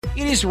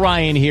It is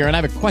Ryan here, and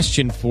I have a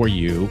question for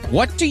you.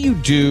 What do you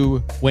do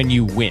when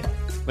you win?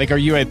 Like, are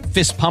you a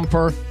fist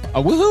pumper,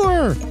 a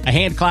woohooer, a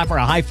hand clapper,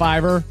 a high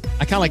fiver?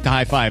 I kind of like the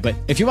high five, but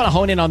if you want to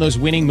hone in on those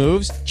winning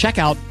moves, check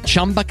out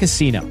Chumba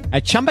Casino.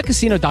 At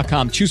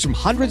ChumbaCasino.com, choose from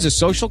hundreds of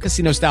social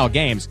casino-style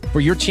games for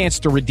your chance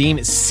to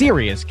redeem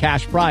serious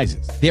cash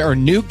prizes. There are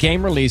new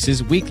game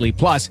releases weekly,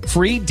 plus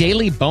free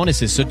daily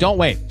bonuses. So don't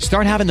wait.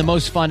 Start having the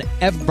most fun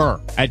ever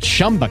at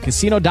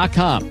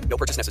ChumbaCasino.com. No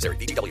purchase necessary.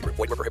 VGW Group.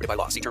 Void where prohibited by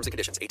law. See terms and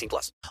conditions.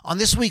 18+. On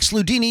this week's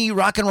Ludini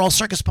Rock and Roll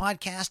Circus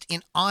podcast,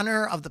 in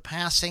honor of the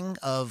passing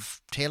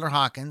of Taylor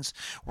Hawkins,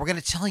 we're going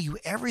to tell you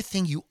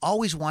everything you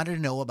always wanted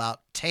to know about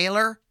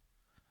Taylor,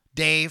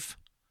 Dave,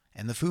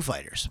 and the Foo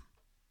Fighters.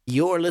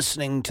 You're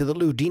listening to the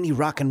Ludini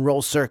Rock and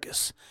Roll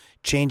Circus,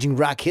 changing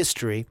rock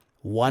history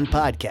one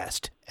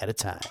podcast at a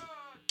time.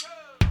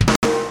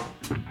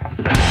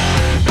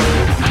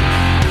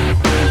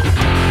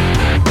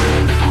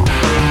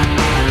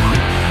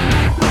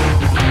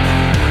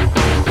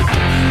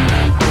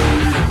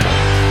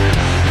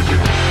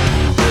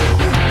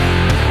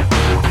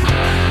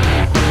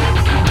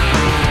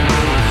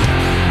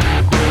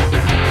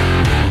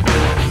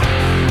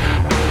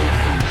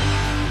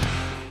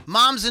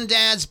 Moms and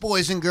dads,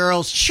 boys and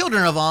girls,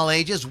 children of all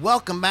ages,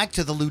 welcome back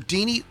to the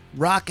Ludini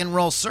Rock and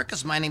Roll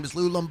Circus. My name is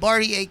Lou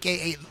Lombardi,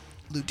 a.k.a.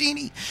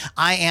 Ludini.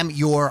 I am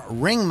your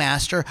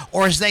ringmaster,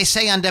 or as they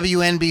say on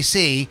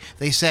WNBC,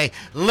 they say,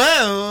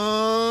 Ludini.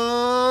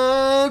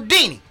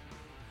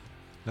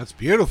 That's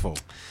beautiful.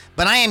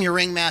 But I am your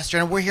ringmaster,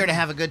 and we're here to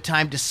have a good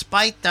time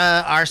despite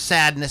our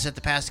sadness at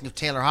the passing of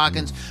Taylor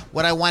Hawkins.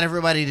 What I want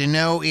everybody to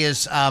know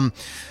is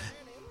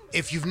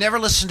if you've never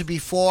listened to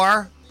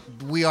before,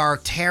 we are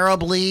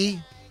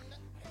terribly,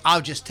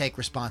 I'll just take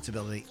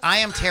responsibility. I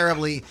am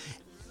terribly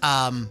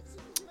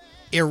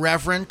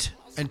irreverent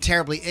and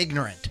terribly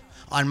ignorant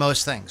on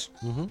most things.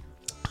 Mm-hmm.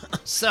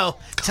 So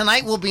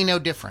tonight will be no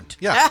different.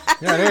 Yeah,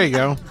 there you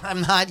go. I'm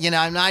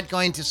not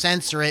going to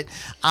censor it.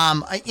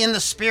 In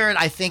the spirit,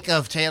 I think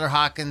of Taylor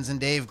Hawkins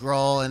and Dave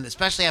Grohl, and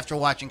especially after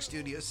watching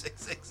Studio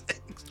 666.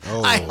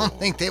 I don't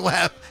think they will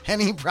have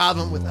any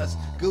problem with us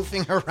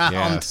goofing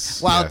around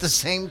while at the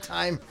same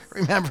time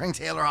remembering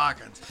Taylor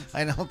Hawkins.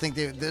 I don't think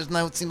it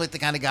seem like the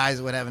kind of guys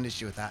that would have an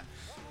issue with that.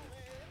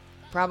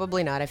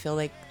 Probably not. I feel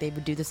like they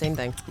would do the same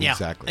thing. Yeah,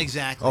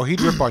 exactly. Oh,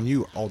 he'd rip on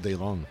you all day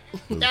long.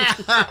 He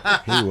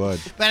would.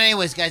 But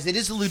anyways, guys, it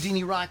is the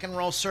Ludini Rock and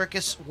Roll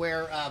Circus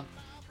where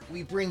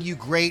we bring you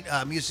great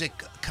music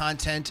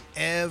content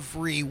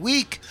every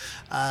week.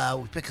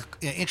 We pick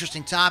an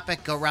interesting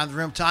topic, go around the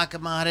room, talk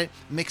about it,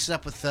 mix it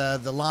up with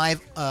the live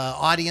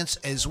audience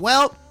as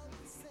well.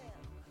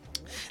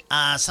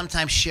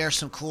 Sometimes share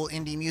some cool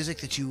indie music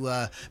that you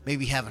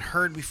maybe haven't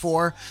heard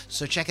before.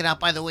 So check it out.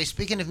 By the way,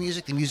 speaking of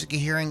music, the music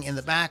you're hearing in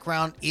the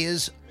background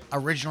is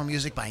original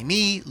music by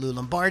me, Lou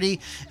Lombardi,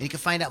 and you can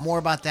find out more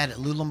about that at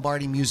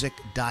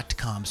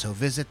loulombardimusic.com. So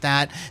visit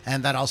that,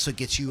 and that also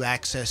gets you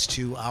access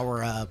to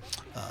our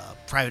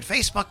private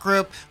Facebook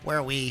group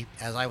where we,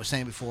 as I was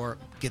saying before,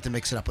 get to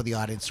mix it up with the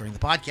audience during the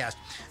podcast.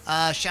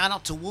 Shout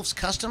out to Wolf's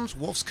Customs,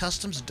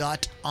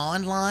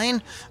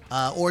 wolfscustoms.online,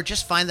 or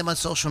just find them on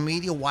social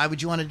media. Why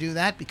would you want to do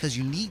that? Because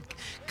you need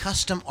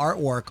custom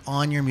artwork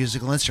on your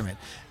musical instrument.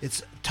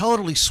 It's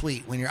totally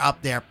sweet when you're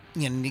up there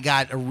and you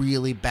got a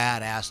really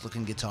badass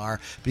looking guitar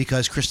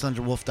because Chris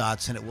Thunder Wolf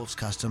Dodson at Wolf's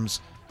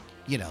Customs,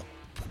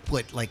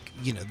 put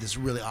this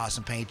really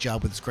awesome paint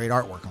job with this great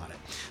artwork on it.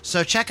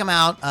 So check them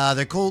out.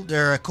 They're cool.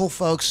 They're cool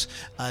folks.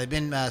 They've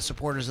been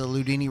supporters of the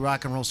Ludini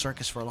Rock and Roll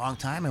Circus for a long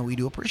time, and we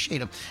do appreciate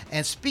them.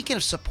 And speaking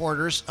of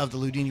supporters of the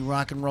Ludini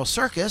Rock and Roll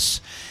Circus,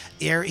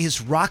 there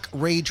is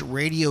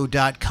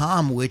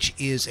rockrageradio.com, which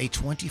is a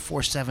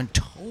 24/7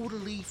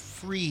 totally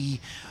free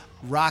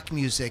rock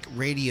music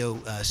radio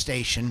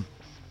station.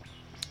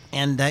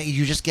 And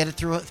you just get it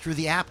through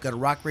the app. Go to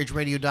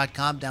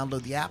rockrageradio.com,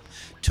 download the app,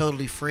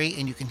 totally free,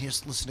 and you can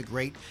just listen to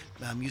great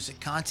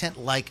music content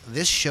like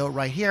this show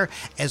right here,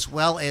 as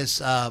well as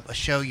a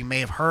show you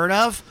may have heard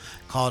of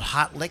called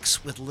Hot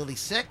Licks with Lily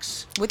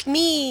Six. With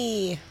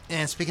me.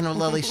 And speaking of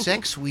Lily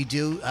Six, we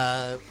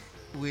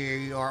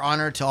are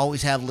honored to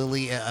always have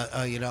Lily,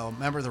 a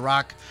member of the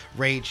Rock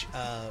Rage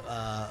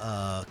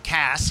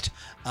cast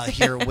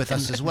here with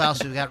us as well.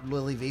 So we've got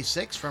Lily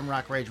V6 from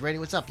Rock Rage Radio.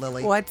 What's up,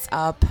 Lily? What's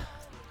up?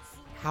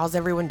 How's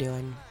everyone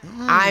doing?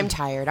 I'm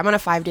tired. I'm on a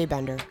 5-day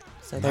bender.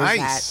 So there's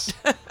nice.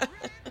 that.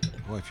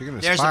 Well, if you're going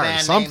to aspire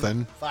to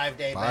something,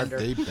 5-day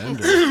Five-day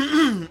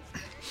bender.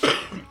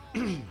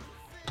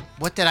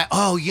 What did I...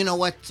 Oh, you know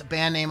what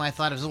band name I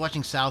thought? I was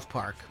watching South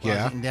Park while I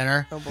was eating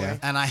dinner. Oh, boy. Yeah.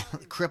 And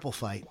Cripple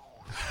Fight.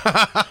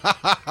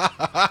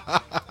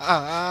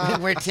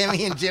 Where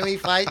Timmy and Jimmy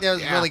fight. That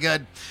was really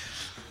good.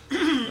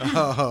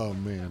 Oh,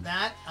 man.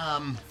 That...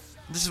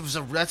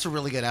 That's a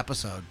really good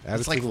episode.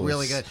 It's like Absolutely.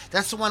 really good.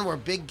 That's the one where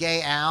Big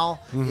Gay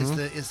Al is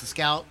the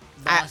scout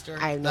master.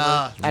 I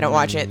don't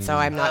watch it, so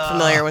I'm not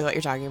familiar with what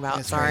you're talking about.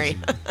 It's Sorry.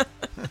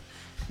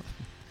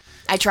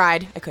 I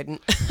tried. I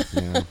couldn't.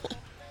 Yeah.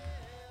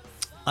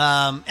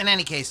 In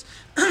any case,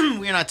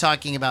 we're not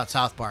talking about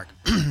South Park.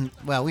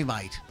 Well, we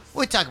might.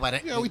 We talk about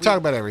it. Yeah, we talk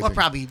about everything.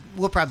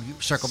 We'll probably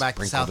circle back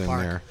to South Sprinkled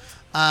in Park.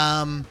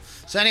 there.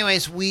 So,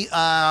 anyways, we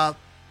are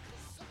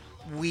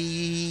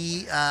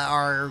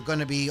going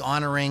to be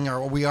honoring,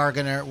 or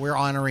we're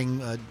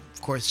honoring, of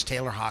course,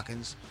 Taylor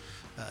Hawkins,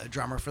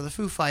 drummer for the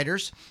Foo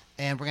Fighters,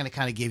 and we're going to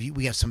kind of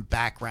we have some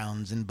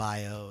backgrounds and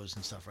bios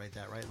and stuff like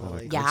that, right,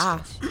 Lily? Yeah.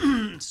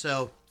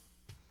 So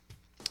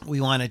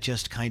we want to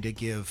just kind of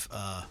give,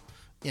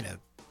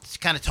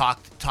 kind of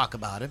talk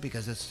about it,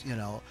 because it's,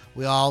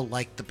 we all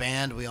liked the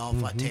band. We all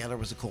thought Taylor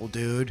was a cool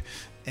dude.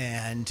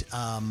 And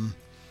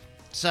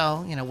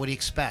so, what do you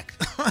expect?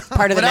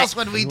 Part of what the else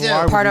would we do?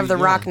 Part of the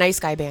Rock Nice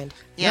Guy band.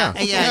 Yeah,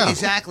 Yeah.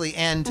 exactly.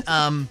 And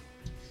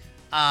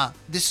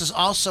this is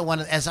also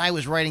as I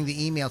was writing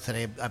the email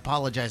today, I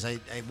apologize. I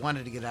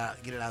wanted to get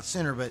it out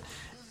sooner, but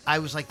I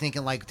was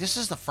thinking this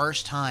is the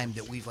first time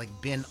that we've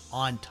been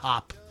on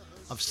top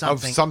of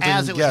something,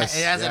 as it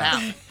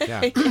happened.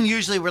 Yeah.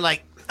 Usually we're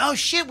like, oh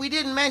shit, we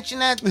didn't mention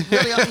that really,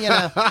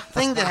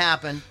 thing that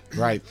happened.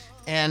 Right.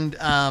 And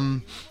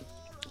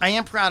I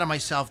am proud of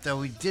myself, though.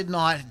 We did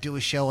not do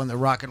a show in the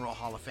Rock and Roll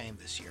Hall of Fame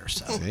this year.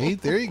 So, Hey,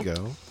 there you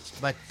go.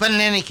 but in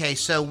any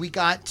case, so we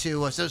got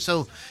to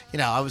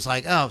I was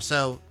like, oh,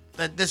 so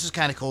this is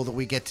kind of cool that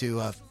we get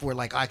to we're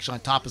actually on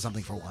top of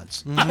something for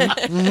once.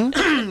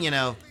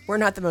 We're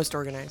not the most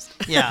organized.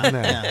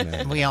 Yeah,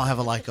 No. we all have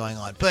a lot going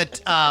on.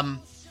 But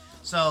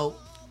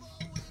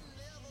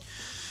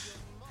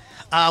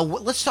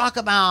let's talk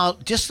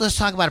about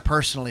it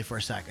personally for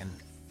a second.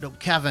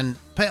 Kevin,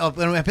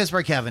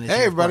 Pittsburgh Kevin is Hey,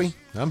 here, of everybody.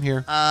 course. I'm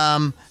here.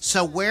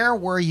 So where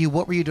were you?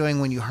 What were you doing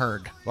when you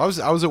heard? Well,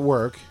 I was at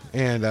work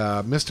and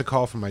missed a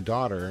call from my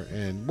daughter,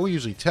 and we'll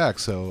usually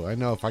text, so I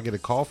know if I get a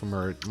call from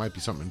her, it might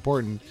be something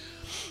important.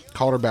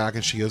 Called her back,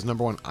 and she goes,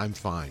 number one, I'm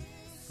fine.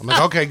 I'm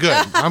like, okay,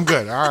 good. I'm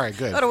good. All right,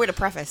 good. What a way to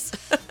preface.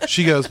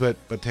 She goes, but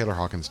Taylor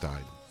Hawkins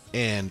died.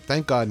 And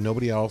thank God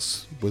nobody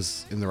else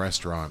was in the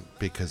restaurant,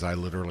 because I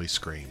literally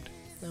screamed.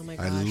 Oh my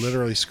gosh. I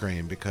literally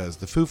screamed, because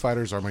the Foo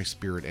Fighters are my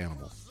spirit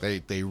animal.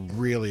 They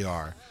really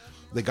are.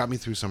 They got me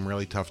through some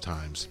really tough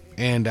times.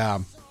 And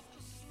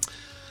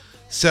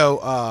so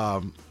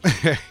I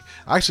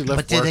actually left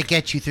But did work. it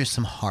get you through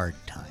some hard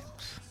times?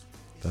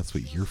 That's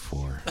what you're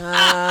for.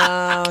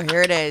 Oh,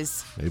 here it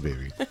is. Hey,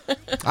 baby.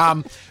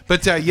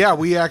 But yeah,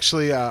 we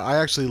actually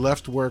I actually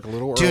left work a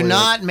little Do earlier.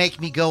 not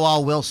make me go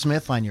all Will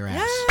Smith on your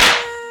ass.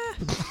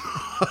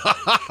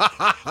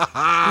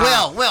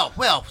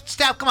 Will,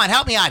 stop! Come on,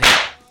 help me out here.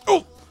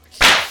 Oh!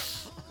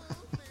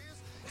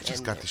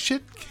 Just got the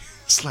shit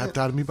slapped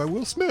out of me by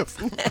Will Smith.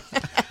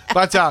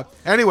 But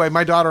anyway,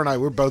 my daughter and I,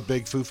 we're both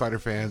big Foo Fighter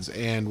fans,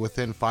 and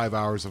within 5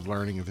 hours of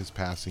learning of his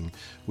passing,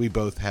 we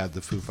both had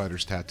the Foo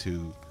Fighters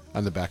tattoo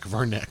on the back of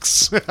our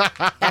necks.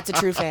 That's a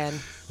true fan.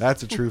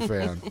 That's a true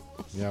fan.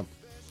 Yep.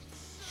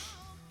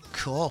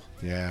 Cool.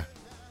 Yeah.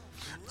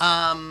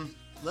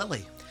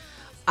 Lily.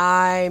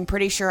 I'm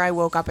pretty sure I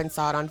woke up and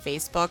saw it on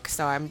Facebook,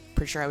 so I'm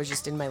pretty sure I was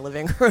just in my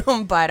living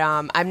room. But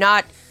I'm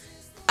not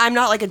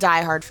like a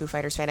diehard Foo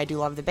Fighters fan. I do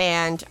love the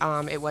band.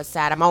 It was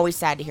sad. I'm always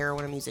sad to hear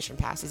when a musician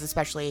passes,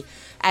 especially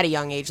at a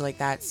young age like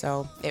that.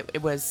 So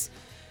it was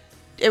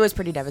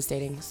pretty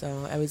devastating.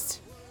 So I was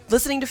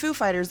listening to Foo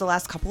Fighters the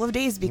last couple of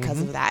days because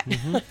of that.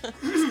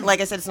 Like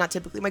I said, it's not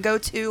typically my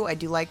go-to. I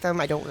do like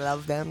them. I don't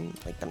love them.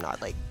 I'm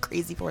not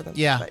crazy for them.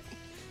 Yeah. But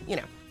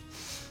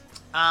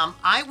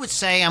I would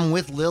say I'm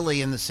with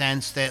Lily in the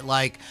sense that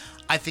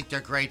I think they're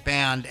a great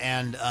band,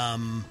 and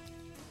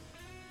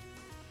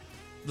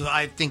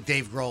I think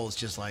Dave Grohl is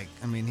just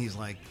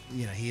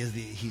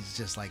he's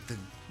just the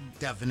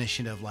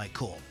definition of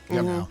cool.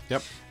 You know?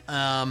 Yep.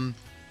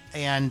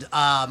 And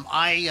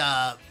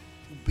I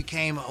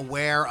became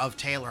aware of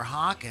Taylor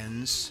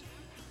Hawkins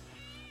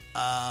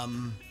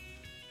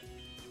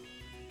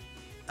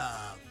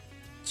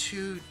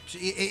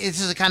this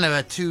is a kind of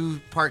a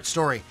two-part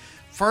story.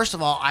 First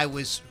of all, I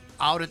was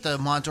out at the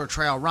Montour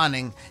Trail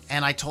running,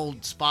 and I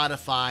told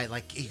Spotify,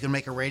 you can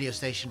make a radio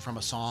station from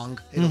a song.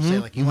 It'll say,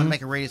 you want to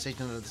make a radio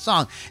station out of the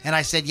song. And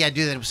I said, yeah,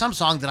 do that. It was some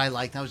song that I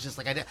liked. And I was just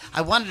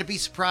I wanted to be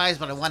surprised,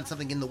 but I wanted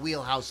something in the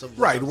wheelhouse of...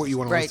 Right, what you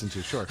want to Right. listen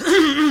to, sure.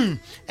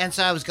 And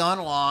so I was going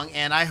along,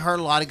 and I heard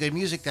a lot of good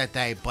music that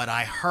day, but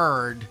I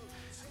heard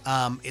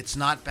It's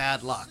Not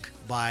Bad Luck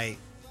by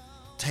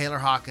Taylor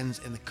Hawkins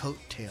and the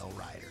Coattail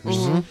Riders.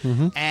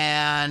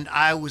 And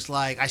I was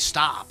I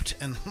stopped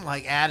and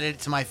added it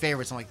to my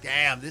favorites. I'm like,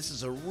 damn, this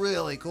is a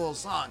really cool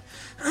song.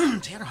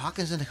 Taylor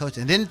Hawkins and the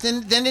Coattail.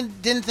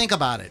 Didn't think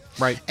about it.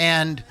 Right.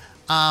 And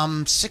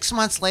 6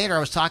 months later, I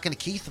was talking to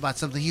Keith about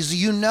something. He's,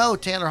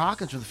 Taylor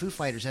Hawkins from the Foo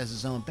Fighters has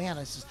his own band.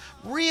 I says,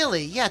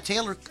 really? Yeah,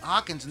 Taylor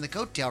Hawkins and the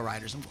Coattail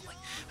Riders. I'm like,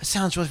 that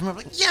sounds really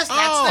familiar. Yes,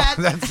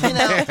 that's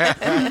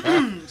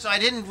that. So I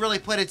didn't really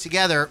put it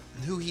together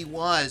who he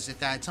was at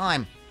that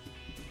time.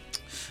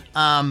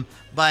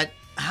 But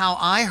how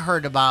I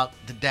heard about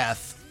the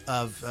death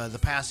of the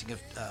passing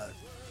of,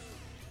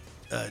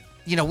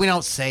 we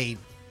don't say,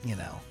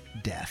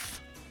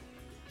 death.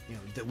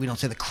 We don't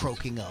say the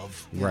croaking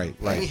of. Right.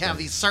 We have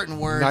these certain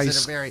words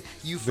that are very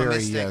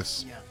euphemistic. Very,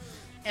 yes. Yeah.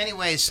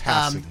 Anyways,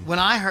 Passing.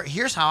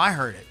 here's how I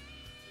heard it.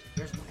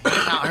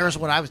 Here's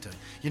what I was doing.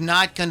 You're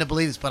not going to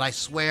believe this, but I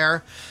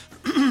swear,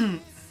 I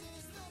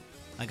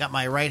got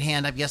my right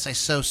hand up. Yes, I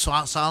so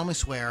solemnly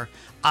swear.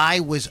 I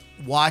was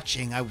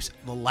watching.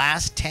 The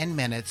last 10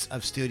 minutes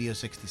of Studio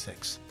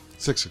 66.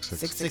 666.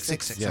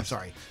 666. Yes. I'm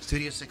sorry.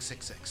 Studio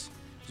 666.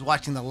 I was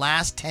watching the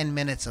last 10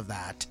 minutes of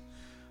that,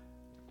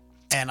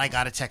 and I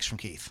got a text from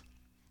Keith.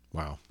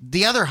 Wow.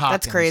 The other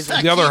Hawkins. That's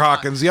crazy. The other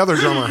Hawkins, the other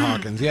drummer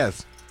Hawkins,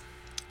 yes.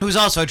 Who's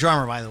also a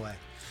drummer, by the way.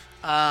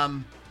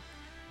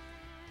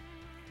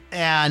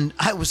 And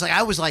I was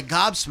like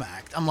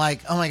gobsmacked. I'm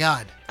like, oh my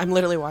God. I'm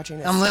literally watching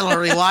this. I'm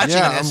literally watching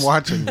Yeah, this. I'm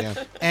watching, yeah.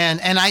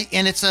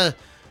 And it's a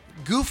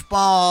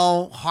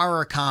goofball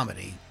horror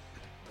comedy.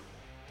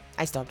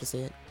 I still have to see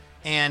it.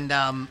 And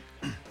I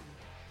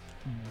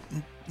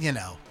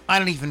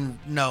don't even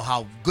know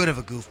how good of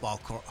a goofball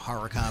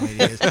horror comedy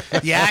it is.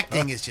 The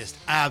acting is just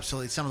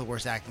absolutely some of the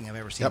worst acting I've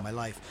ever seen in my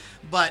life.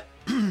 But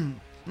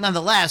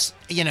nonetheless,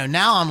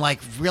 now I'm like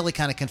really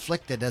kind of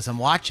conflicted as I'm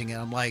watching it.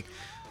 I'm like,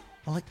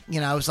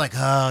 I was like,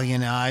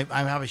 I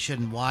probably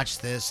shouldn't watch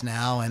this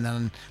now. And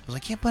then I was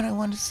like, yeah, but I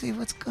want to see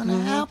what's going to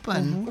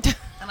happen.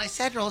 And I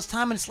sat here all this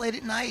time, and it's late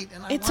at night.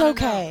 And It's wanna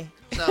okay.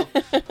 know.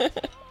 So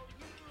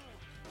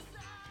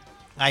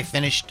I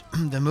finished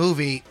the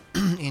movie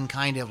in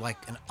kind of like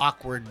an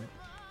awkward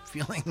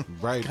feeling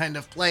kind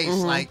of place.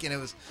 Like, it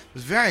was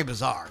very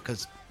bizarre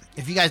because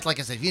if you guys, like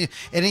I said, I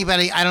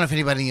don't know if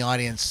anybody in the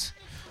audience,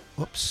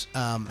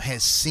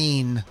 has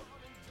seen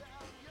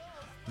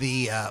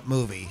the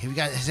movie.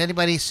 Has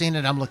anybody seen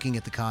it? I'm looking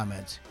at the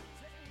comments.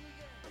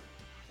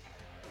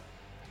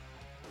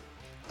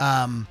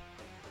 I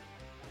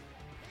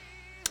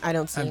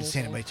don't see I haven't anything.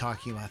 seen anybody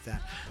talking about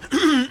that.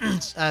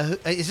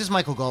 Is this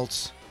Michael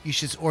Goltz?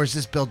 Or is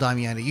this Bill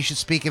Damiani? You should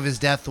speak of his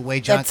death the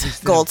way junkies That's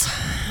do. Gold.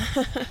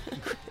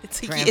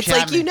 it's Graham like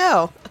Chapman. you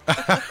know.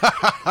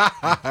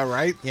 All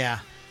right. Yeah.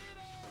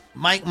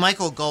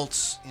 Michael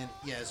Goltz,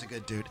 is a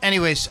good dude.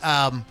 Anyways,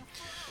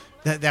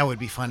 that would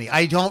be funny.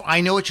 I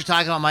know what you're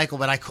talking about, Michael,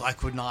 but I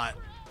could not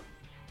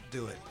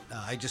do it.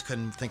 I just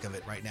couldn't think of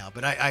it right now.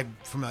 But I'm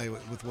familiar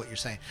with what you're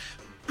saying.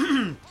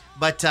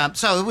 But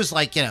so it was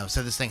like,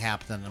 so this thing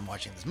happened, and I'm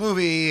watching this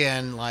movie,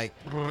 and like,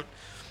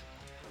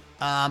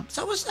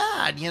 so it was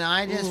sad.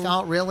 I just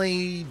felt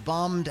really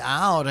bummed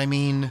out. I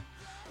mean,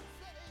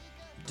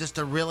 just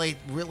a really,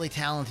 really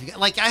talented guy.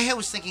 Like, I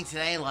was thinking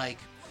today, like,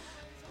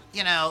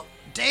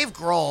 Dave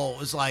Grohl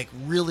was like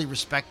really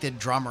respected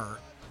drummer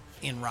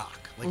in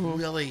rock, like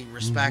really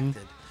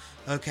respected.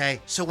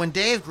 Okay, so when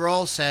Dave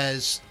Grohl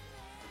says,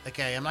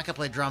 "Okay, I'm not gonna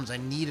play drums. I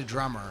need a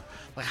drummer,"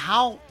 like,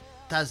 how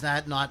does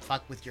that not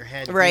fuck with your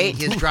head? Right.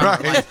 being his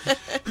drummer, like,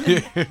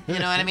 you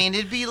know what I mean?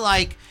 It'd be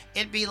like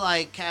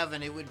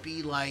Kevin. It would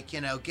be like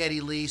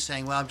Geddy Lee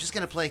saying, "Well, I'm just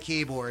gonna play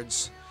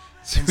keyboards."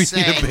 And we need a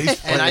sing,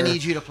 bass and I player.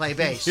 need you to play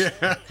bass. You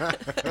know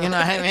what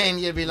I mean?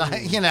 You'd be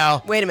like,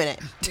 Wait a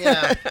minute.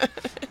 yeah.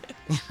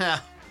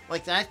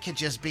 Like that could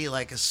just be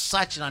like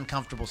such an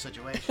uncomfortable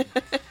situation.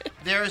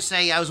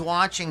 I was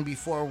watching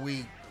before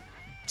we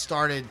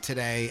started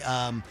today.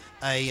 I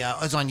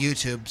was on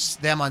YouTube,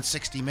 them on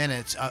 60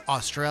 Minutes,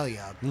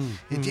 Australia,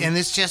 and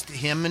it's just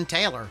him and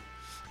Taylor,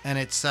 and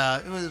it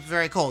was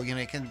very cool. You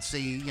can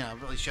see,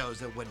 it really shows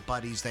that what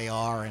buddies they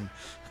are,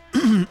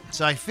 and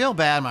so I feel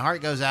bad. My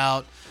heart goes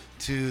out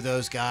to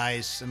those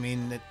guys. I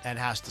mean, that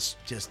has to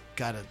just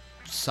gotta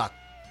suck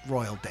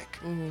royal dick.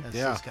 That's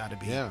just gotta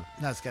be. Yeah.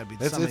 That's gotta be.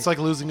 It's like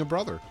losing a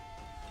brother.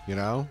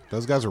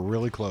 Those guys are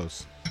really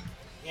close.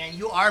 And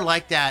you are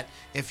like that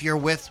if you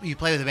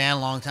play with a band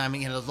a long time.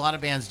 A lot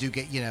of bands do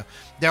get,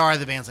 there are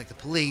the bands like the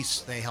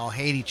Police. They all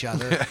hate each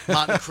other.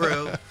 Motley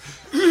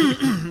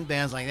Crue,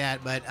 bands like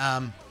that. But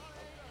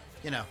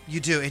you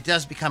do. It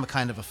does become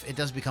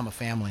a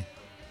family.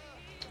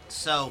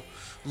 So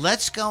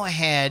let's go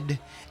ahead.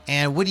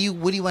 And what do you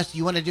want? Do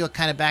you want to do a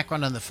kind of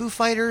background on the Foo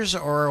Fighters,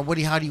 or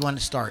how do you want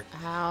to start?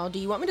 How do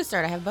you want me to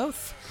start? I have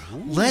both.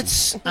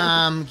 Let's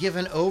give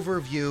an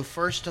overview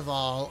first of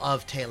all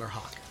of Taylor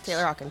Hawkins.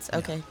 Taylor Hawkins.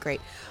 Okay, great.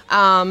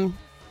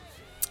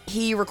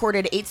 He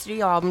recorded 8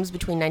 studio albums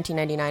between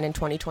 1999 and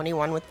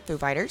 2021 with Foo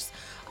Fighters.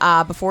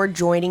 Before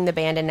joining the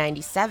band in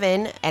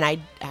 97, and I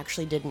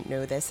actually didn't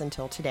know this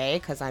until today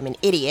because I'm an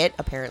idiot,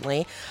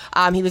 apparently.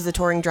 He was the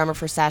touring drummer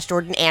for Sash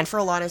Jordan and for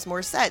Alanis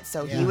Morissette.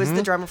 So he was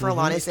the drummer for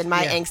Alanis in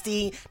my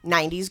angsty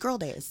 90s girl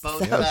days.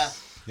 Both,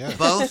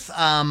 So-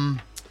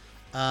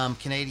 both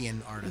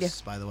Canadian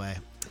artists, by the way.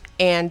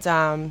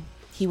 And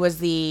he was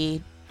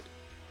the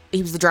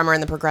drummer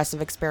in the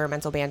progressive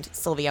experimental band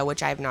Sylvia,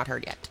 which I have not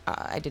heard yet.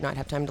 I did not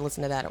have time to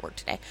listen to that at work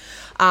today.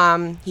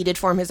 He did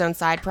form his own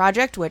side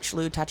project, which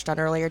Lou touched on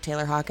earlier,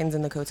 Taylor Hawkins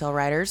and the Coattail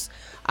Riders.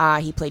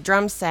 He played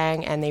drums,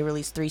 sang, and they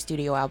released 3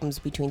 studio albums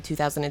between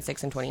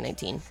 2006 and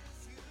 2019.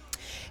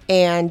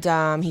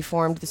 And he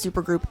formed the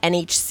supergroup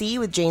NHC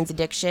with Jane's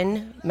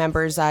Addiction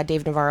members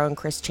Dave Navarro and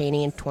Chris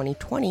Chaney in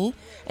 2020,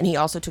 and he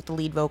also took the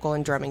lead vocal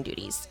and drumming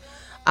duties.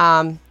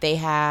 They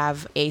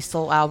have a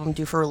sole album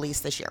due for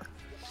release this year.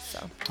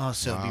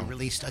 So it'll be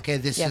released. Okay,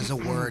 this is a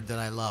word that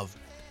I love.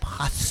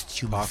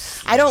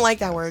 Posthumous. I don't like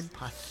that word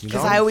Posthumous.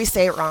 because I always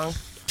say it wrong.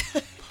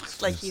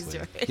 like he's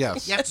doing.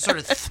 Yes. You have to sort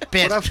of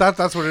spit. Well,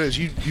 that's what it is.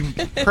 You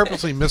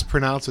purposely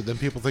mispronounce it, then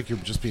people think you're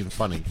just being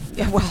funny.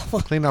 Yeah, well,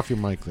 Clean off your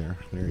mic there.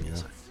 There you go.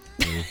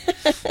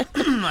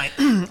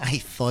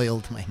 I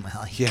foiled my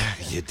mic. Yeah,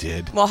 you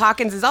did. well,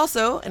 Hawkins is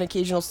also an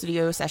occasional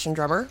studio session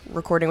drummer,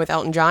 recording with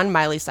Elton John,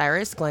 Miley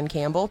Cyrus, Glenn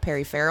Campbell,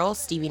 Perry Farrell,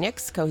 Stevie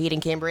Nicks, Coheed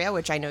and Cambria,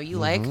 which I know you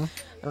like.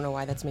 I don't know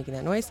why that's making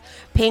that noise.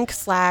 Pink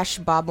 /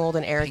 Bob Mould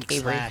and Eric Pink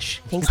Avery.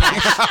 Slash. Pink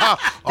Slash.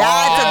 That's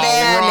a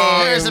band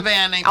name. There's a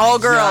band name. All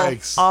girl.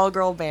 Yikes. All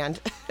girl band.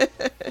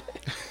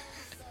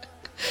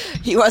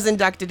 He was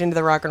inducted into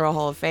the Rock and Roll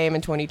Hall of Fame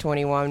in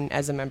 2021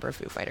 as a member of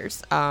Foo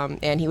Fighters.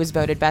 And he was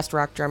voted Best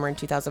Rock Drummer in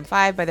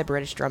 2005 by the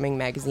British drumming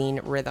magazine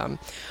Rhythm.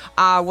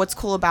 What's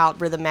cool about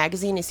Rhythm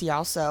magazine is he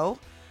also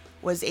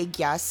was a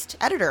guest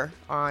editor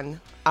on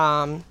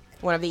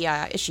one of the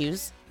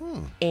issues.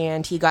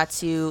 And he got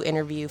to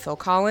interview Phil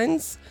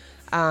Collins,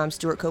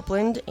 Stuart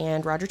Copeland,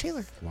 and Roger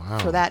Taylor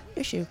for that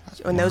issue.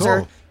 And those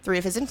are 3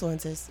 of his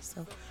influences.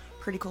 So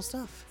pretty cool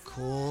stuff.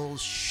 Cool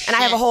shit. And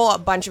I have a whole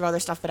bunch of other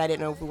stuff, but I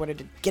didn't know if we wanted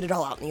to get it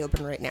all out in the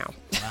open right now.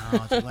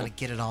 Wow, if you want to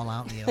get it all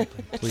out in the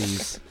open.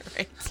 Please.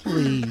 Right.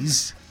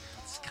 Please.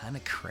 It's kind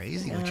of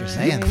crazy what you're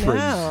saying. I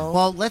know.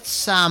 Well,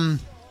 let's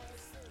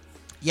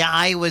yeah,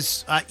 I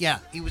was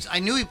he was I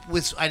knew he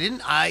was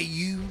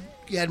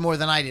you had more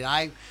than I did.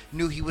 I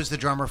knew he was the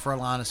drummer for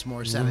Alanis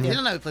Morissette. I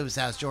didn't know he played with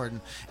South Jordan.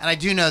 And I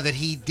do know that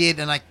he did,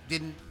 and I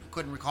couldn't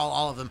recall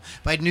all of them,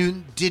 but I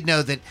did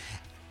know that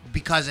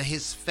because of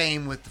his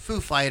fame with the Foo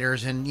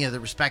Fighters and the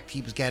respect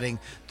he was getting,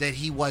 that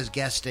he was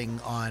guesting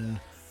on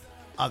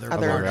other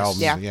artists.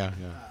 Albums. Yeah. Yeah.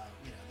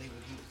 They would,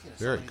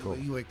 Very somebody cool.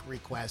 You would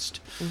request.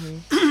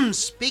 Mm-hmm.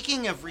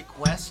 Speaking of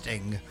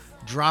requesting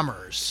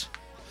drummers,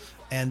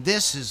 and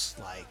this is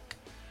like,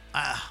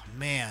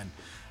 man,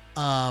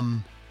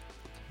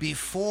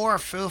 before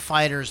Foo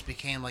Fighters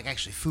became like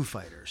actually Foo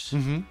Fighters,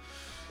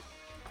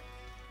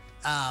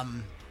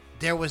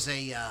 there was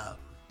a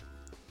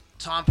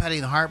Tom Petty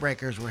and the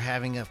Heartbreakers were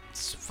having a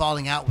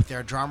falling out with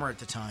their drummer at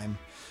the time,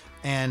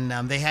 and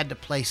they had to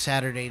play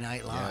Saturday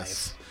Night Live.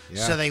 Yes.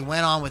 Yeah. So they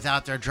went on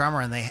without their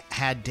drummer, and they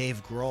had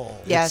Dave Grohl.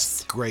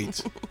 Yes.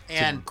 Great.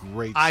 And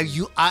great. I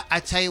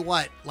tell you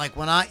what, like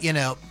when I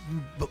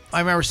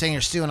remember sitting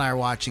here, Stu and I were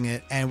watching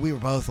it, and we were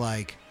both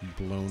like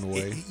Blown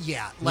away.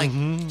 yeah, like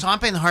Tom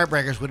Petty and the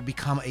Heartbreakers would have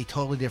become a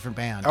totally different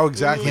band. Oh,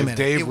 exactly. Him If in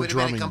Dave it were would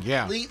have been a drumming,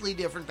 yeah. completely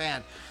different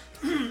band.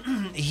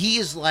 He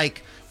is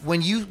like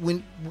when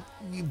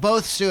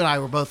both Stu and I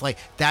were both like,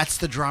 that's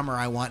the drummer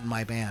I want in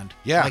my band.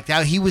 Yeah. like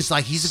that. He was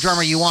like, he's the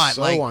drummer you want.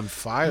 So like, on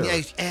fire.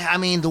 Yeah, I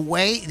mean,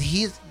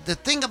 the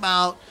thing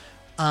about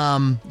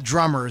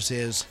drummers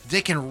is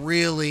they can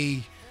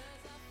really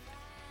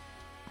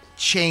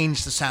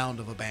change the sound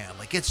of a band.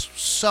 Like it's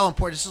so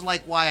important. This is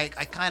like why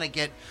I kind of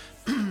get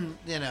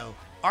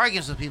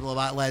arguments with people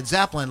about Led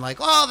Zeppelin, like,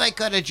 oh, they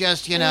could have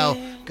just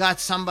got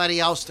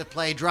somebody else to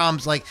play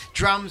drums. Like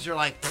drums are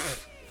like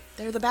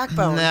They're the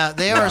backbone. no,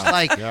 they are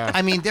like Yeah.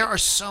 I mean, there are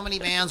so many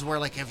bands where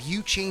like if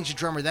you change the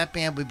drummer, that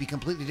band would be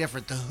completely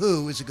different. The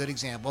Who is a good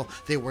example.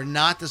 They were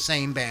not the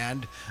same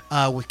band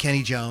with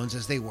Kenny Jones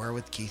as they were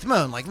with Keith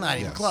Moon. Like not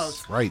even Yes.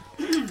 close. Right.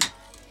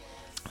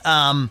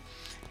 The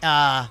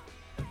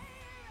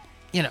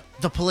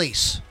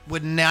Police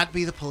would not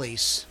be the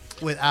Police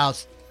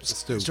without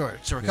Stu. Stuart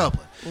Yeah.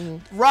 Copeland.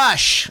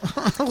 Rush would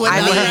not be mean- Rush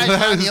on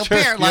That the is true,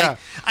 Appear. Like, yeah.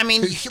 I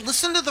mean, you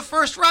listen to the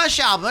first Rush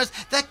album.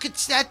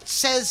 That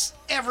says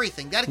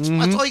everything. That's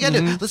all you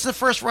gotta do. Listen to the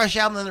first Rush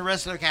album and the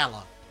rest of their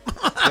catalog.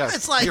 Yes.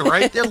 It's like You're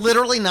right. they're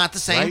literally not the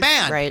same Right.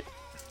 band. Right.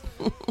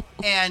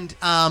 And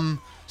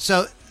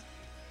so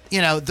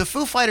the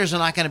Foo Fighters are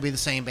not going to be the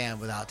same band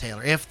without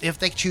Taylor. If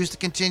they choose to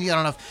continue, I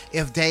don't know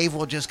if Dave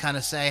will just kind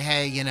of say,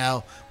 hey,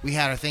 we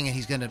had our thing, and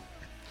he's going to,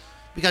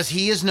 because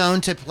he is known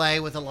to play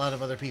with a lot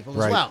of other people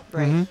Right. as well.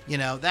 Right.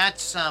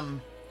 That's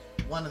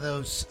one of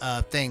those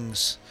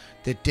things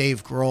that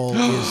Dave Grohl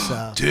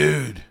is.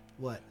 Dude,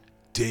 What?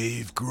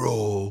 Dave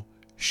Grohl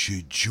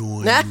should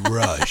join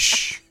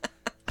Rush.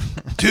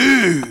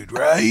 Dude,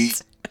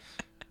 right?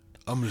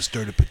 I'm going to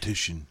start a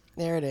petition.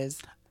 There it is.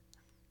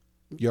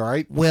 You all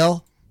right?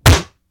 Will?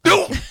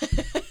 No.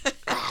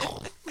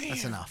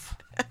 That's enough.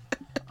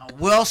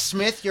 Will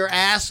Smith your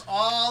ass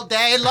all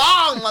day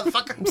long,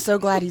 motherfucker. I'm so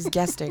glad he's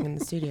guesting in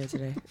the studio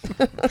today.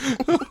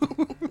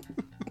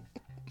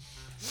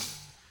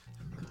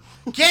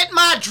 Get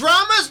my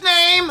drummer's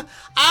name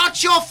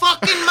out your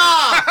fucking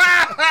mouth.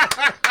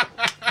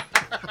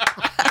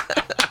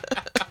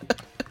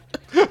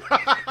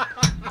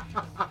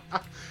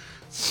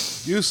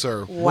 You,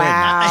 sir.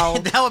 Wow.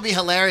 That would be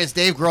hilarious.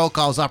 Dave Grohl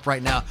calls up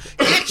right now.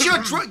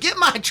 Get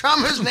my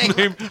drummer's name.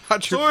 Name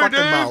out your Sorry, fucking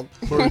Dave. mouth.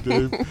 Sorry,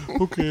 Dave.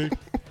 Okay.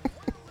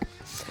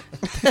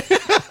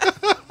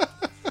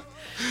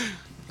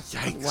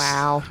 Yikes.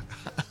 Wow.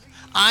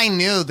 I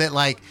knew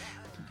that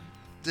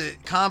the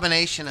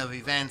combination of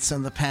events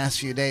in the past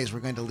few days were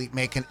going to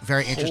make a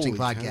very interesting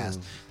Holy podcast.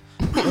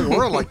 cow.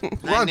 We're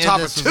on knew top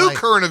of this was two like-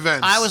 current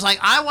events. I was like,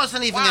 I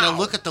wasn't even going to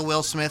look at the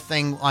Will Smith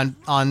thing on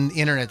the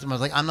internet. I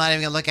was like, I'm not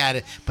even going to look at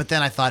it. But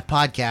then I thought,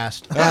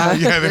 podcast. yeah,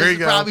 there There's you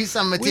go. probably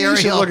some We material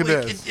should look at we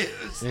this. could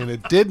use. And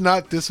it did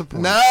not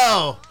disappoint.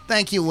 No.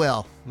 Thank you,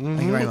 Will. Mm-hmm.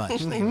 Thank you very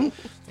much. Thank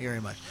you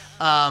very much.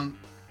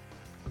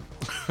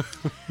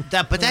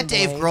 That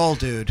Dave Grohl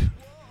dude,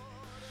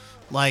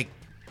 like,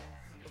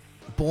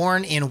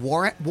 born in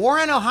Warren,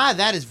 Ohio.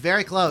 That is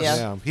very close. Yeah.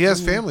 Yeah, he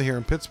has family here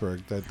in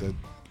Pittsburgh that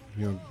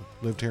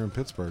lived here in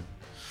Pittsburgh.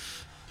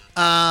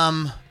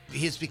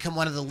 He's become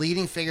one of the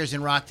leading figures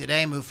in rock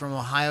today. Moved from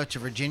Ohio to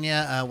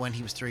Virginia when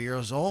he was 3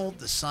 years old.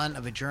 The son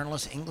of a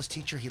journalist, English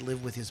teacher, he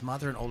lived with his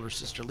mother and older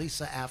sister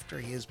Lisa after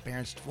his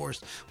parents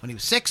divorced when he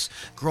was 6.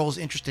 Grohl's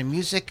interest in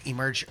music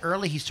emerged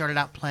early. He started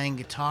out playing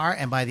guitar,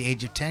 and by the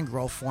age of 10,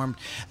 Grohl formed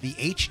the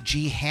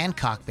H.G.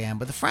 Hancock Band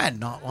with a friend.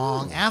 Not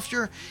long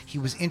after, he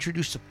was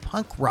introduced to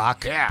punk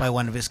rock by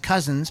one of his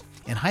cousins.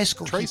 In high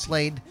school, he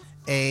played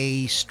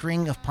a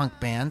string of punk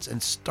bands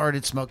and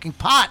started smoking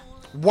pot.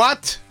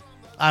 What?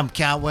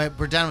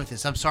 We're done with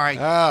this. I'm sorry.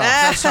 Oh.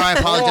 I'm sorry. I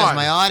apologize Go to on.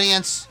 my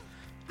audience.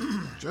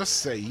 Just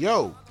say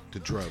yo to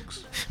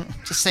drugs.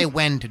 Just say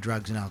when to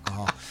drugs and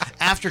alcohol.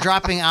 After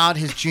dropping out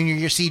his junior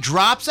year, he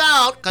drops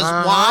out because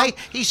why?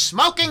 He's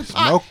smoking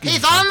pot. Smoking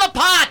He's pot. on the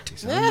pot.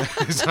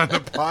 He's on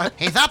the pot.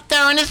 He's up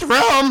there in his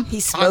room.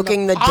 He's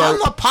smoking the on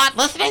dope. the pot,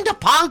 listening to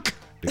punk.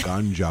 The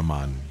ganja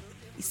man.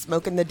 He's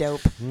smoking the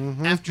dope.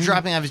 After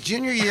dropping out of his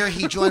junior year,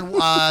 he joined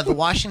the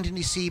Washington,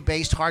 D.C.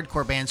 based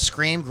hardcore band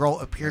Scream.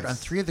 Grohl appeared on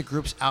 3 of the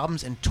group's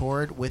albums and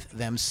toured with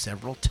them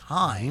several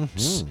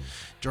times.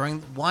 During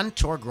one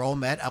tour, Grohl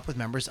met up with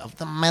members of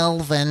the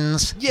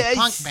Melvins, the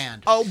punk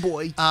band. Oh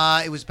boy.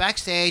 It was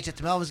backstage at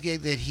the Melvins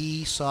gig that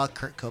he saw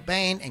Kurt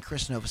Cobain and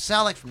Chris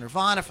Novoselic from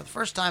Nirvana for the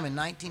first time in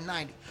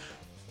 1990.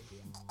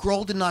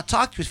 Grohl did not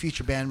talk to his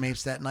future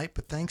bandmates that night,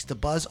 but thanks to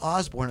Buzz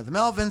Osborne of the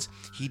Melvins,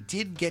 he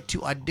did get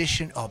to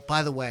audition. Oh,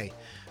 by the way,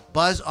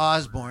 Buzz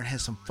Osborne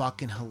has some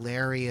fucking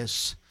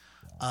hilarious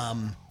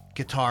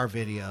guitar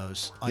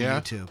videos on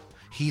YouTube.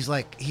 He's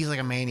like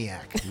a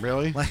maniac.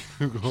 Really? Like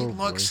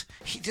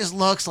he just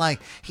looks like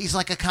he's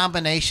like a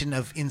combination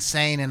of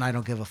insane and I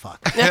don't give a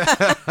fuck.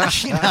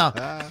 You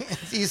know,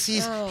 he's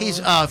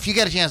if you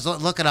get a chance,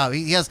 look it up.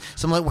 He has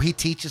some where he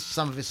teaches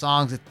some of his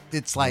songs.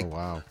 It's like, Oh,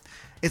 wow.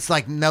 it's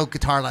like no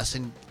guitar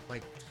lesson.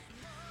 Like,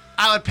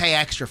 I would pay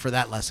extra for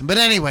that lesson. But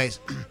anyways,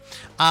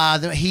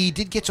 he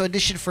did get to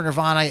audition for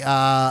Nirvana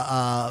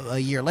a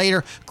year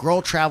later.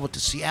 Grohl traveled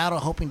to Seattle,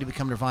 hoping to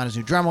become Nirvana's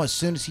new drummer. As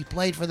soon as he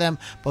played for them,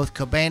 both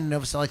Cobain and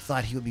Novoselic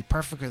thought he would be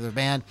perfect for their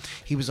band.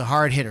 He was a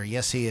hard hitter.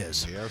 Yes, he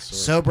is. Yes, sir.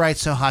 So bright,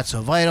 so hot,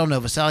 so vital.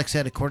 Novoselic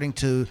said, according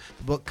to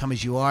the book Come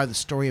As You Are, The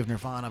Story of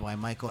Nirvana by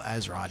Michael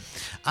Azrod.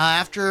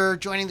 After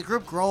joining the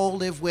group, Grohl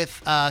lived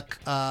with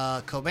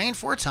Cobain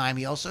for a time.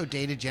 He also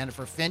dated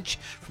Jennifer Finch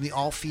from the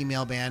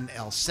all-female band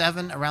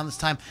L7 around this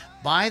time.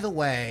 By the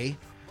way,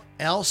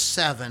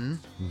 L7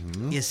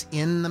 is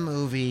in the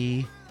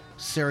movie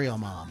Serial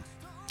Mom.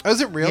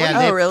 Is it really?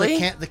 Yeah, Oh, really?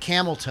 The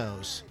camel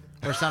toes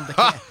or something.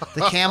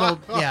 The camel,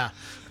 yeah.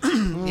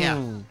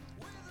 Yeah.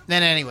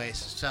 Then anyways,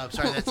 so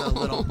sorry, that's a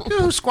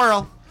little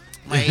squirrel.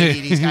 My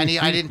ADD's.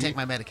 I didn't take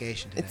my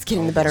medication today. It's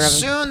getting the better of him.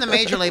 Soon, the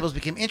major labels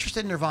became interested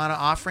in Nirvana,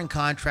 offering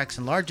contracts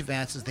and large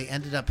advances. They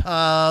ended up,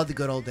 the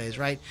good old days,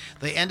 right?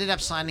 They ended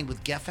up signing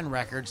with Geffen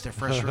Records. Their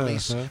first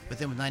release with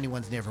them with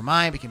 91's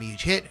Nevermind became a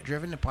huge hit,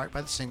 driven in part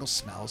by the single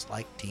Smells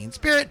Like Teen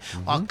Spirit.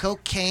 While while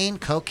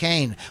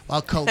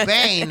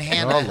Cobain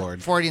handled Oh,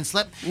 Lord. Freudian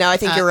slip. No, I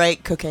think you're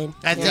right. Cocaine.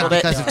 I think Nailed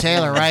it. because of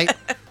Taylor, right?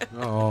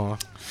 Oh,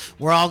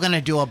 We're all going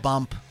to do a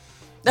bump.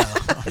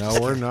 no,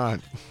 we're not.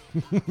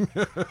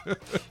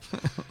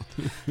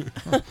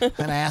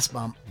 An ass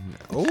bump.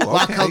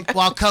 Oh, okay.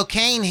 While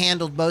Cocaine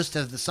handled most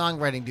of the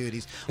songwriting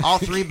duties, all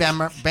 3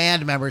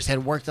 band members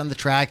had worked on the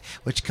track,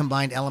 which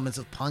combined elements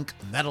of punk,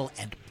 metal,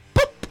 and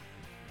pop.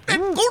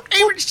 And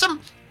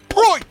some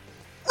boy,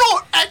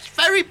 that's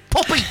very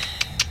poppy.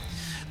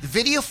 The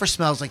video for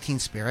Smells Like Teen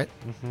Spirit,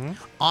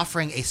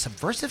 offering a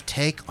subversive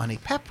take on a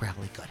pep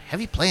rally, got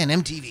heavy play on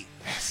MTV.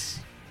 Yes.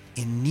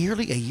 In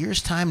nearly a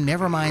year's time,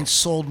 Nevermind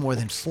sold more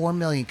than 4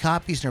 million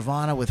copies.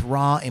 Nirvana, with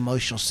raw,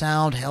 emotional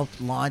sound, helped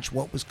launch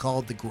what was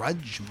called the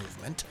grunge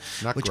movement.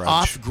 Not which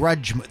grudge. the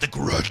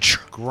grunge.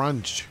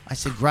 Grunge. I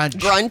said grunge.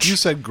 Grunge. You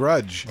said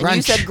grudge. And you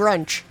Grunge. said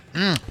grunge.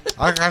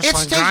 I got It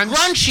some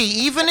tastes grunchy,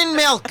 even in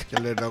milk. You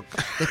little-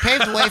 They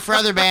paved the way for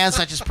other bands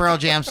such as Pearl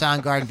Jam,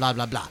 Soundgarden, blah,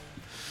 blah, blah.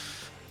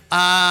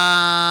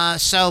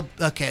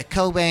 Okay,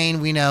 Cobain,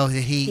 we know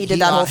that he did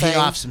that whole thing. He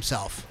offs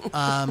himself.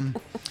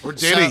 Or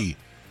did he?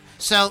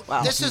 So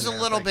this is a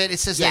little bit. It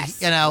says Yes.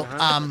 that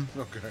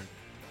Okay.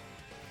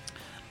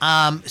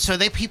 So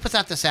he puts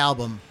out this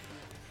album,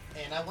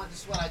 and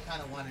this is what I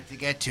kind of wanted to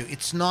get to.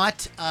 It's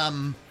not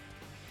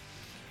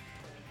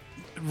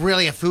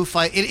really a Foo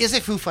Fight. It is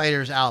a Foo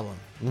Fighters album,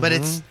 but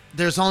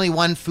there's only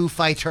one Foo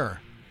Fighter,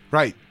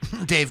 Right.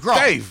 Dave Grohl.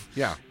 Dave.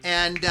 Yeah.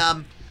 And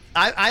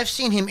I've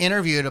seen him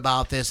interviewed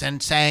about this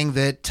and saying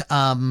that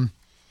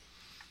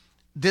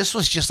this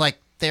was just like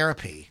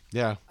therapy.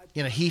 Yeah.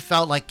 he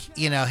felt like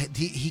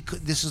he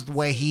could. This is the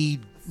way he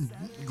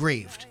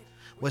grieved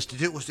was to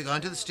go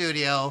into the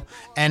studio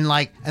and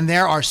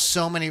there are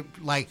so many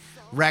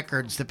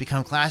records that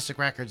become classic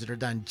records that are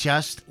done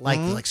just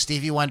like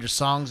Stevie Wonder's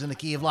Songs in the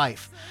Key of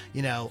Life.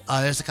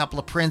 There's a couple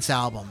of Prince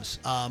albums.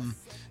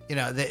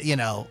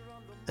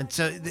 And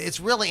so it's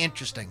really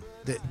interesting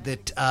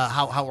that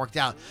how it worked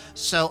out.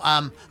 So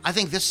I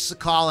think This Is a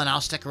Call and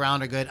I'll Stick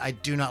Around are good. I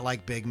do not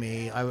like Big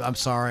Me. I'm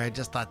sorry. I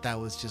just thought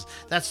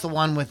that's the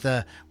one with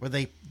the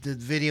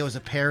video is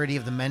a parody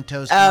of the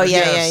Mentos. Oh commercial.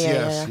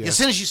 yeah. As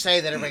soon as you say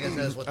that, everybody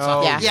knows what's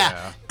Oh, up.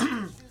 yeah.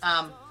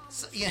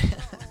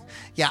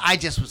 Yeah. I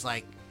just was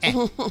like,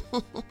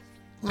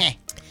 meh.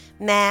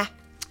 Nah.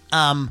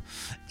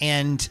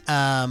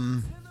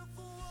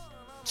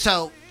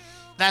 So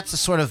that's the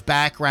sort of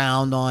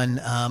background on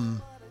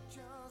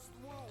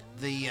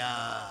the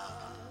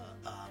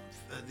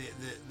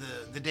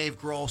Dave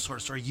Grohl sort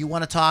of story. You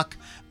want to talk?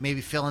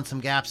 Maybe fill in some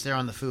gaps there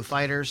on the Foo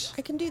Fighters.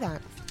 I can do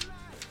that.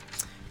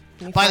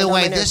 By the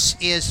way, this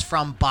is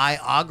from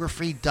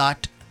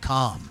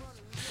biography.com.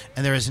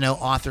 And there is no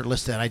author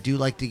listed. I do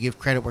like to give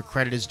credit where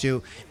credit is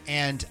due.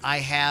 And I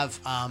have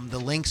the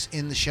links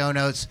in the show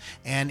notes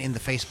and in the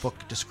Facebook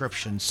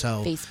description.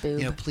 So,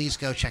 Facebook. Please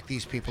go check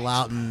these people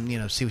out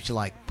and, see what you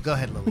like. Go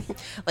ahead, Lily.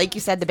 Like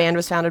you said, the band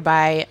was founded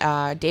by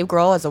Dave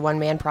Grohl as a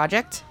one-man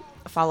project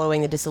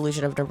following the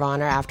dissolution of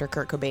Nirvana after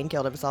Kurt Cobain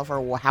killed himself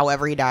or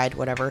however he died,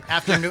 whatever.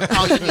 You mean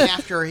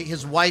after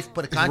his wife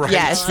put a contract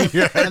Yes. on him?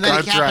 Yeah, And then he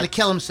happened to contract.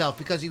 kill himself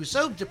because he was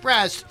so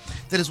depressed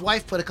that his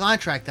wife put a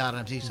contract on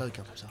him. So he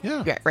killed himself.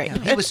 Yeah. Right.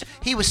 Yeah,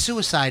 he was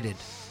suicided.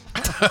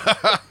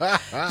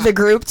 The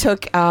group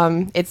took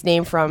its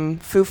name from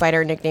Foo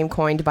Fighter, nickname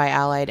coined by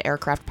Allied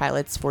aircraft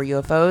pilots for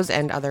UFOs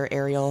and other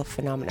aerial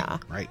phenomena.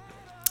 Right.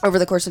 Over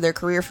the course of their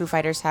career, Foo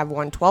Fighters have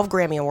won 12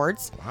 Grammy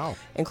Awards, Wow.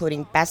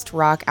 including Best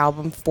Rock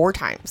Album 4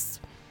 times.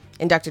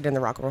 Inducted in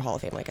the Rock and Roll Hall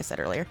of Fame, like I said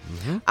earlier.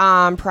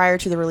 Prior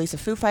to the release of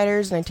Foo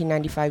Fighters'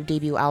 1995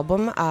 debut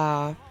album,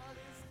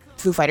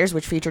 Foo Fighters,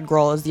 which featured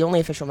Grohl as the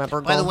only official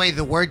member. By the way,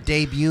 the word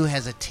debut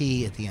has a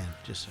T at the end.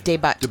 Just so.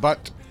 Debut. Debut.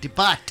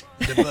 Debut.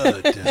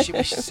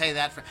 we should say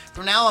that.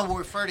 From now on, we'll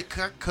refer to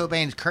Kurt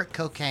Cobain as Kurt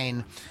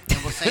Cocaine, and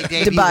we'll say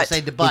debut. We'll say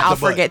debut. I'll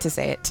Debut. forget to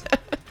say it.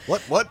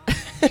 What?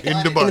 In In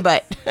the debut.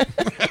 butt.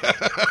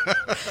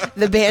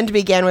 The band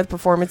began with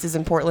performances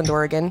in Portland,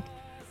 Oregon.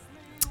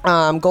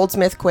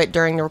 Goldsmith quit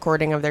during the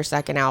recording of their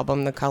second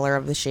album, The Color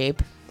of the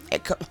Shape.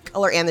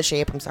 Color and the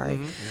Shape, I'm sorry.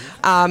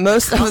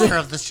 Most of Color the,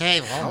 of the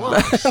shape.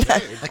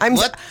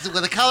 What?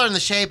 With the color and the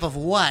shape of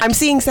what? I'm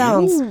seeing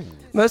sounds.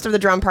 Most of the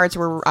drum parts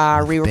were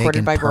re-recorded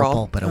and by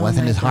purple, Grohl. but it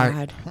wasn't my his heart.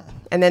 God.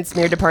 And then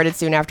Smear departed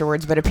soon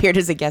afterwards, but appeared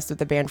as a guest with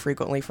the band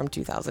frequently from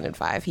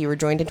 2005. He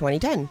rejoined in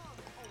 2010.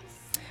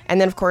 And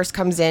then, of course,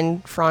 comes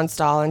in Franz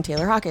Stahl and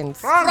Taylor Hawkins.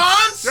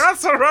 Franz!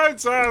 That's all right,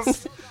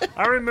 Saz.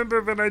 I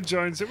remember when I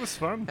joined. It was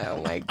fun.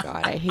 Oh my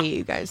God, I hate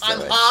you guys so I'm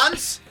much.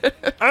 Hans,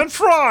 And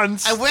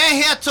Franz. and we're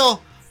here to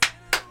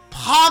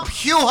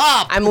pump you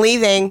up. I'm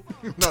leaving.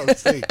 No,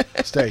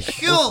 stay.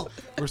 Hugh,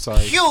 We're sorry.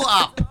 Hugh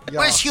up.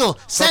 Where's Hugh?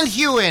 Send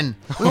Hugh in.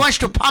 We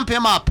want you to pump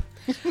him up.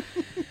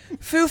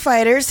 Foo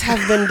Fighters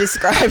have been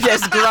described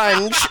as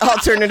grunge,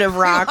 alternative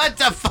rock, What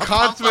the fuck?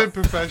 Consummate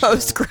professional.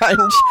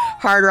 post-grunge,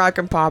 hard rock,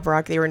 and pop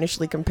rock. They were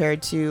initially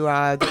compared to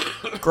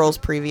Grohl's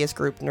previous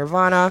group,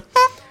 Nirvana.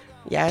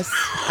 Yes,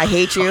 I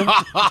hate you.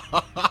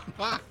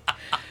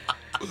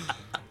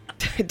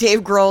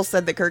 Dave Grohl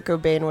said that Kurt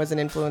Cobain was an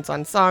influence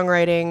on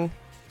songwriting.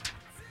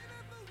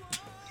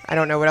 I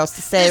don't know what else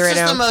to say This right is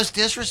now. the most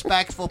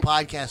disrespectful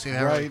podcast we've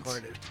ever Right.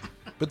 recorded.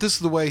 But this is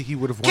the way he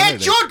would have wanted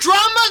Get your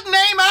drummer's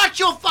name out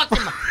your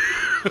fucking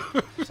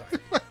mouth.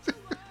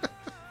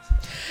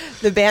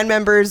 The band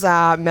members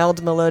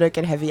meld melodic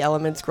and heavy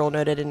elements. Grohl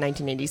noted in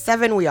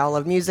 1987, "We all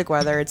love music,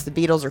 whether it's the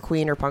Beatles or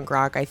Queen or punk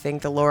rock. I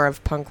think the lure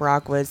of punk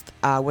rock was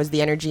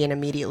the energy and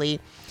immediately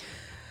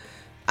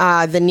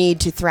the need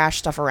to thrash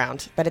stuff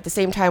around. But at the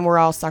same time, we're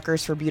all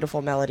suckers for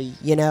beautiful melody,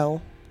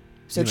 So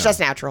it's just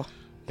natural."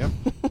 Yep.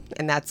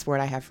 And that's what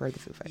I have for the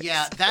Foo Fighters.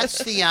 Yeah,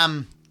 that's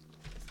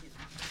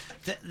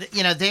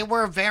they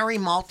were very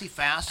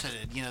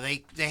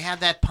multifaceted. They had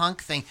that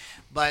punk thing,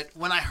 but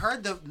when I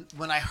heard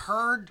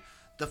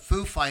the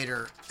Foo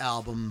Fighter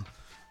album,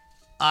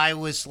 I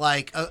was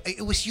like,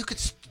 it was you could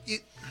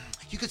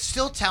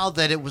still tell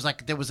that it was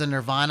like there was a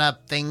Nirvana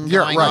thing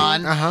going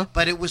on,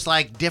 but it was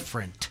like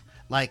different.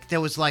 Like there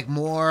was like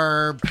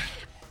more.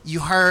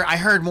 I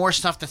heard more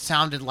stuff that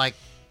sounded like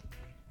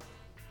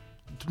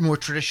more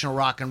traditional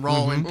rock and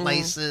roll in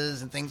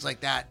places and things like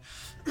that.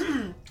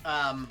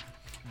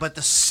 But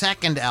the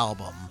second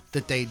album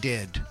that they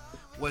did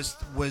was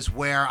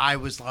where I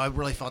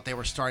really felt they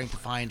were starting to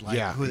find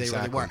who they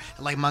really were.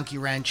 Like Monkey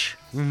Wrench.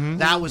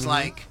 That was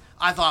like,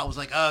 I thought it was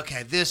like,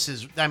 okay,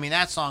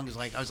 that song is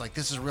like, I was like,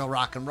 this is real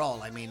rock and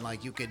roll. I mean,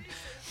 like you could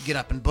get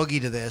up and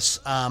boogie to this.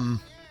 And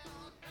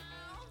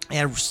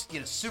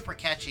super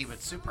catchy,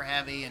 but super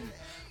heavy. And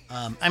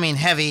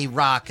heavy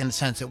rock in the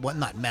sense it was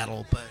not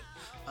metal, but,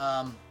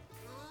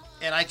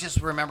 and I just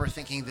remember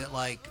thinking that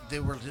like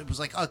it was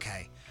like,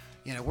 okay,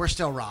 we're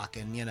still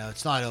rocking.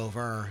 It's not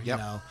over. Yep.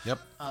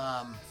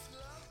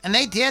 And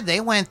they did.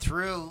 They went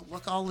through.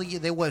 Look,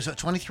 they was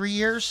 23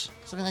 years,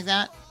 something like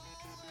that.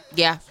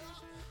 Yeah.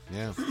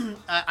 Yeah.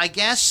 I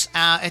guess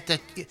at the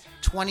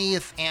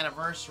 20th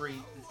anniversary,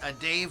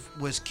 Dave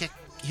was kicked.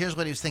 Here's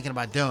what he was thinking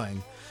about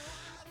doing.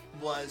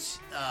 Was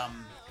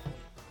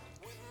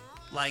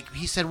like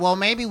he said, well,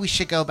 maybe we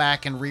should go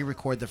back and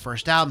re-record the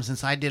first album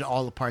since I did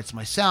all the parts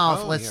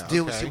myself. Oh, Let's yeah,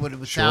 see okay. what it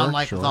would Sure, sound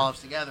like sure. with all of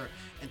us together.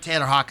 And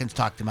Taylor Hawkins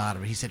talked him out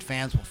of it. He said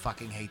fans will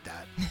fucking hate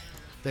that.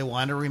 They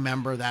want to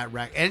remember that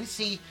record. And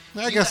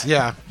I guess,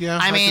 yeah.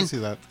 I mean, can see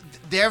that.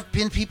 there have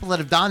been people that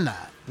have done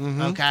that.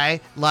 Mm-hmm.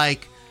 Okay,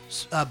 like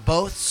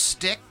both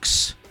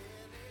Styx,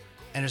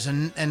 and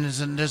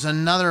there's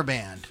another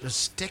band. There's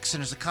Styx,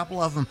 and there's a couple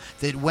of them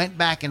that went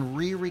back and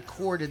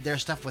re-recorded their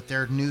stuff with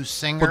their new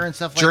singer and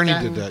stuff Journey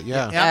like that. did that,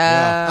 yeah.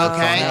 Yep.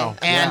 Okay, Yeah.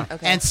 and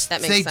Okay, and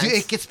that makes they sense. do.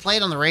 It gets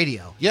played on the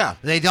radio. Yeah.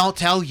 They don't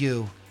tell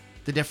you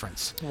the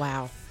difference.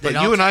 Wow. They But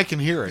don't you and I can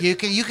hear it. You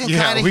can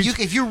Yeah, kind of we-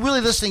 if you're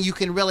really listening, you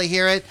can really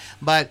hear it,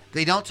 but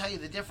they don't tell you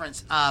the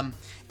difference.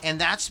 And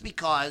that's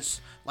because,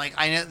 like,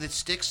 I know that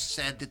Styx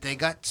said that they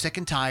got sick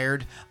and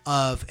tired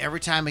of every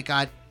time it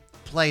got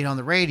played on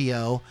the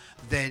radio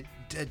that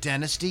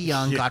Dennis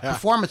DeYoung got Yeah.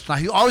 performance. Now,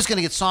 he was always going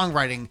to get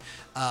songwriting,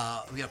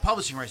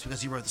 publishing rights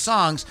because he wrote the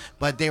songs,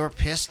 but they were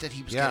pissed that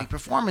he was Yeah. getting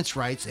performance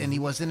rights and he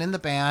wasn't in the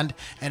band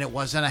and it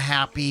wasn't a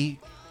happy,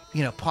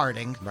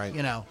 parting. Right.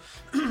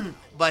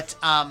 But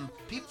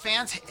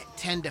fans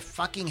tend to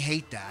fucking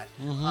hate that.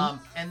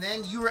 And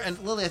then and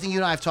Lily, I think you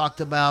and I have talked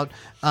about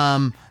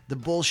the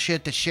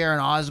bullshit that Sharon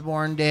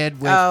Osbourne did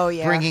with Oh,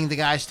 yeah. bringing the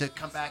guys to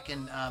come back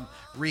and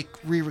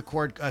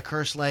re-record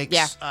Curse Lakes.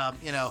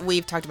 Yeah.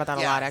 We've talked about that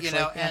a lot, actually.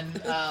 Yeah. And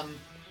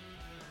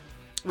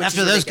Which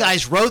after is those ridiculous.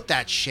 guys wrote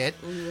that shit,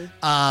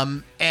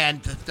 and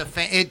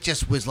it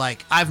just was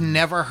like, I've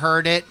never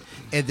heard it.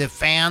 And the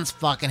fans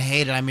fucking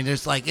hate it. I mean,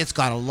 it's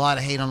got a lot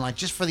of hate online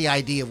just for the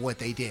idea of what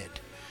they did.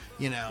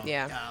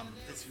 Yeah.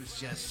 This was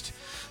just,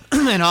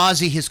 and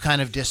Ozzy has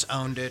kind of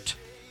disowned it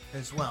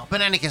as well. But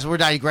in any case, we're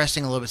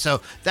digressing a little bit.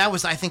 So that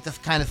was, I think, the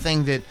kind of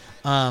thing that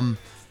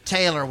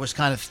Taylor was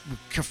kind of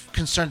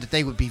concerned that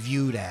they would be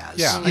viewed as.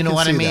 Yeah, I you know can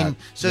what I see mean? that.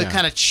 So Yeah. it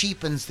kind of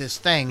cheapens this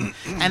thing.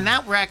 And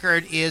that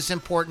record is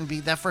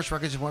important. That first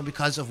record is important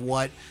because of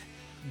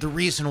the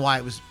reason why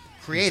it was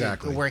created,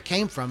 Exactly. where it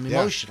came from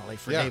Yeah. emotionally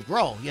for Yeah. Dave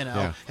Grohl.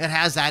 Yeah. It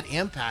has that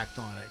impact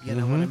on it. You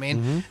know what I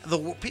mean? The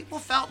people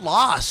felt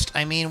lost.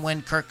 I mean,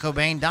 when Kurt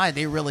Cobain died,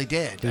 they really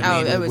did. Oh,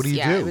 I mean, it was- what do you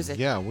yeah, do? it was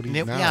a- What do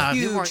you now? yeah,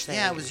 Huge people were- thing.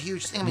 yeah, it was a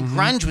huge thing. I mean,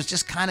 grunge was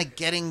just kind of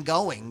getting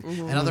going,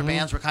 and other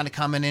bands were kind of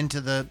coming into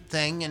the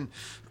thing, and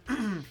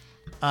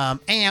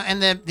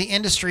and the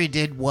industry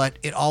did what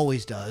it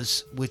always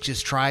does, which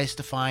is tries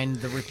to find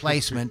the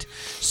replacement.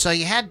 So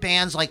you had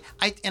bands like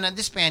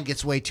this band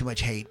gets way too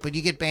much hate, but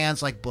you get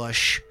bands like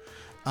Bush.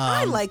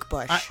 I like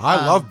Bush.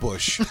 I love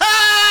Bush.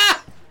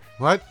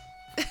 What?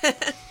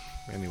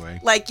 Anyway.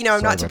 I'm Sorry not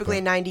about typically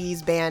that. a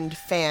 90s band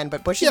fan,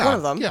 but Bush is one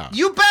of them. Yeah.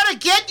 You better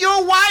get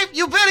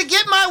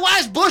my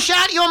wife's Bush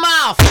out your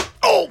mouth.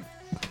 Oh.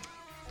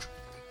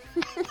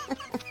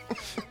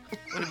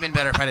 Would have been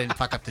better if I didn't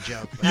fuck up the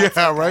joke.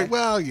 Yeah, right.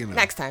 Well,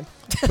 Next time.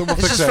 We'll This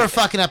fix is that. for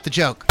fucking up the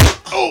joke.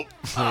 There you go.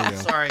 Sorry, You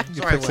sorry,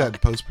 fix Will. that in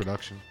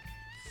post-production.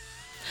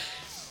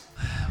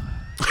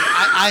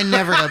 I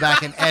never go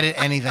back and edit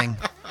anything.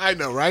 I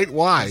know, right?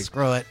 Why?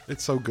 Screw it.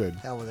 It's so good.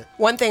 Hell with it.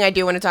 One thing I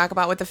do want to talk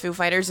about with the Foo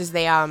Fighters is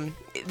they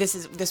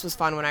this was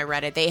fun when I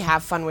read it. They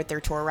have fun with their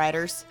tour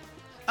riders.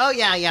 Oh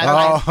yeah.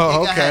 Oh,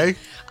 Go okay.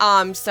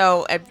 ahead.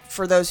 So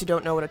for those who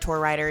don't know what a tour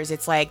rider is,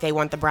 it's like they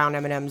want the brown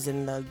M&Ms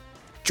in the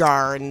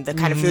jar and the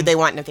kind of food they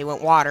want, and if they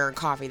want water and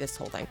coffee, this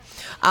whole thing.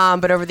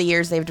 But over the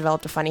years, they've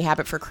developed a funny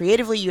habit for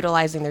creatively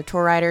utilizing their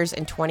tour riders.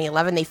 In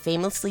 2011, they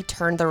famously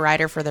turned the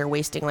rider for their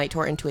Wasting Light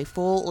tour into a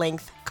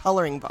full-length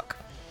coloring book.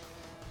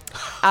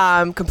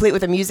 Complete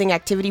with amusing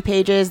activity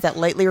pages that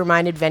lightly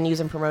reminded venues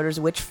and promoters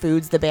which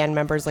foods the band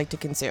members like to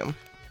consume.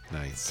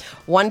 Nice.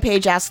 One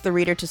page asks the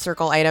reader to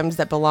circle items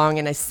that belong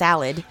in a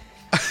salad,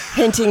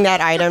 hinting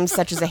that items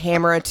such as a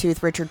hammer, a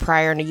tooth, Richard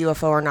Pryor, and a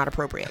UFO are not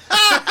appropriate.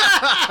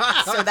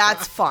 So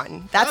that's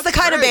fun. That's the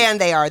kind of band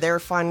they are. They're a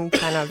fun,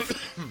 kind of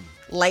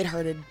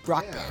lighthearted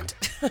rock band.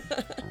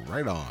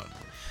 Right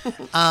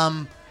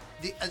on.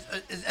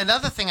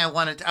 Another thing I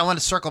want to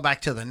circle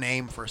back to the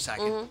name for a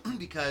second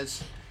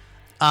because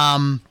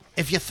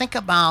if you think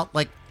about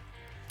like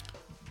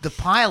the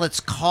pilots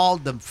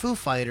called them Foo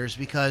Fighters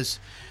because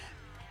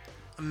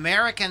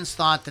Americans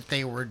thought that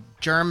they were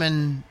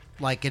German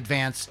like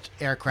advanced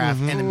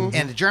aircraft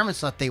and the Germans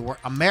thought they were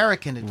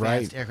American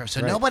advanced Right, aircraft.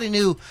 So right. nobody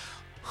knew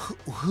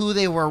who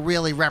they were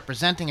really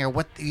representing, or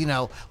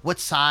what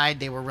side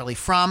they were really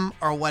from,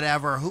 or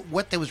whatever,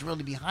 what there was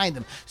really behind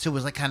them. So it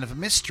was like kind of a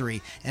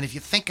mystery. And if you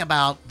think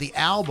about the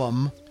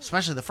album,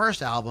 especially the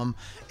first album,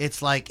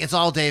 it's like it's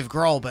all Dave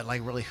Grohl, but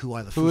like really, who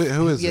are the Who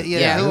is it?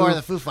 who are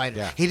the Foo Fighters?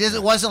 Yeah.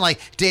 It wasn't like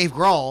Dave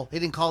Grohl. He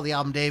didn't call the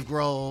album Dave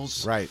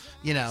Grohl's Right.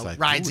 It's like,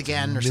 ooh, Rides it's a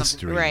Again or something.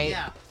 mystery. Right.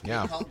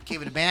 Yeah.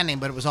 Gave it a band name,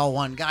 but it was all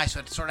one guy, so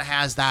it sort of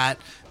has that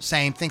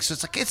same thing. So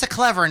it's a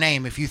clever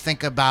name if you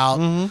think about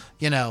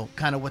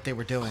kind of what they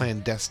were doing.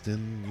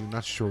 Clandestine. You're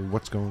not sure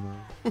what's going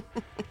on.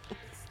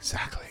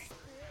 Exactly.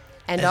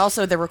 And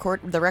also the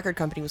record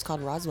company was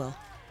called Roswell.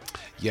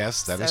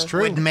 Yes, that is So-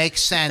 true. Would make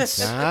sense.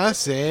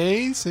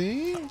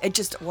 See. It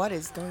just what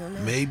is going on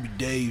there? Maybe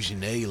Dave's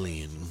an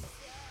alien.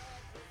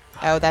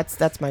 Oh,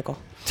 that's Michael.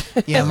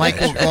 Yeah,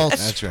 Michael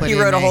Goltz. That's right. put He in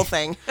wrote a whole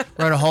thing.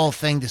 Wrote a whole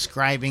thing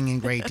describing in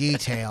great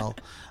detail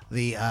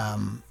the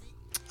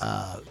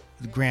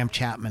Graham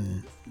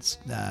Chapman.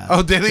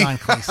 Oh, did he? John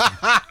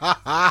Cleese.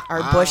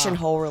 Are Bush and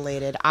Hole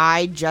related?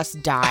 I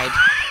just died.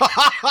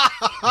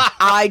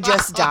 I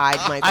just died,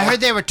 Michael. I heard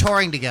they were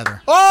touring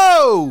together.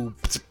 Oh!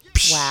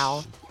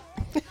 Wow,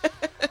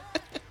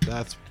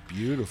 That's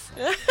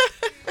beautiful.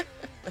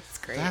 that's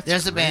great.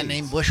 There's a band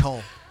named Bush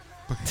Hole.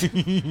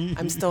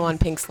 I'm still on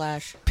Pink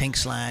Slash. Pink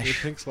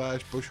Slash. Pink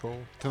Slash, Bush Hole.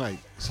 Tonight.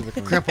 Civic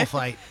Arena. Cripple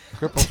Fight.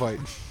 Cripple Fight.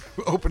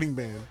 Opening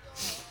band.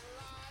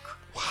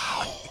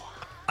 Wow.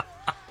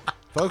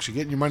 Folks, you're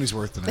getting your money's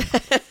worth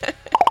tonight.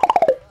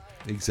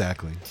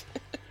 Exactly.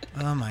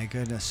 Oh my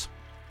goodness.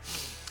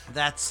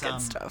 That's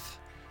Good stuff.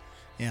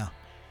 Yeah.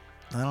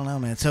 I don't know,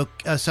 man. So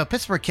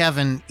Pittsburgh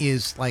Kevin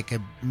is like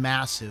a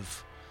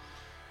massive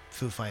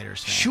Foo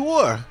Fighters fan.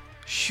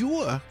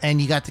 Sure.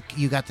 And you got the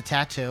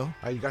tattoo.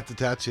 You got the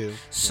tattoo.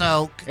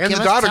 So And give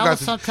the us- daughter tell got us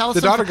the- some- tell us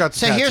the some- daughter got the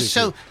so tattoo, here's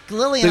too.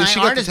 Lily and I She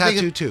aren't got the as big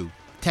tattoo a- too.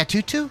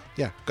 Tattoo too?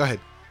 Yeah, go ahead.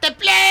 The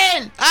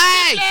plane.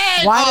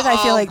 Hey. Why did I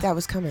feel like that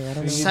was coming? I don't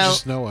know. You So-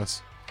 just know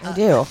us. I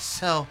do.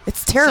 So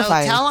It's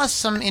terrifying. So tell us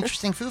some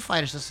interesting Foo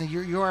Fighters. Listen,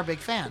 you're a big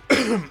fan.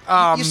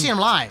 You see them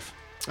live.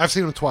 I've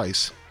seen him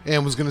twice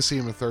and was going to see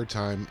him a third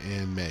time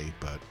in May,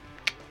 but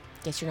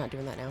Guess you're not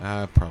doing that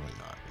now. probably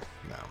not.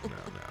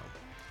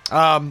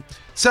 No.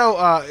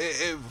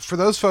 For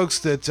those folks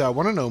that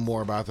want to know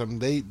more about them,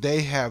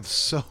 they have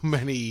so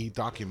many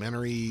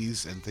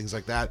documentaries and things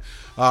like that.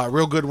 A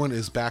real good one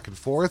is Back and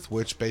Forth,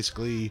 which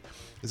basically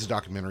is a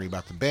documentary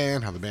about the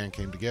band, how the band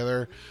came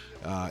together.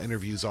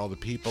 Interviews all the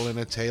people in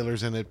it.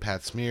 Taylor's in it,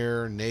 Pat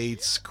Smear,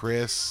 Nate's,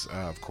 Chris,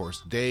 of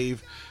course,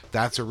 Dave.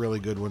 That's a really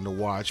good one to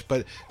watch.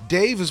 But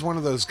Dave is one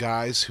of those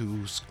guys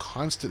who's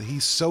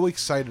he's so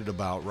excited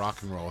about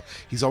rock and roll.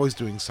 He's always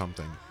doing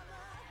something.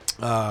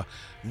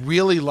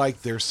 Really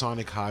like their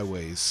Sonic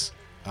Highways,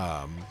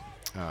 I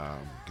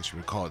guess you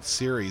would call it,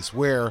 series,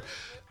 where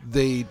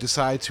they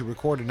decide to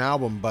record an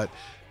album, but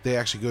they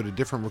actually go to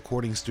different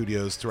recording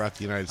studios throughout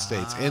the United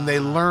States. And they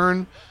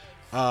learn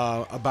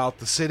about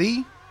the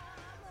city.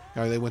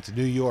 They went to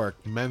New York,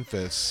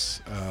 Memphis,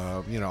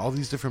 all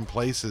these different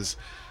places.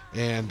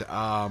 And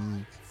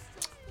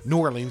New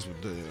Orleans,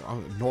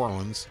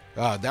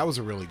 that was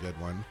a really good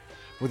one,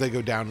 where they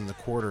go down in the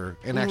quarter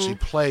and actually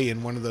play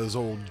in one of those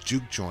old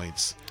juke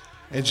joints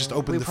and just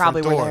open We the front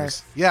probably were there.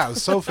 doors. Yeah, it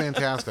was so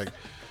fantastic.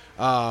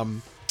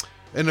 And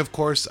of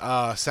course,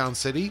 Sound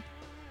City,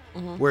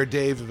 where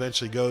Dave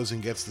eventually goes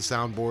and gets the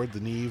soundboard, the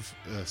Neve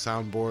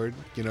soundboard.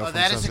 Oh,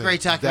 that is a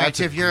great documentary. That's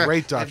a If you're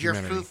great if you're a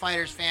documentary. Foo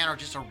Fighters fan or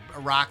just a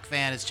rock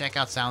fan, is check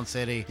out Sound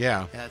City.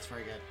 Yeah. That's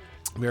very good.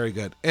 Very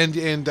good. And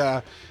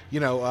the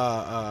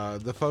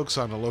folks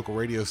on the local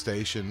radio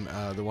station,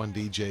 the one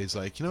DJ is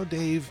like,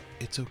 Dave,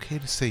 it's okay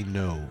to say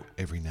no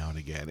every now and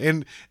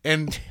again.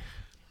 And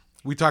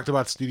we talked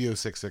about Studio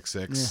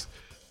 666.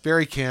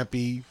 Very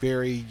campy,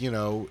 very,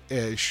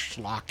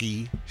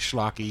 schlocky.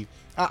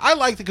 I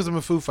liked it because I'm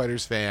a Foo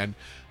Fighters fan.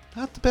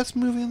 Not the best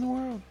movie in the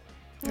world.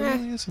 It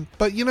really isn't.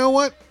 But you know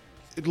what?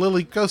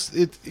 Lily goes.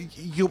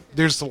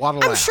 There's a lot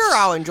of I'm laughs. sure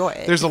I'll enjoy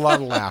it. There's a lot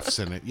of laughs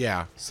in it.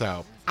 Yeah.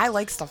 So I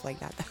like stuff like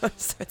that, though,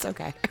 so it's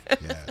okay.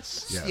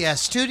 yes. Yeah,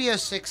 Studio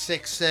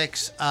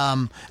 666.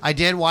 I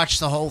did watch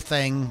the whole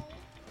thing.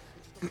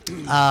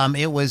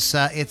 It was.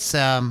 Yeah.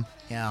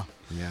 Yeah.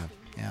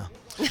 Yeah.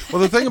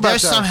 Well, the thing about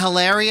There's that, some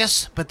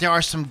hilarious, but there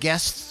are some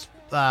guest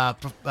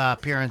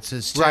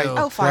appearances too. Right.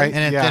 Oh, fun. Right.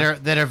 And Yeah.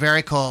 that are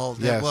very cool.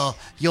 That Yes.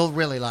 you'll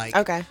really like.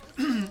 Okay.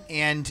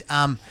 And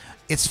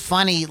it's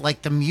funny,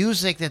 like the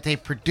music that they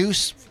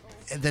produce,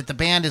 that the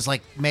band is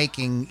like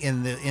making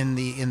in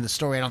the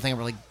story. I don't think I'm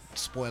really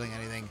spoiling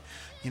anything.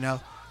 They're a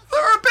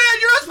band.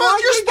 You're not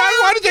supposed. You're spoiling.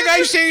 why did you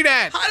guys say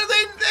that? How did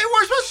they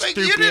weren't supposed to make?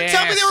 You Stupid didn't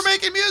tell me they were ass.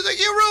 making music.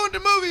 You ruined the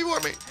movie for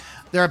me.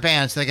 They're a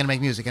band, so they're gonna make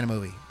music in a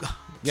movie.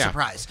 Yeah.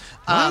 Surprise.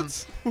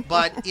 What?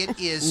 But it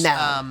is.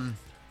 No.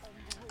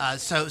 But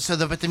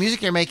the music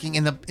they're making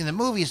in the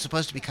movie is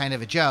supposed to be kind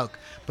of a joke,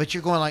 but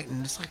you're going like,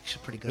 it's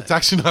actually pretty good. It's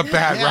actually not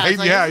bad, Yeah, right? it's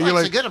like, Yeah. it's You're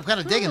actually like, good. I'm kind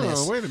of digging oh,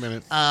 this. wait a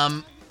minute.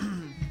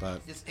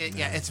 But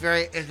It's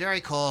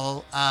very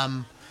cool.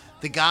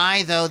 The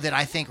guy though that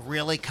I think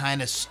really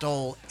kind of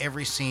stole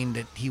every scene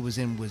that he was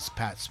in was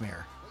Pat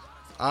Smear.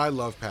 I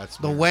love Pat The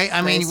Smear. way,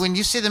 I mean, Nice. when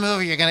you see the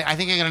movie, I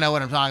think you're gonna know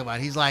what I'm talking about.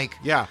 He's like,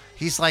 Yeah.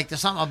 there's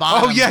something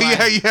about Oh, him. yeah, like-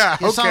 yeah, yeah.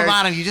 There's something Okay.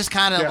 about him. You just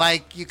kind of Yeah.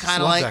 like, Love that guy.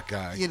 kind of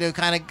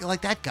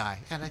like that guy.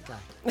 Kind of that guy.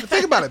 But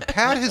think about it.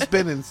 Pat has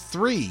been in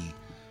three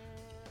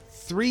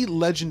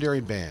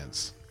legendary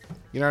bands.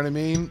 You know what I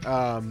mean?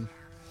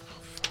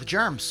 The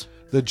Germs.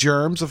 The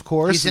Germs, of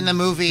course. He's in the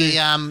movie,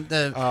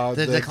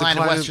 the Decline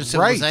of Western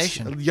right.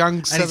 Civilization. Young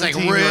And he's like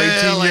 17 or 18.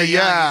 really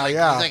Yeah, young.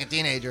 yeah. He's like a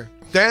teenager.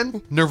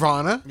 Then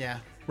Nirvana. Yeah.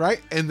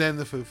 Right? And then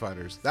the Foo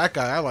Fighters. That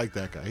guy, I like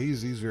that guy.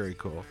 He's very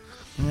cool.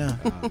 Yeah.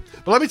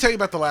 But let me tell you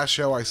about the last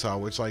show I saw,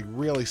 which like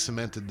really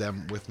cemented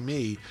them with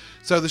me.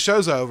 So the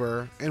show's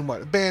over, and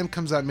a band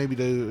comes out maybe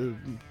to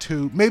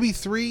two, maybe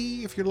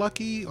three, if you're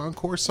lucky,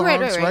 encore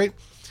songs, Right.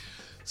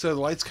 So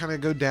the lights kind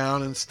of go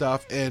down and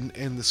stuff, and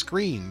the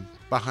screen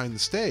behind the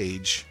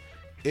stage,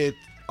 it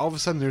all of a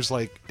sudden there's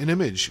like an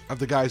image of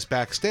the guys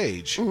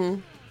backstage.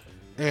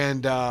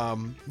 And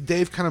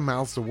Dave kind of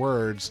mouths the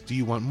words, "Do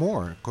you want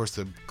more?" Of course,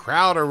 the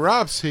crowd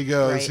erupts. He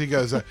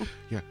goes, Right.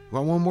 "Yeah,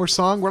 want one more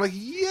song?" We're like,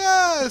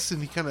 "Yes!"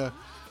 And he kind of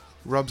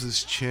rubs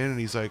his chin, and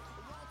he's like,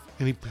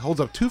 and he holds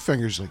up two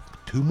fingers, like,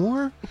 "2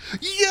 more?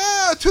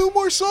 Yeah, 2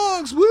 more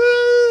songs!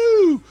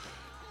 Woo!" And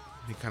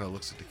he kind of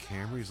looks at the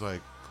camera. He's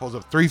like, holds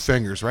up 3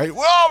 fingers, right?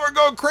 Well, we're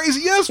going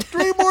crazy. Yes,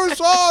 3 more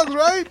songs,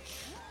 right?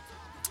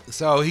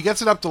 So he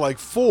gets it up to like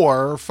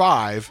 4 or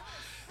 5,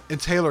 and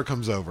Taylor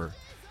comes over.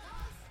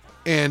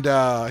 And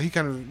he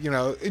kind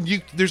of,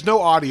 and there's no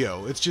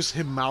audio. It's just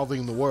him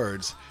mouthing the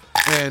words.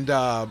 And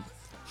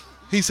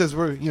he says,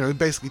 he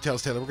basically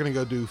tells Taylor, we're going to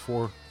go do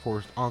four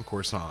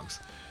encore songs.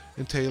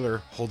 And Taylor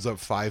holds up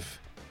five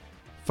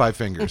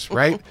fingers,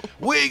 right?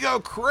 We go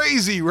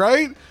crazy,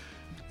 right?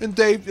 And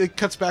Dave, it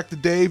cuts back to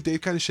Dave. Dave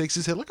kind of shakes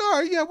his head like, all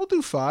right, yeah, we'll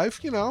do 5,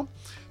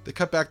 They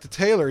cut back to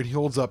Taylor, and he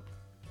holds up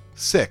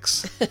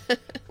 6.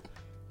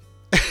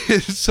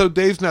 So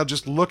Dave's now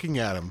just looking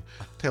at him.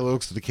 Taylor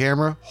looks at the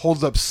camera,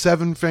 holds up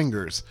 7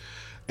 fingers.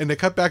 And they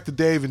cut back to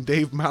Dave, and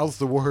Dave mouths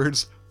the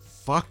words,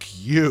 "Fuck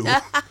you."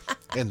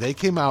 And they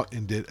came out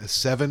and did a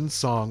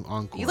 7-song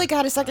encore. You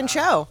got a second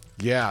show.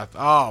 Yeah.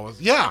 Oh,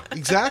 yeah,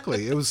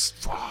 exactly. It was,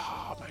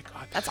 oh my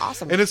God. That's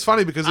awesome. And it's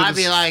funny because I'd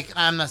be like,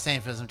 I'm not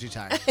saying for this, I'm too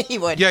tired. he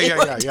would. yeah. He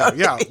would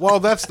totally. Well,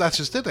 that's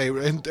just it.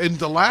 And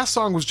the last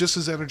song was just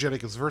as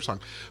energetic as the first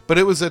song, but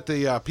it was at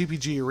the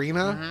PPG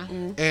Arena,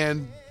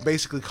 and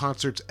basically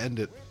concerts end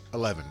at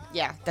 11.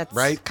 Yeah, that's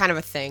Right? kind of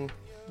a thing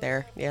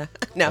there. Yeah.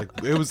 No.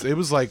 Like it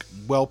was like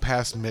well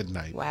past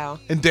midnight. Wow.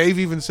 And Dave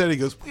even said, he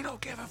goes, "We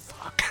don't give a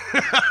fuck.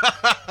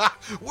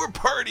 We're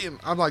partying."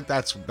 I'm like,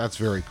 that's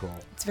very cool.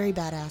 It's very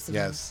badass. of him.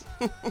 Yes.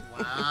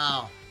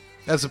 Wow.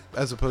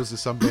 As opposed to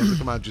some bands that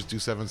come out and just do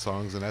 7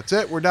 songs and that's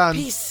it. We're done.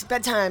 Peace.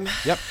 Bedtime.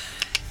 Yep.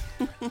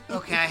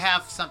 Okay, I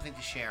have something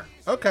to share.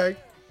 Okay.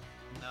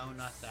 No,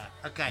 not that.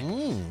 Okay.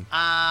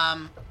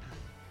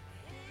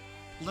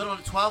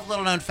 12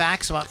 little known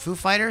facts about Foo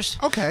Fighters.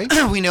 Okay.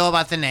 We know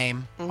about the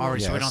name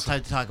already, so we Yes. don't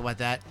have to talk about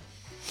that.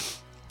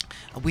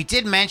 We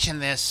did mention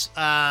this,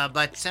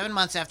 but 7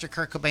 months after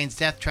Kurt Cobain's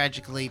death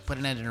tragically put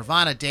an end to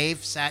Nirvana,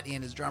 Dave sat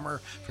in as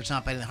drummer for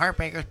Tom Petty and the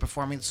Heartbreakers,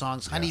 performing the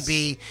songs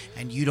 "Honeybee"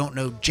 and "You Don't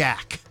Know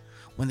Jack."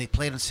 When they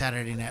played on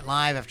Saturday Night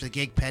Live after the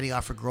gig, Petty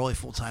offered Grohl a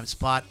full-time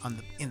spot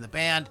in the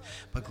band,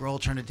 but Grohl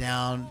turned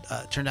down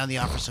the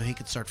offer so he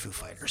could start Foo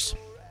Fighters.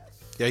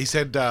 Yeah, he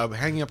said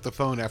hanging up the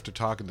phone after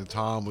talking to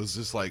Tom was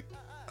just like,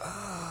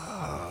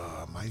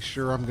 am I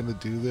sure I'm going to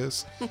do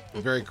this?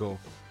 Very cool.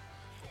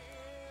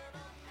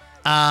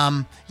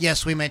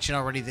 Yes, we mentioned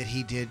already that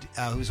he did.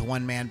 He was a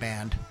one-man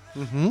band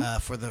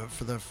for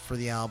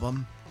the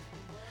album.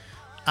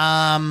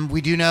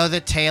 We do know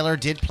that Taylor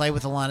did play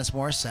with Alanis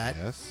Morissette.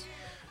 Yes.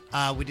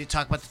 We did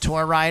talk about the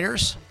tour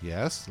riders.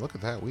 Yes. Look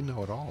at that. We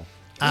know it all.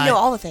 We know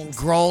all the things.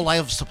 Grohl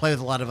likes to play with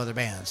a lot of other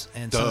bands,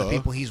 and some of the Duh.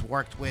 people he's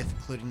worked with,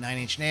 including Nine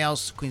Inch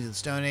Nails, Queens of the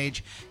Stone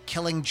Age,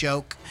 Killing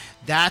Joke.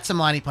 That's a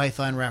Monty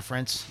Python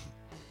reference.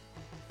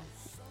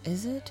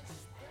 Is it?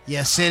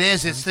 Yes, it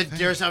is.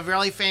 There's a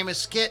really famous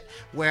skit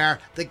where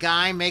the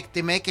guy make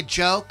a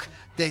joke.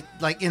 They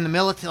like in the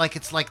military, like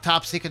it's like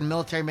top secret.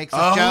 Military makes a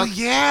Oh, joke.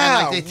 yeah.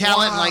 and like they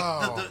tell it,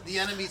 Wow. like the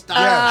enemies die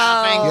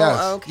laughing.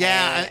 Yes. Okay.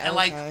 Yeah, and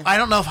like okay. I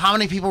don't know how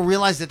many people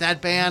realize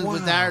that band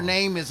with their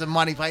name is a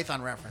Monty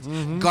Python reference.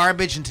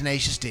 Garbage and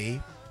Tenacious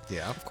D.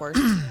 Yeah. Of course.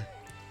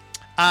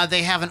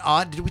 They have an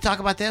odd. Did we talk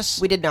about this?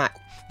 We did not.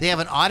 They have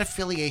an odd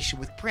affiliation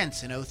with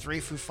Prince. In 2003,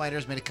 Foo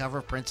Fighters made a cover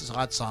of Prince's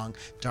hot song,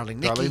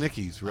 Darling Nikki. Darling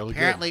Nikki's really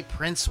Apparently,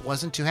 Prince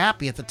wasn't too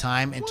happy at the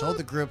time and told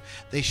the group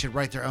they should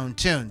write their own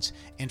tunes.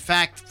 In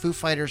fact, Foo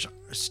Fighters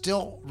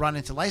still run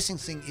into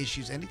licensing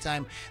issues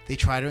anytime they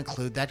try to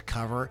include that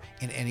cover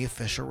in any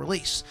official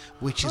release,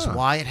 which is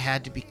why it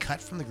had to be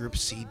cut from the group's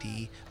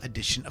CD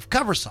edition of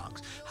cover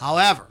songs.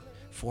 However,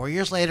 4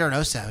 years later,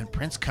 in '07,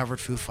 Prince covered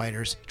Foo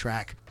Fighters'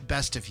 track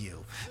 "Best of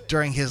You"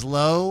 during his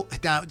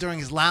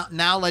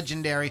now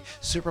legendary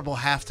Super Bowl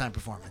halftime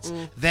performance.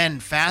 Then,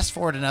 fast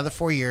forward another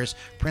 4 years,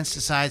 Prince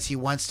decides he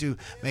wants to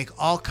make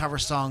all cover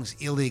songs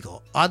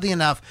illegal. Oddly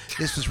enough,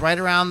 this was right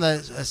around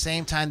the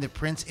same time that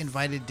Prince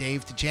invited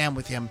Dave to jam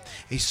with him,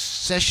 a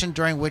session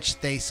during which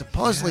they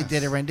supposedly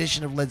did a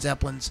rendition of Led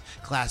Zeppelin's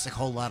classic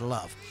 "Whole Lotta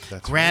Love."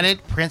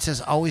 Granted, Prince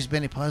has always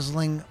been a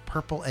puzzling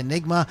purple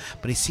enigma,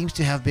 but he seems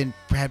to have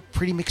had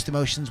pretty mixed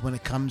emotions when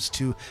it comes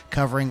to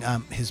covering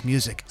his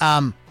music.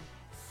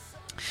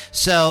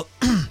 So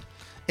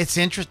it's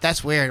interesting.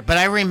 That's weird. But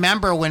I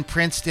remember when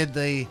Prince did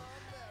the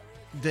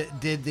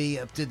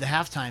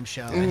halftime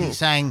show and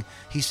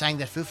he sang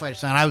that Foo Fighters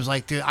song. I was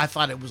like, dude, I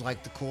thought it was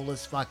like the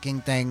coolest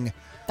fucking thing.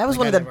 That was like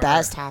one of I've the ever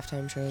best heard.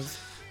 halftime shows.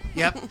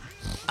 Yep.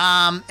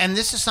 And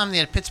this is something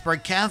that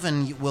Pittsburgh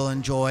Kevin will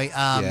enjoy.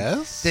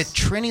 Yes? The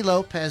Trini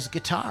Lopez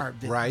guitar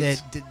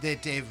Right.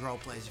 that Dave Grohl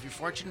plays. If you're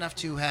fortunate enough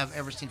to have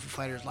ever seen Foo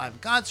Fighters live in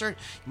concert,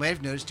 you might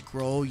have noticed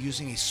Grohl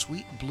using a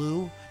sweet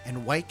blue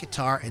and white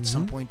guitar at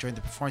some point during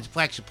the performance. He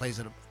actually plays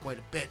it quite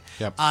a bit.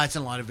 Yep. It's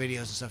in a lot of videos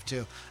and stuff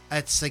too.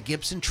 It's a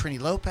Gibson Trini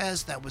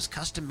Lopez that was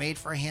custom made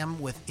for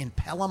him with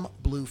Impellum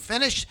blue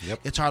finish.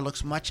 Yep. Guitar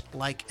looks much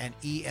like an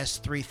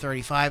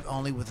ES335,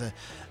 only with a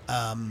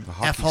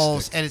hockey F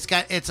holes, stick. and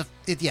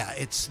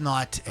it's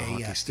not a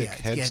hockey stick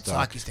it's headstock.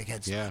 hockey stick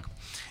headstock.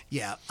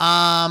 Yeah.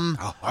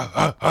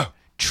 Yeah.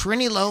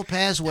 Trini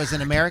Lopez was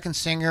an American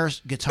singer,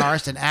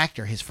 guitarist, and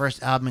actor. His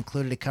first album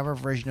included a cover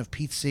version of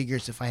Pete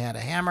Seeger's "If I Had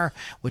a Hammer,"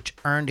 which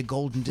earned a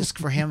golden disc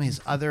for him.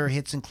 His other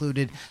hits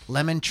included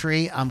 "Lemon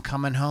Tree," "I'm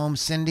Coming Home,"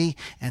 "Cindy,"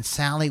 and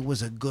 "Sally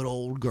Was a Good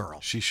Old Girl."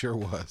 She sure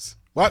was.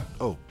 What?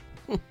 Oh.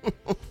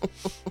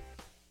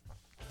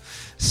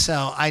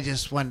 So I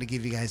just wanted to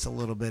give you guys a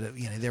little bit of,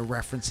 they're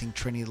referencing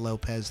Trini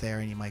Lopez there,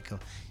 and you might go,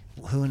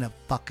 who in the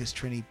fuck is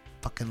Trini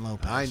fucking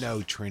Lopez? I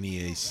know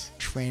Trini is.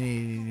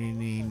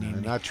 Trinity.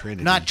 Not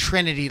Trinity. Not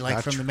Trinity, like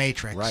Not from The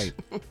Matrix. Right.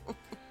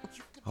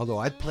 Although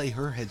I'd play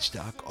her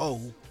headstock. Oh,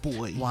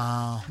 boy.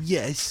 Wow.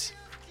 Yes.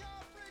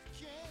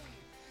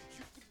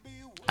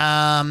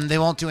 They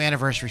won't do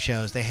anniversary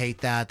shows. They hate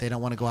that. They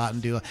don't want to go out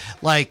and do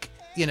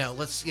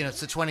it's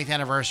the 20th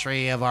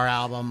anniversary of our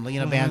album.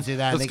 Bands do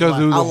that. Let's They go out-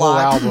 through the A whole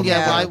lot. album.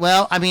 Yeah,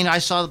 I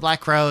saw the Black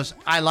Crowes.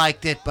 I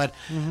liked it, but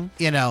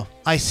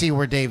I see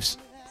where Dave's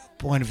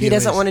point of view He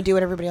doesn't is. want to do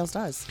what everybody else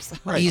does. So.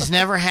 He's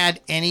never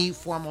had any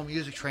formal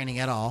music training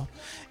at all,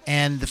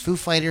 and the Foo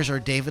Fighters are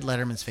David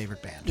Letterman's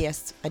favorite band.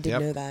 Yes, I did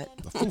Yep. know that.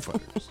 The Foo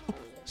Fighters.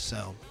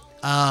 So,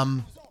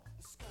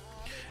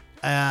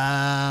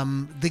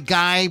 the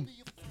guy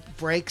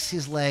breaks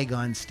his leg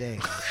on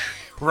stage.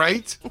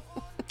 Right?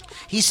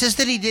 He says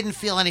that he didn't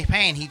feel any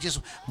pain. He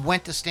just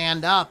went to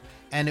stand up,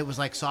 and it was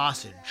like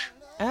sausage.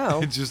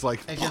 Oh, It's just like,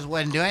 It just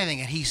wouldn't do anything.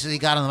 And he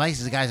got on the mic. He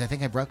says, "Guys, I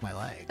think I broke my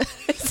leg."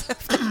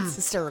 it's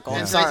hysterical. I'm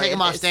And so they sorry. take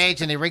him off It's-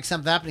 stage, and they rig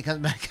something up, and he comes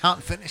back out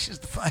and finishes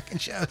the fucking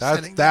show. that's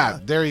sitting that.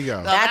 down. There you go.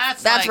 So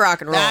That's rock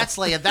and roll. That's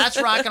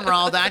rock and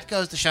roll. That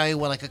goes to show you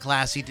what like a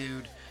classy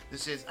dude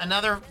this is.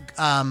 Another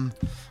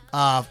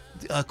a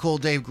cool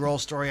Dave Grohl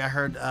story I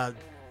heard,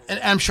 and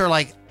I'm sure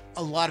like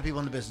a lot of people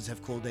in the business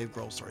have cool Dave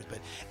Grohl stories, but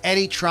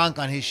Eddie Trunk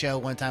on his show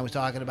one time was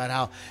talking about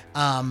how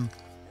I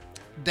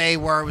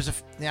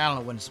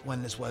don't know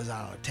when this was,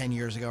 I don't know, 10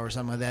 years ago or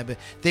something like that, but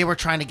they were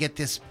trying to get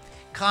this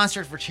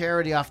concert for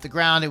charity off the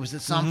ground. It was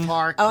at some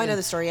park. Oh, I know in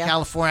the story, yeah.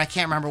 California. I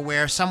can't remember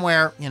where.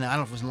 Somewhere, I don't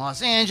know if it was in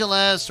Los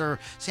Angeles or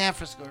San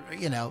Francisco,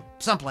 or,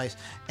 someplace.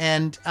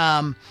 And,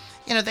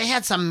 they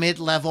had some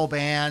mid-level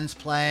bands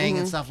playing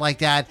and stuff like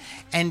that.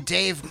 And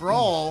Dave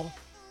Grohl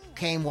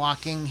came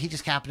walking. He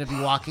just happened to be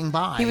walking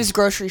by. He was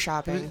grocery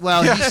shopping.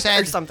 Well, he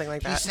said Or something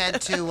like that. He said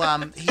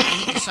to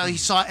he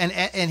saw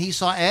and he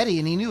saw Eddie,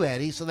 and he knew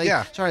Eddie, so they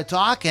started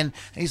talking. And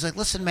he's like,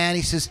 "Listen, man,"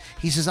 he says,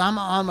 "I'm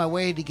on my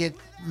way to get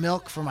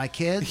milk for my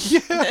kids." He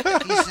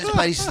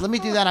says, "Let me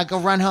do that. I'll go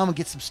run home and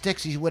get some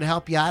sticks. He would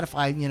help you out if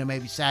I,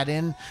 maybe sat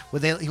in.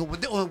 Would they?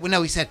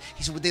 No, he said,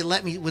 "Would they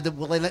let me? Will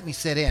they let me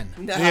sit in?"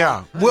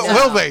 Yeah.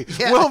 Will they?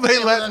 Yeah, Will they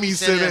yeah, let me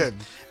sit in?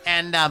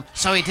 And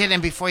so he did,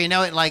 and before you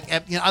know it,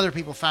 other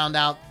people found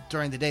out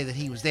during the day that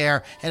he was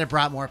there, and it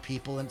brought more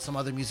people and some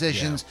other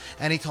musicians,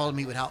 and he told him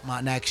he would help them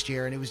out next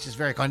year, and it was just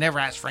very cool. I never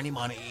asked for any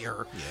money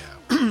or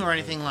or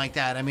anything like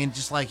that. I mean,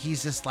 he's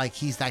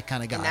that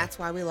kind of guy. And that's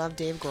why we love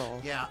Dave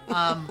Grohl. Yeah.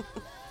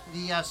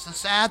 The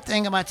sad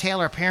thing about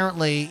Taylor,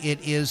 apparently,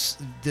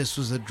 this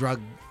was a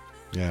drug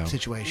Yeah.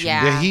 situation.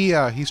 Yeah.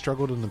 Yeah, he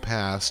struggled in the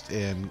past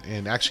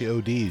and actually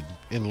OD'd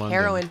in London.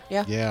 Heroin,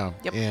 yeah. Yeah.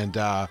 Yep.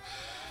 And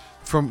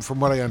from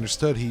what I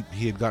understood, he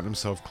had gotten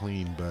himself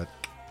clean, but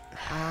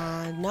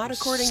Not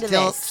according to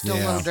Still this. a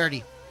little Yeah.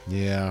 dirty.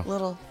 yeah.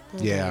 Little.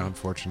 Yeah,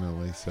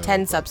 unfortunately. So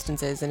 10 but-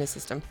 substances in his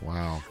system.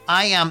 Wow.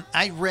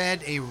 I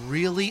read a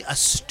really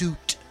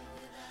astute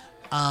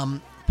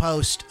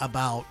post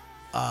about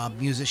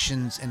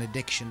musicians and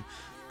addiction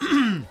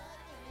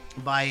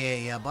by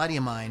a buddy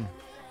of mine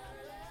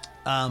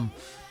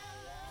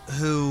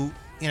who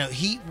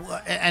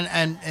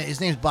and his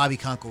name's Bobby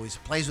Kunkel. He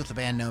plays with the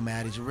band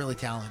Nomad. He's a really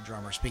talented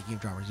drummer. Speaking of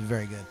drummers, he's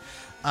very good.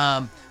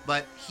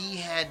 But he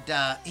had,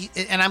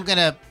 and I'm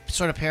gonna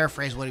sort of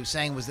paraphrase what he was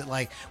saying, was that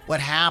like what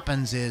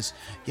happens is,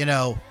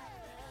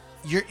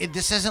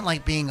 this isn't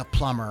like being a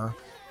plumber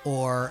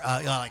or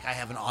like I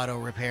have an auto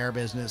repair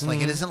business.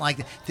 Like it isn't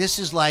like this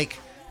is like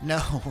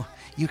no,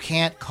 you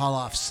can't call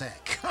off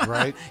sick.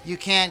 Right. You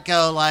can't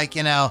go like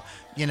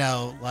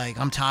like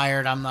I'm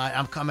tired. I'm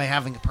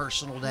having a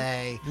personal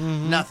day.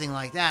 Nothing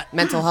like that.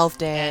 Mental health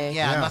day.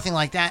 And, nothing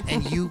like that.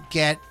 And you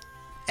get.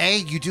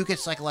 You do get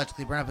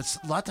psychologically burned out, but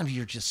a lot of times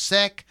you're just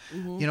sick.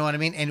 You know what I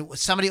mean? And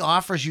somebody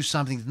offers you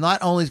something that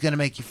not only is going to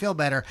make you feel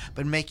better,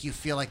 but make you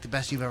feel like the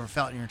best you've ever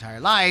felt in your entire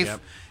life. Yep.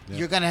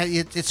 You're going to,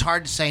 it's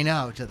hard to say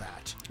no to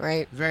that.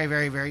 Right. Very,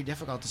 very, very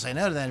difficult to say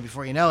no to that. And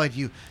before you know it,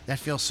 that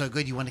feels so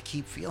good. You want to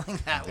keep feeling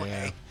that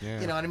way.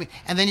 Yeah. You know what I mean?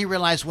 And then you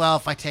realize, well,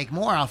 if I take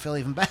more, I'll feel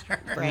even better.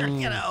 Right.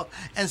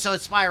 And so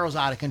it spirals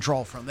out of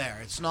control from there.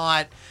 It's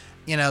not,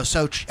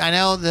 so I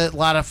know that a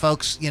lot of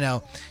folks,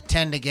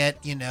 tend to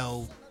get,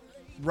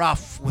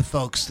 rough with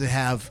folks that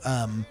have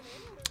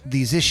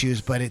these issues,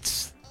 but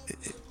it's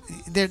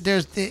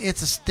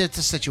a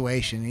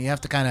situation. You have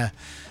to kind of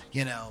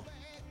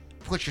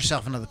put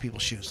yourself in other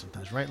people's shoes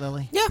sometimes, right,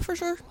 Lily? Yeah, for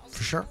sure.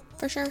 For sure.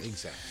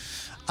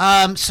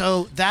 Exactly.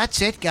 So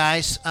that's it,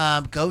 guys.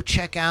 Go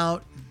check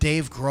out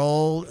Dave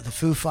Grohl, the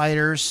Foo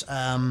Fighters,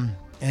 and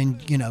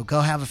go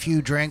have a few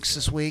drinks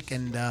this week,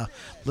 and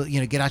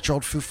get out your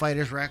old Foo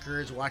Fighters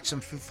records, watch some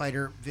Foo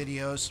Fighter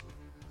videos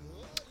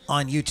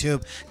on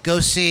YouTube. Go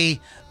see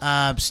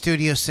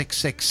Studio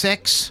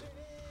 666.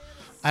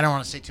 I don't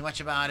want to say too much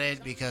about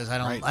it because I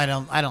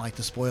don't like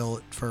to spoil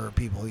it for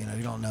people. You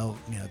don't know.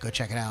 Go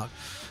check it out.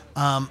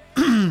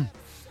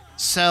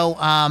 So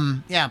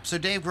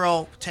Dave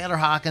Grohl, Taylor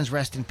Hawkins,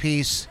 rest in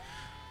peace.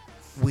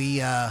 We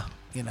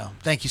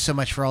thank you so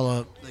much for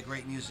all the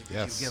great music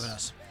that you've given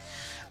us.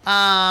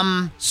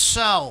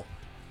 So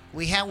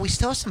we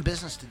still have some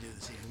business to do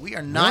this evening. We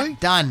are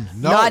not done.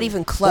 No. Not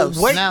even close.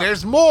 Wait, No.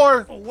 there's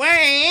more.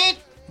 Wait.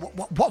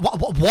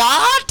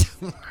 What?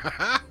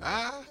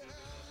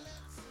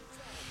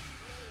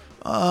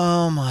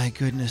 Oh my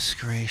goodness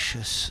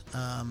gracious.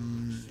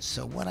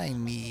 So what I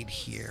need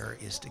here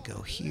is to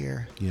go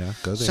here. Yeah,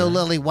 go there. So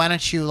Lily, why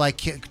don't you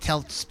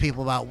tell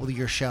people about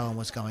your show and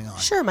what's going on?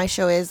 Sure, my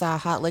show is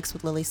Hot Licks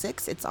with Lily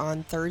Six. It's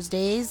on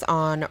Thursdays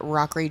on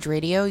Rock Rage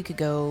Radio. You could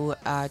go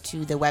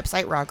to the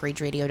website,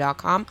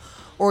 rockrageradio.com,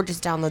 or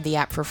just download the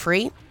app for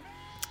free.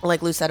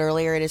 Like Lou said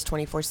earlier, it is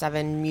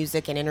 24/7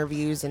 music and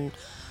interviews and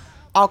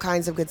all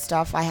kinds of good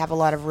stuff. I have a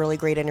lot of really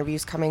great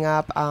interviews coming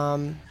up.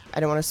 I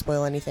don't want to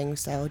spoil anything,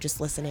 so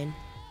just listen in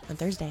on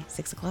Thursday,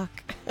 6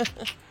 o'clock.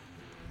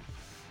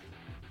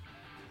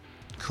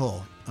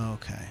 Cool.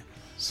 Okay.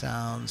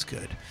 Sounds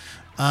good.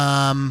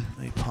 Let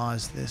me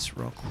pause this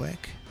real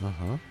quick.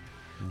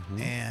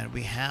 And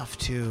we have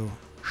to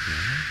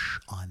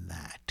on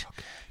that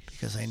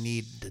because I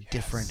need a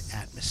different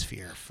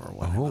atmosphere for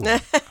what I'm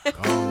doing.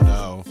 Oh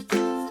no.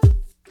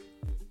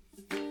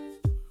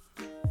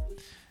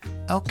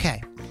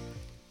 Okay.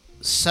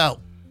 So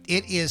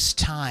it is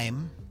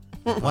time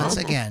once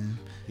again.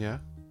 Yeah.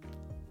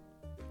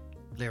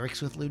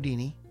 Lyrics with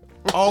Ludini.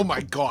 Oh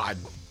my God.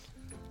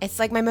 It's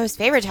like my most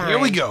favorite time. Here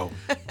we go.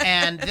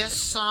 And this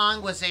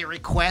song was a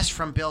request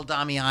from Bill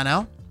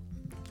Damiano.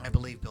 I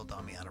believe Bill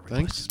Damiano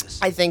requested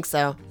this. I think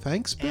so.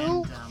 Thanks,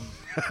 Bill.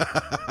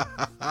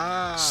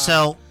 And,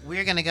 so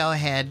we're going to go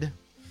ahead.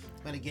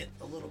 I'm going to get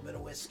a little bit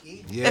of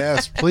whiskey.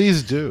 Yes,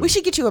 please do. We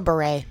should get you a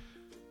beret.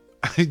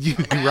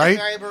 Right?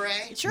 Raspberry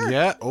beret. Sure.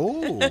 Yeah.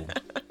 Oh.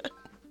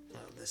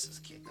 This is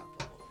kick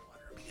up a little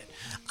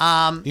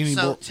water. You need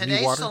So more- need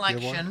today's water? Do you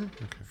have selection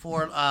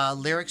for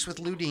Lyrics with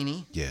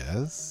Ludini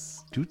Yes.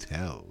 Do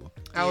tell.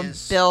 Oh,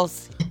 is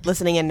Bill's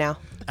listening in now.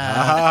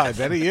 I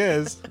bet he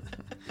is.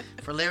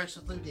 for Lyrics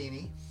with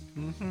Ludini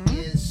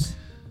is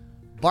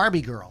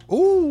Barbie Girl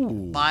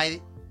Ooh.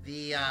 by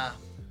the I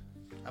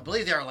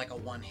believe they're like a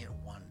one-hit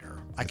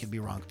wonder. I could be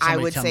wrong. I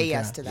Somebody would tell say me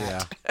yes if to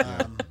they're-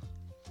 that.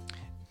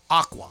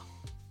 Aqua,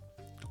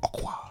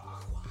 Aqua.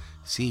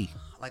 See.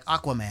 like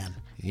Aquaman.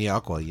 Yeah,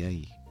 Aqua.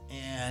 Yeah.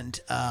 And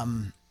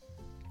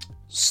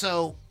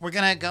so we're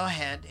gonna go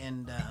ahead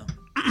and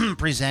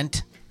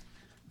present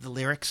the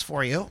lyrics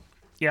for you.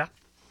 Yeah.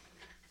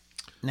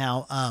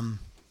 Now,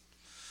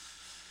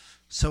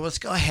 so let's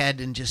go ahead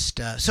and just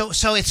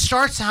so it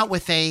starts out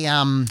with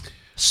a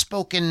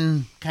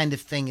spoken kind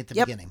of thing at the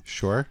Yep. beginning,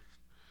 Sure.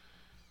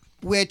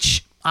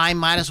 which I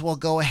might as well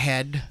go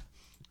ahead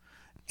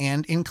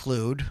and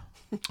include.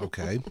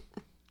 Okay.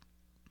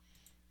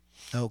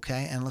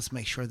 Okay, and let's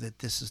make sure that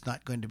this is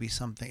not going to be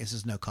something. This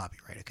is no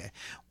copyright. Okay,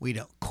 we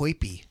don't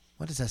coipy.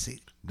 What does that say?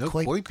 No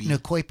coipy. No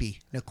coipy.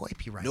 No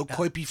coipy. Right. No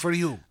coipy for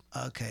you.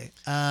 Okay.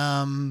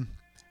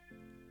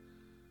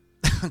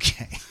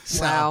 Okay.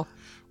 So, Wow.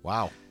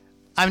 Wow.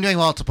 I'm doing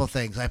multiple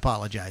things. I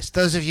apologize.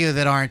 Those of you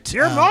that aren't...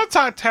 You're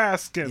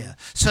multitasking. Yeah.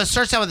 So it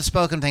starts out with the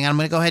spoken thing. I'm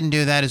going to go ahead and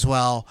do that as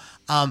well.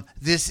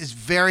 This is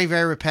very,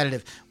 very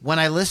repetitive. When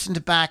I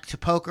listened back to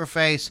Poker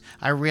Face,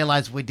 I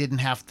realized we didn't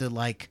have to,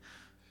 like,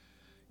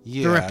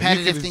 Yeah, the you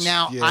repetitive could- thing.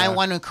 Now, yeah. I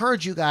want to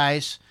encourage you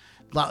guys.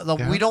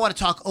 We don't want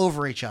to talk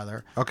over each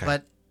other. Okay.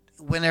 But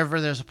whenever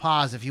there's a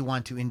pause, if you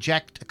want to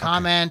inject a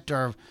comment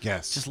or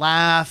Yes. just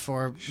laugh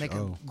or make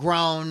a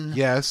groan.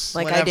 Yes.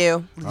 Like I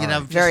do. You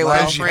know, Very just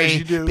well. feel free, As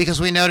you do. because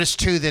we noticed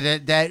too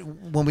that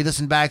when we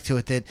listened back to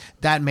it,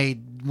 that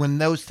made, when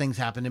those things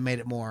happened, it made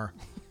it more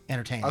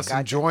entertaining. Us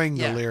enjoying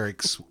the Yeah.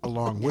 lyrics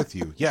along with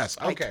you. Yes.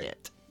 I Okay.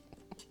 can't.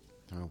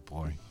 Oh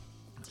boy.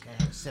 Okay,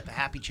 have a sip of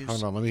happy juice.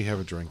 Hold on. Let me have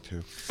a drink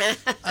too.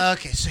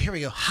 Okay, so here we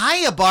go.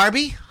 Hiya,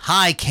 Barbie.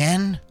 Hi,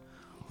 Ken.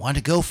 Want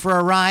to go for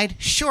a ride?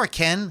 Sure,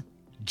 Ken.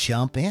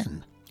 Jump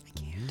in.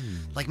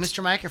 Like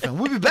Mr. Microphone.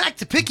 We'll be back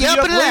to pick you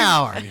up in an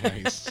hour.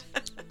 Nice.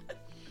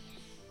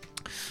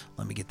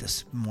 Let me get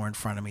this more in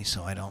front of me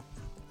so I don't,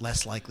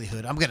 less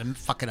likelihood. I'm going to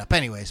fuck it up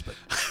anyways, but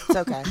It's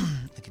okay.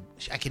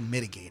 I can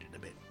mitigate it a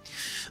bit.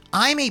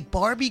 I'm a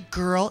Barbie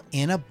girl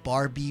in a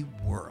Barbie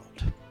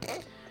world.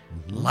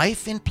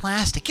 Life in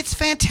plastic. It's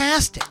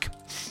fantastic.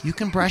 You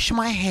can brush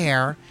my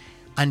hair,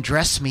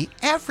 undress me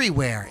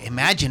everywhere.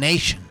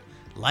 Imagination.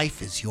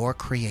 Life is your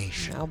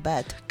creation. I'll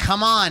bet.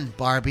 Come on,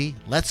 Barbie.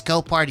 Let's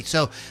go party.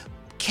 So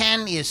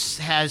Ken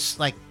has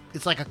like,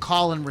 it's like a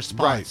call and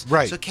response.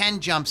 Right. So Ken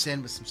jumps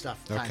in with some stuff.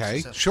 Okay.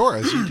 So, Sure,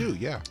 as you do.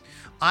 Yeah.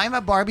 I'm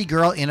a Barbie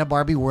girl in a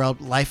Barbie world.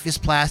 Life is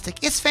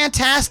plastic. It's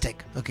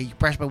fantastic. Okay, you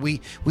press, but we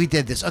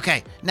did this.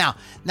 Okay, now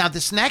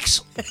this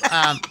next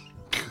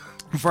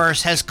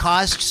verse has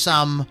caused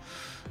some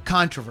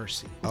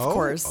controversy. Of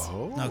course.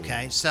 Oh.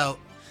 Okay, so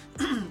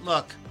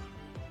look,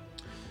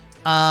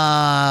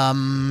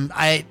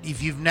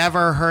 if you've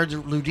never heard the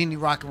Ludini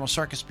Rock and Roll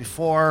Circus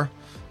before,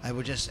 I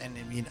would just, and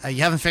I mean,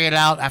 you haven't figured it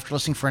out after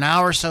listening for an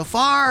hour so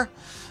far.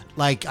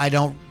 Like, I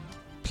don't,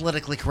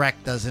 politically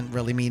correct doesn't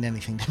really mean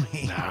anything to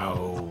me.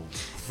 No.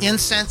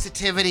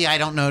 Insensitivity, I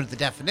don't know the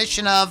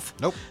definition of.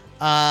 Nope.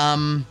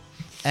 And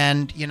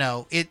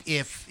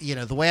if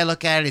the way I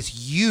look at it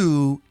is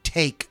you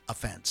take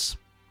offense.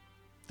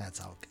 That's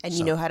how. And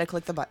you know how to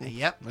click the button.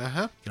 Yep.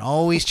 Uh-huh. You can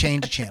always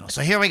change the channel.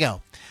 So here we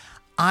go.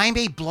 I'm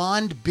a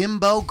blonde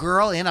bimbo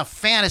girl in a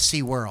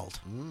fantasy world.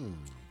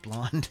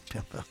 Blonde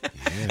bimbo.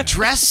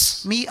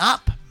 Dress me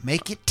up.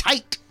 Make it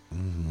tight.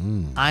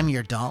 I'm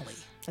your dolly.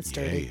 That's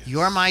dirty. Yes.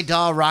 You're my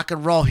doll, rock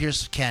and roll.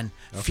 Here's Ken.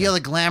 Feel the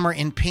glamour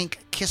in pink.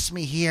 Kiss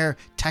me here.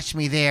 Touch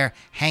me there.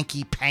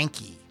 Hanky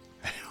panky.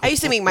 I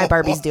used to make my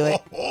Barbies do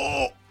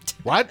it.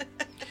 What?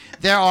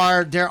 There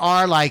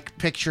are like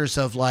pictures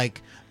of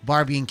like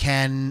Barbie and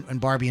Ken and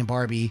Barbie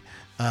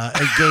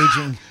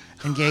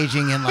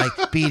engaging in like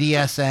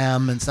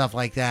BDSM and stuff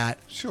like that.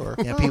 Sure.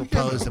 Yeah, people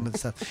pose them and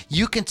stuff.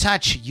 You can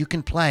touch, you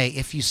can play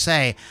if you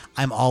say,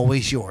 I'm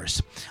always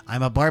yours.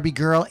 I'm a Barbie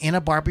girl in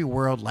a Barbie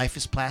world. Life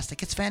is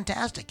plastic. It's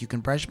fantastic. You can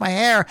brush my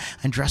hair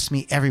and dress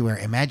me everywhere.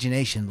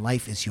 Imagination,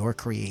 life is your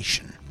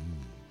creation.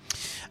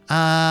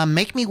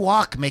 Make me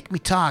walk, make me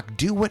talk,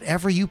 do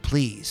whatever you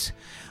please.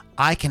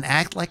 I can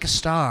act like a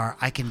star.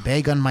 I can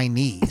beg on my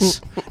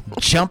knees.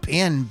 Jump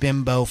in,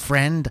 bimbo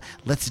friend.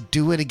 Let's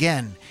do it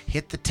again.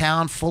 Hit the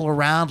town full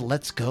around.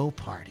 Let's go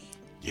party.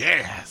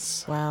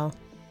 Yes. Wow.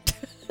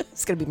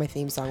 It's going to be my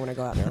theme song when I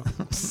go out there.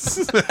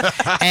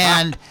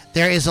 And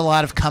there is a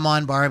lot of come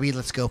on, Barbie,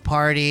 let's go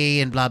party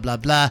and blah, blah,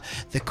 blah.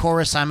 The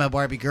chorus, I'm a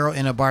Barbie girl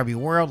in a Barbie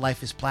world.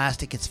 Life is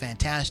plastic. It's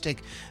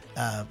fantastic.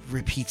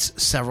 Repeats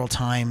several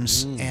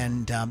times.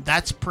 And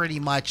that's pretty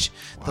much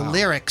the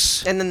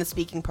lyrics. And then the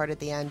speaking part at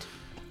the end.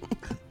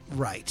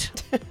 Right.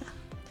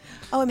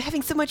 Oh, I'm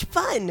having so much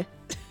fun.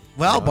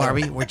 Well,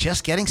 Barbie, we're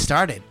just getting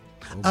started.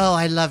 Oh,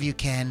 I love you,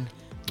 Ken.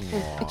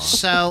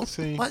 So,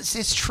 See?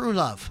 it's true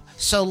love.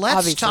 So let's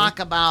Obviously. talk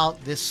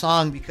about this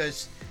song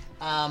because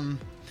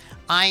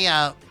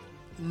I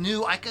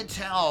knew, I could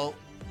tell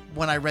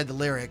when I read the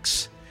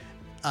lyrics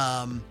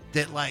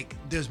that like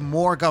there's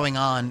more going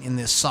on in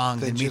this song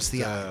than Than meets just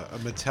the eye. a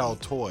Mattel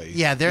toy.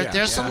 Yeah,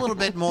 there's a little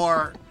bit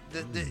more.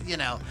 wonder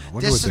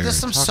There's what they're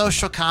some talking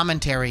social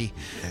commentary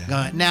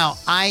going. Now,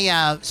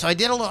 I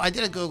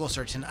did a Google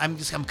search, and I'm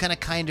gonna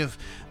kind of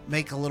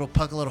poke a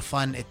little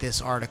fun at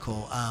this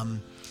article.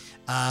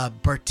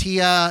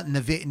 Bertia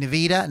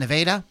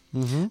Nevada.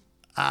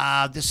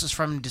 Mm-hmm. This is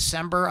from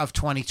December of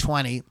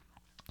 2020.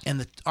 And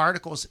the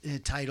article is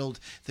entitled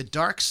 "The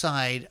Dark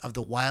Side of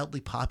the Wildly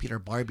Popular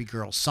Barbie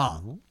Girl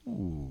Song."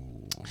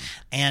 Ooh.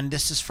 And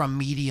this is from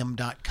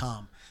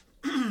Medium.com.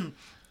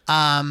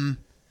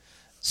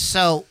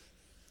 So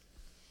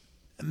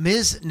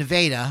Ms.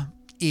 Nevada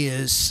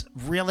is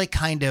really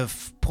kind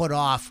of put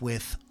off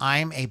with,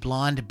 I'm a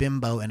blonde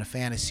bimbo in a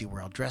fantasy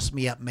world. Dress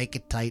me up, make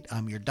it tight,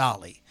 I'm your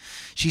dolly.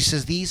 She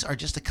says these are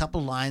just a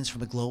couple lines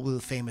from the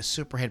globally famous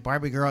superhit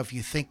Barbie girl. If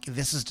you think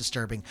this is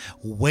disturbing,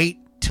 wait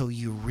till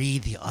you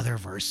read the other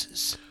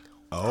verses.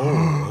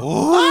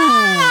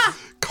 Oh.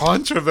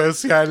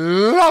 Controversy. I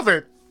love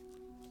it.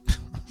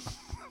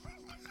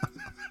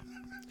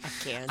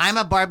 can't. I'm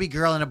a Barbie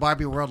girl in a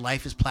Barbie world.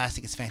 Life is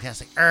plastic. It's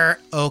fantastic.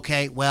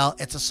 Okay. Well,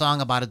 it's a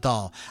song about a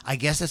doll. I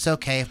guess it's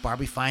okay if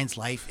Barbie finds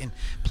life in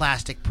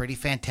plastic pretty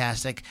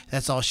fantastic.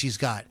 That's all she's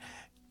got.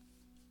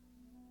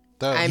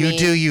 I You mean-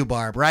 do you,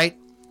 Barb, right?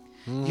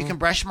 You can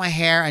brush my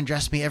hair and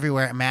dress me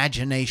everywhere.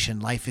 Imagination.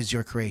 Life is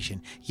your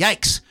creation.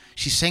 Yikes.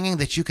 She's singing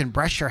that you can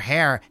brush her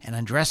hair and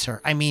undress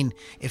her. I mean,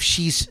 if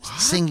she's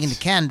singing to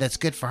Ken, that's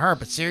good for her.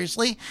 But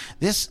seriously,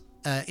 this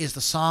is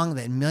the song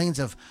that millions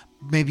of,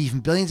 maybe even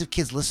billions of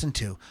kids listen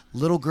to.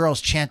 Little girls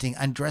chanting,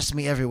 undress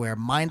me everywhere,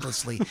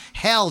 mindlessly.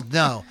 Hell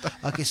no.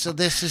 Okay, so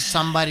this is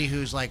somebody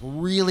who's like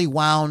really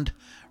wound,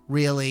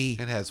 really.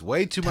 It has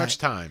way too much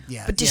time.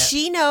 Yeah. But does yeah.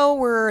 she know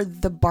where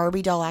the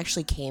Barbie doll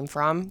actually came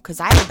from? Because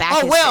I have a back Oh,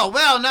 history.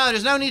 Will, no,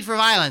 there's no need for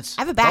violence.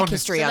 I have a back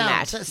history Sit on down,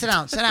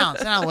 that.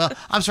 Sit down, Will.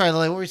 I'm sorry,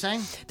 Lily, what were you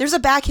saying? There's a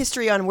back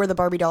history on where the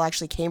Barbie doll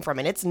actually came from,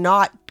 and it's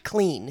not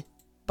clean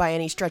by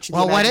any stretch of the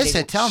Well, what imagination.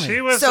 is it? Tell me.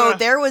 She was So a-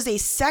 there was a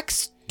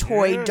sex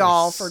toy Yes.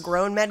 doll for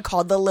grown men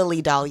called the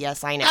Lily doll.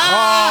 Yes, I know.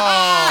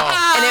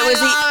 Oh, And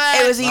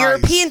it was a Nice.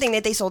 European thing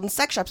that they sold in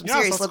sex shops. I'm Yes,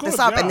 serious. that's Look this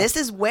good, up. yeah. And this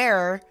is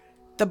where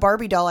the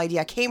Barbie doll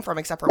idea came from,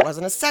 except for it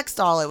wasn't a sex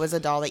doll. It was a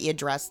doll that you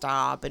dressed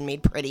up and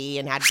made pretty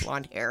and had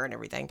blonde hair and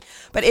everything.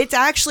 But it's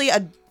actually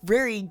a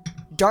very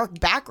dark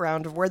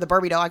background of where the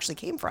Barbie doll actually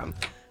came from.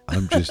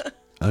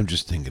 I'm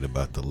just thinking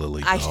about the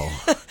Lily doll.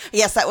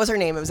 Yes, that was her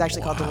name. It was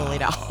actually called the Lily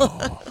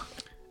doll.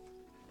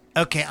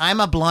 Okay, I'm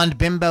a blonde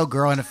bimbo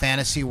girl in a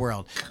fantasy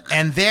world.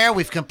 And there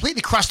we've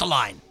completely crossed a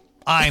line.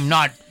 I'm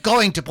not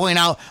going to point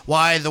out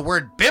why the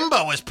word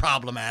bimbo is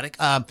problematic.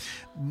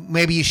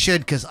 Maybe you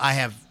should, because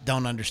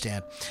don't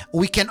understand.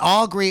 We can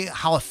all agree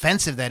how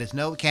offensive that is.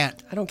 No, we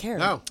can't. I don't care.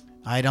 No.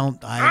 I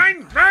don't.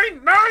 Nine.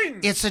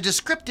 It's a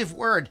descriptive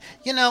word.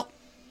 You know,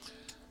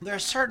 there are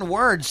certain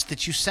words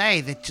that you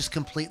say that just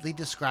completely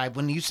describe.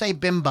 When you say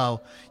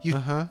bimbo, you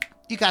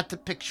got the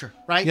picture,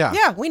 right? Yeah.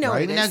 Yeah, we know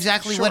Right? what You it know is.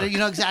 exactly Sure. what it, you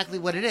know exactly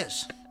what it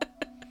is.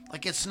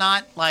 Like it's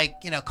not like,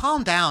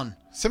 calm down.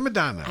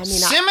 Simadonna. I mean,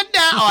 Simmer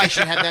down. Oh, I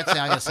should have that.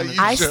 I gotta simmer down.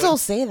 I still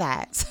say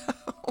that. So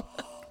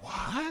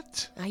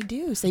What? I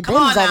do say Come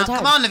on bins all now. the time.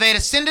 Come on, Nevada.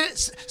 Sound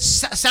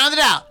it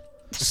out.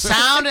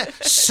 Sound it.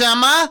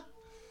 Simmer.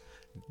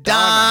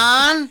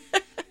 Don.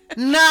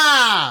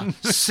 Nah.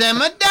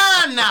 Simmer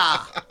down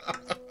now.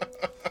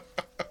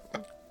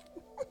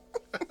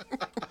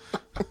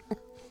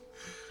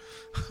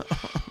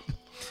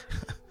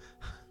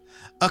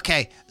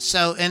 Okay,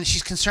 so, and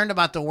she's concerned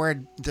about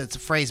the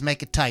phrase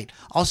make it tight.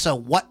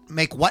 Also,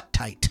 make what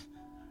tight?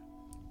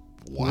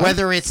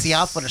 Whether it's the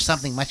outfit or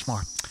something much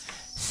more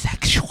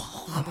sexual.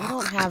 We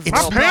don't have It's My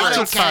real pants not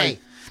are okay. tight.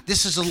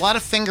 This is a lot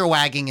of finger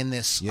wagging in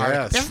this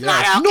article. Yes. It's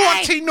yes.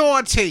 not okay.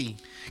 Naughty.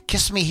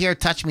 Kiss me here,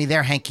 touch me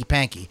there, hanky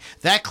panky.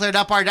 That cleared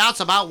up our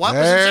doubts about what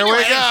was There we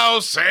insinuated. go.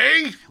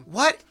 See?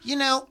 What,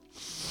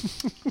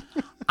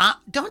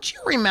 don't you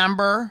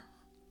remember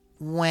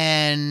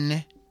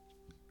when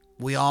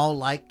we all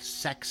liked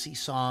sexy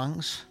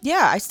songs?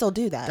 Yeah, I still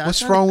do that.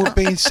 What's wrong with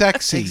being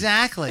sexy?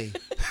 Exactly.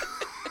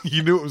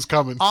 You knew it was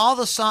coming. all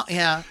the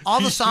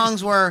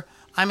songs were,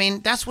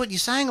 that's what you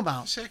sang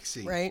about.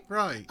 Sexy. Right.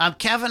 Right.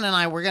 Kevin and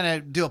I, we're going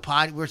to do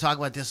we're talking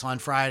about this on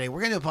Friday. We're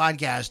going to do a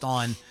podcast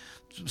on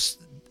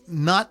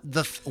not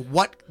the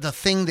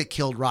thing that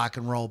killed rock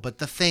and roll, but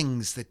the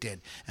things that did.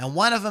 And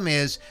one of them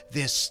is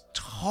this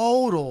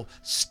total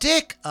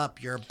stick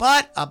up your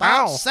butt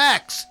about Ow.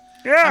 sex.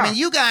 Yeah.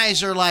 You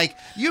guys are like,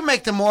 you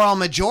make the moral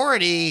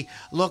majority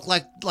look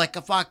like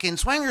a fucking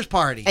swingers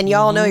party. And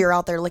y'all know you're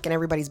out there licking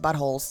everybody's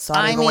buttholes, so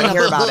I don't even want to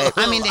hear about it.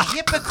 The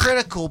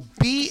hypocritical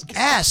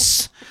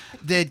BS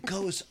that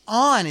goes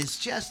on is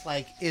just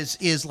like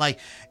is like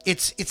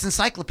it's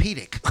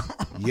encyclopedic.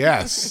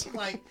 Yes.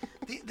 Like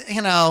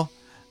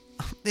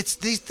this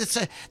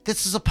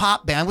is a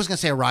pop band. I was gonna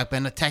say a rock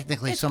band.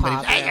 Technically, It's somebody,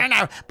 pop, yeah.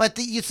 no, but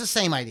it's the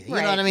same idea. You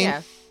know what I mean?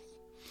 Yeah.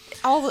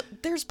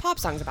 There's pop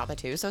songs about that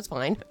too, so it's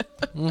fine.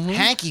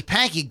 Hanky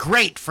panky,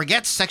 great.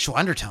 Forget sexual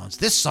undertones.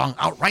 This song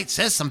outright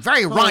says some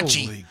very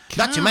raunchy, Holy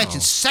not to cow. mention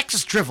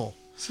sexist drivel.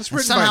 this And written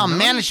by somehow None?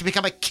 managed to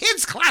become a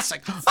kid's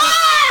classic.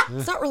 Ah!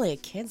 It's not really a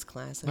kid's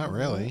class. Not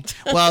really.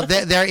 Well,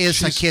 there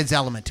is a kid's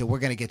element to it. We're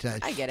going to get to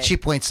that. I get it. She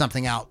points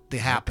something out that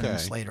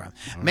happens Okay. later on.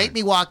 Make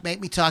me walk, make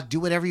me talk, do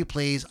whatever you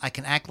please. I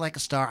can act like a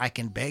star. I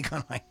can beg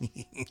on my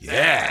knees.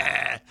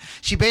 Yeah.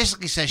 She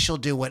basically says she'll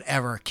do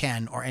whatever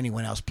Ken or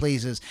anyone else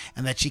pleases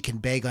and that she can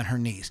beg on her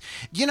knees.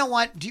 You know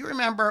what? Do you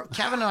remember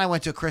Kevin and I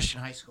went to a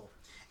Christian high school?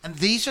 And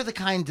these are the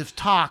kind of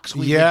talks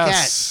we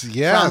Yes, would get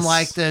yes. from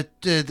like the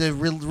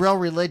real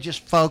religious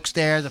folks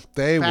there.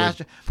 They would-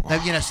 pastor,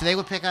 so they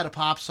would pick out a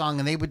pop song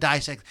and they would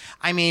dissect.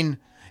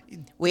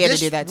 We had to This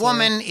do that too.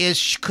 woman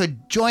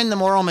could join the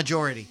moral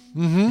majority.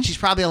 Mm-hmm. She's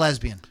probably a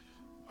lesbian,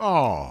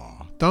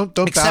 Oh, don't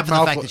except for the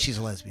badmouth- fact that she's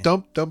a lesbian.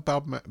 Don't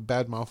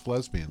badmouth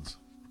lesbians.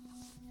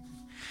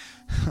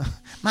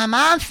 My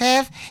mom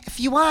says if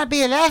you want to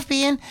be a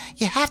lesbian,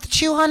 you have to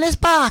chew on this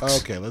box.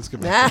 Okay, let's get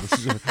back to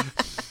this.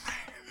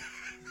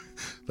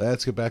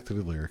 Let's get back to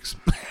the lyrics.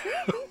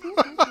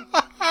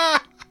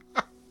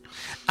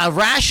 A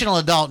rational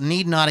adult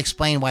need not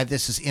explain why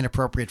this is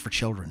inappropriate for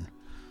children.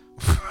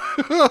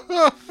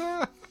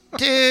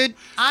 Dude,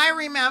 I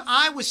remember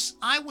I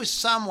was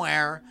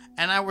somewhere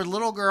and I were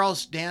little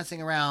girls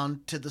dancing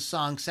around to the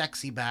song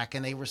 "Sexy Back"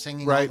 and they were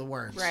singing all Right. the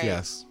words. Right.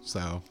 Yes.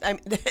 So I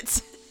mean,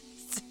 it's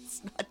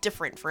not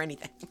different for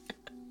anything.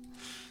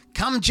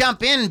 Come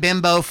jump in,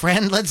 bimbo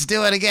friend. Let's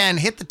do it again.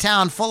 Hit the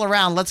town full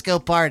around. Let's go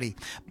party.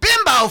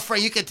 Bimbo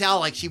friend. You could tell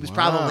like she was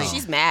probably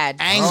She's mad.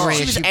 angry.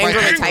 She was She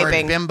angrily typed the word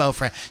typing. bimbo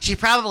friend. She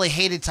probably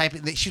hated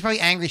typing. She's probably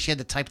angry she had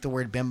to type the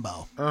word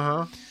bimbo.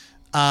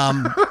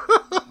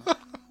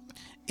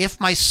 If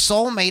my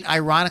soulmate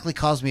ironically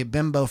calls me a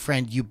bimbo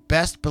friend, you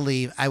best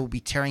believe I will be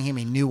tearing him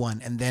a new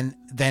one, and then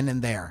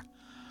and there.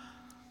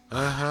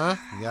 yeah,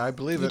 I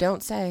believe You it.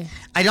 don't say.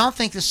 I don't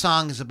think the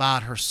song is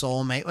about her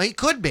soulmate. Well, it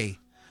could be.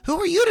 Who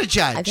are you to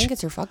judge? I think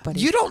it's your fuck buddy.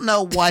 You don't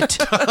know what.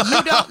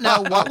 You don't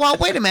know what. Well,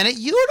 wait a minute.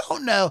 You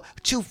don't know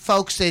two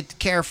folks that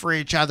care for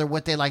each other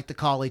what they like to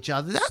call each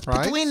other. That's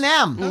Right. between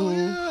them.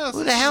 Yes,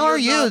 Who the hell are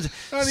you? None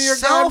of your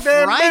goddamn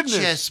Self-righteous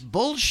business.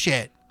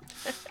 bullshit.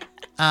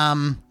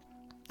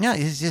 Yeah,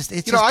 it's just.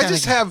 It's You know, just I kinda-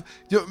 just have.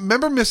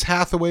 Remember Miss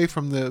Hathaway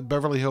from the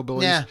Beverly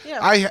Hillbillies? Yeah.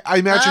 I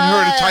imagine her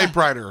at a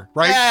typewriter,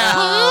 right?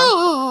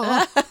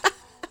 Yeah.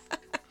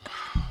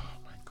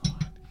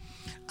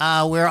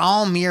 We're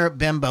all mere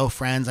bimbo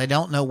friends. I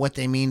don't know what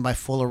they mean by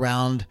fool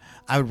around.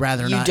 I would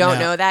rather You not don't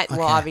know that?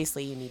 Well, Okay.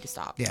 obviously you need to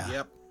stop. Yeah.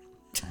 Yep.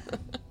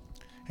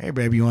 Hey,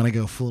 baby, you want to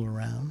go fool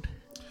around?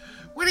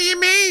 What do you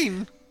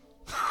mean?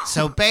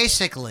 So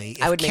basically,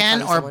 I if would make Ken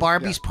fun of or someone.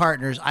 Barbie's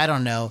partners, I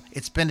don't know,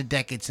 it's been a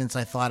decade since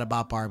I thought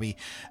about Barbie,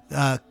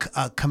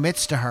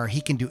 commits to her,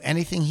 he can do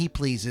anything he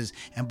pleases,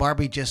 and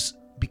Barbie just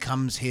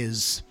becomes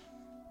his.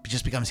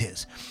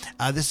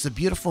 This is a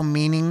beautiful,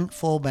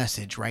 meaningful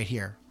message right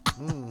here.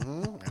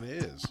 It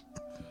is.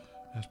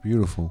 That's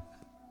beautiful.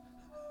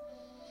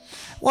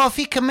 Well, if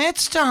he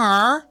commits to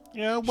her,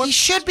 Yeah, he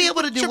should be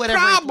able to do your whatever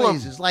problem? he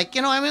pleases. Like,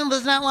 you know, I mean,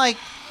 there's not like,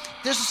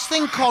 there's this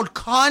thing called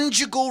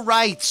conjugal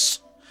rights.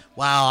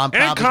 Wow, I'm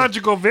And probably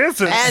conjugal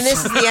visits. And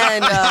this is the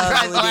end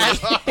Right, the of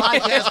last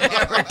podcast we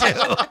ever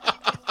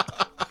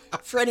do.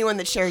 for anyone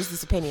that shares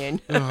this opinion.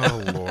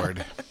 Oh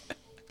Lord.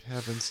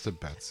 Heavens to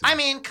Betsy. I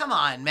mean, come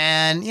on,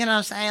 man. You know what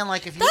I'm saying?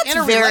 Like, if you're That's in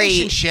a very-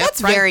 relationship,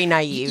 that's right, very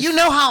naive. You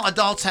know how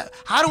adults have.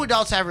 How do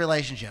adults have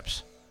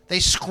relationships? They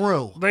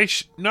screw. They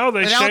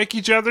don't shake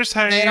each other's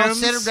hands. They don't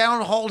sit down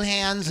and hold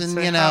hands and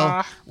say, you know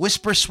 "Ah."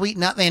 whisper sweet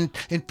nothing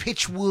and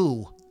pitch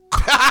woo.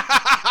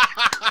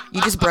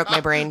 You just broke my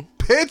brain.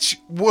 Pitch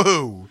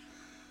woo.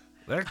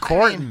 They're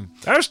courting.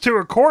 Those two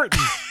are courting.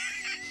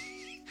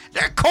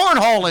 They're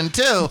cornholing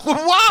too.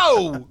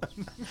 Whoa.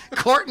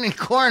 Courting and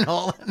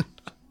cornholing.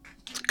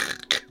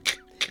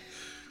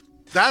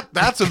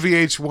 That's a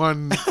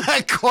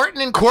VH1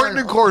 Courting and Courting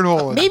and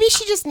cornhole. Maybe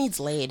she just needs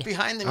laid.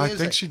 behind the I music.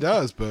 think she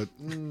does, but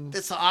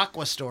It's the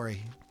Aqua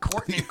story.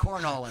 Courting and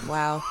cornholing.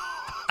 Wow.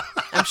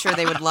 I'm sure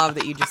they would love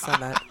that you just said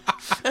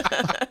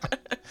that.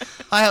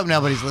 I hope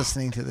nobody's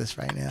listening to this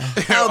right now.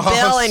 Oh,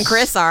 Bill and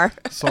Chris are.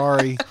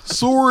 sorry.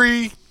 Bill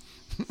and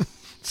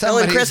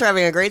Somebody's- Chris are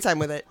having a great time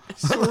with it.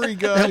 Sorry,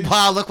 guys.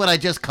 Wow, look what I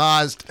just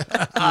caused.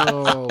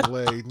 Oh,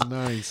 wait,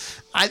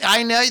 nice.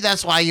 I know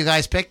that's why you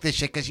guys picked this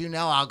shit, because you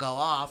know I'll go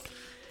off.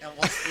 And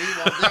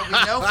there will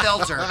be no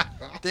filter.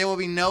 There will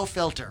be no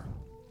filter.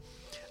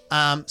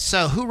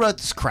 So who wrote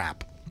this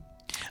crap?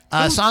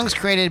 Songs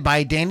created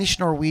by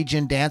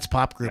Danish-Norwegian dance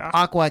pop group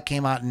Aqua.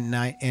 Came out in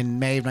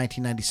May of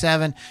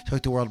 1997.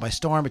 Took the world by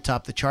storm. It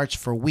topped the charts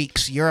for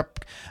weeks.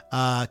 Europe,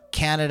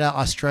 Canada,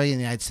 Australia, and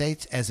the United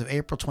States. As of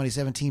April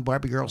 2017,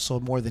 Barbie Girl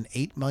sold more than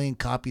 8 million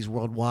copies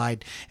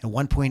worldwide and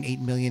 1.8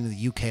 million in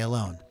the UK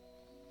alone.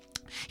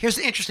 Here's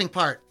the interesting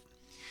part.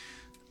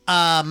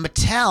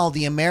 Mattel,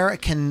 the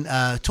American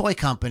toy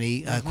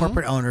company,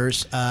 corporate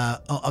owners,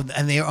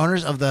 and they are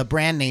owners of the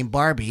brand name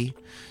Barbie,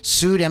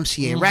 sued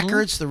MCA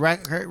Records, the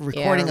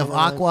recording of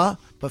Aqua,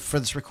 but for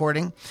this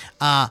recording,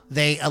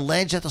 they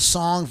allege that the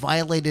song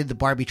violated the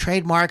Barbie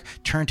trademark,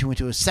 turned her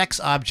into a sex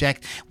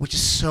object, which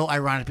is so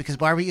ironic because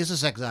Barbie is a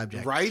sex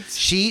object. Right.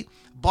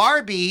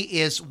 Barbie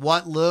is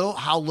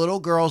how little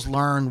girls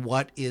learn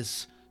what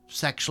is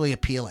sexually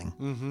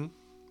appealing.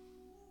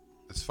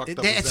 It's fucked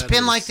up. It's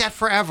been like that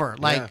forever.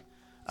 Like,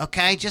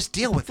 okay, just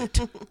deal with it.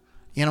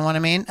 You know what I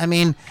mean? I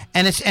mean,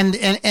 and it's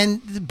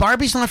and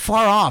Barbie's not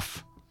far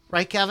off,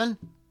 right, Kevin?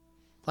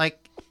 Like,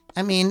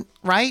 I mean,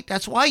 right?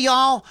 That's why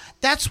y'all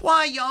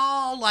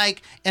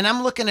like. And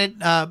I'm looking at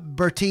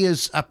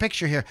Bertia's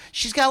picture here.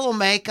 She's got a little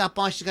makeup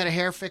on. She's got her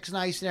hair fixed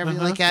nice and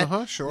everything like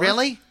that. Sure.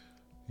 Really?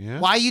 Yeah.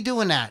 Why are you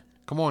doing that?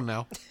 Come on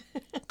now.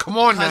 Come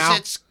on now.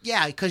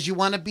 Because you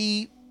want to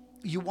be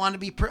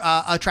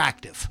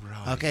attractive.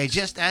 Right. Okay,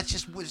 that's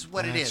just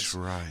what it is. That's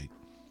right.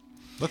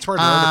 Let's write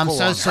an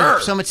article on So her.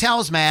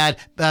 Mattel's mad.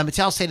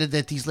 Mattel stated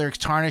that these lyrics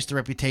tarnish the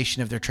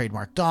reputation of their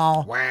trademark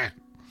doll. Wah.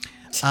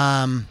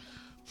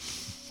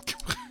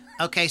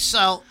 Okay,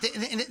 so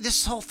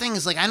this whole thing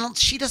is like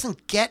she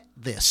doesn't get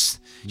this.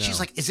 No. She's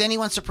like, is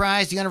anyone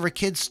surprised the owner of her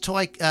kid's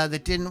toy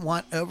that didn't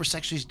want over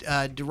sexually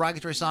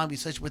derogatory song be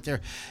such with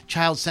their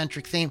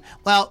child-centric theme?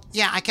 Well,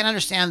 yeah, I can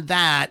understand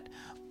that,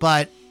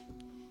 but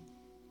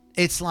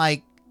it's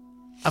like,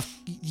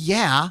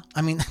 yeah,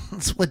 I mean,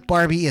 that's what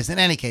Barbie is. In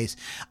any case,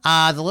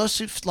 the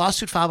lawsuit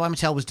filed by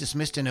Mattel was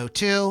dismissed in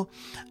 2002.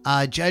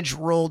 Judge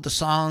ruled the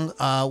song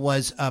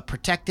was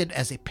protected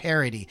as a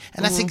parody.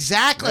 And that's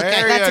exactly,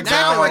 There okay, you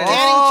now go. we're getting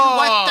to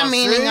what the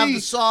meaning of see?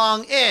 the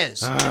song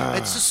is.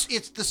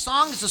 It's the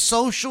song is a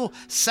social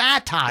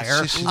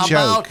satire It's just a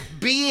about joke.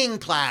 being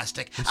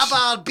plastic,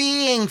 about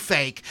being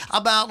fake,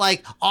 about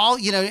like all,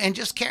 and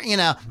just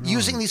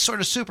using these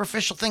sort of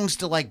superficial things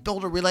to like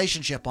build a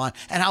relationship on,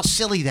 and how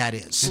silly that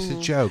is. It's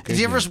a joke. Did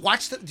you ever isn't it?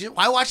 watch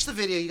I watched the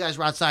video. You guys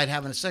were outside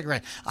having a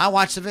cigarette. I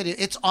watched the video.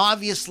 It's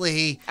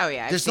obviously Oh,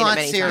 yeah, I've it's seen it not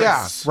many serious.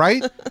 Yeah,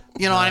 right?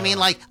 You know what I mean?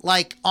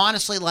 Like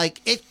honestly,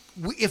 like it.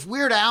 If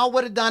Weird Al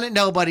would have done it,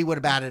 nobody would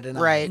have batted an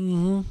eye. Right.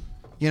 You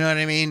know what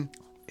I mean?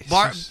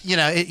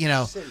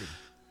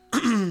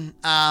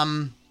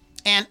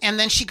 And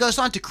then she goes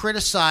on to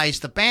criticize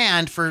the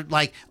band for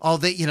like, oh,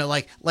 they,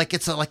 like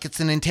it's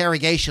an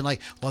interrogation.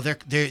 Like, well,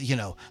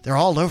 they're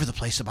all over the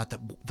place about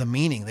the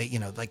meaning. They,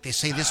 like they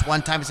say this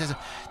one time, it says,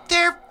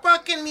 they're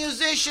fucking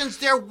musicians.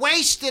 They're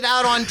wasted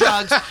out on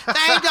drugs.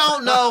 They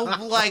don't know,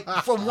 like,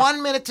 from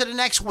 1 minute to the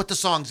next what the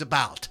song's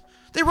about.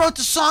 They wrote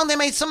the song. They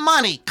made some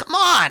money. Come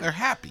on. They're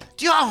happy.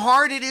 Do you know how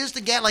hard it is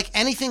to get like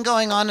anything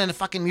going on in the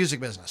fucking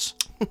music business?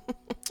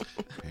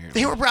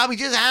 They were probably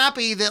just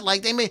happy that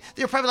like they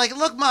were probably like,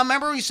 look, Mom,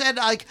 remember we said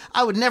like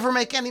I would never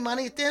make any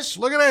money at this?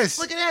 Look at this.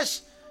 Look at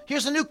this.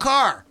 Here's a new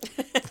car.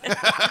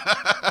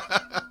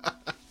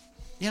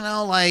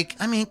 Like,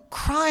 I mean,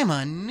 crime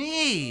on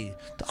knee.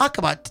 Talk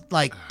about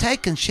like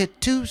taking shit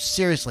too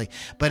seriously.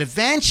 But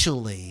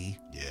eventually,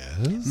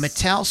 Yes.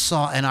 Mattel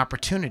saw an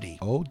opportunity.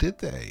 Oh, did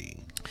they?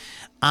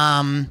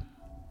 And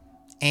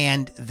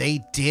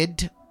they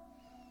did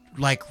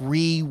like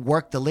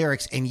rework the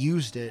lyrics and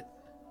used it.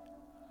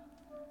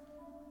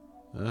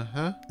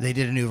 Uh-huh. They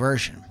did a new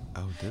version.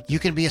 Oh, did You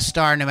can be a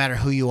star no matter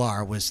who you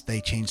are.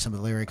 They changed some of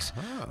the lyrics.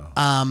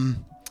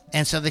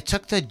 And so they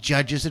took the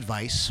judge's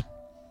advice,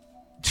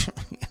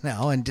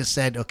 and just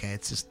said, okay,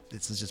 this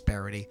is just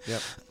parody.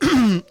 Yep.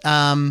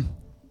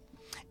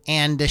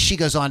 And she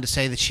goes on to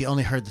say that she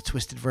only heard the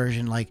twisted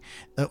version. Like,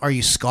 are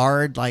you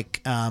scarred?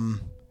 Like,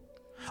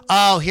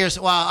 here's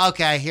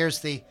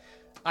the.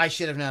 I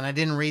should have known. I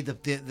didn't read the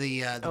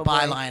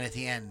byline at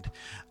the end.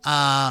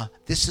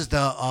 This is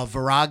the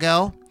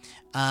Virago.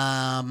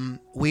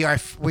 We are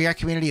a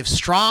community of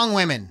strong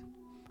women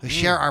who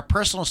share our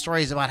personal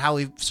stories about how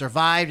we've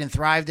survived and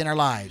thrived in our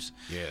lives.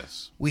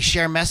 Yes. We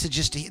share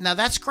messages to now.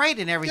 That's great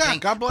and everything. Yeah,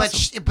 God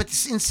bless but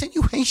this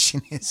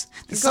insinuation is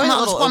that going a somehow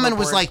little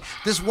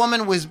this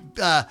woman was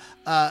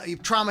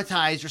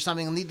traumatized or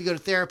something and need to go to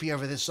therapy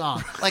over this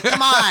song. Like,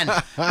 come on.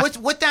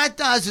 What that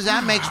does is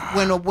that makes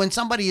when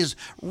somebody is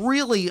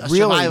really a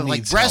survivor, like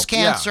needs breast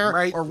help. Yeah, cancer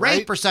right, or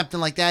rape right. or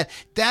something like that,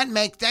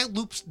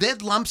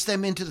 that lumps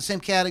them into the same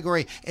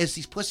category as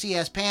these pussy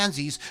ass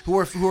pansies who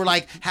are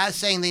like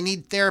saying they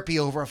need therapy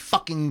over a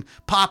fucking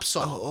pop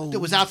song that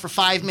was out for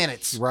 5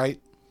 minutes Right.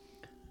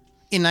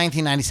 in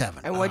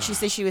 1997. And what'd she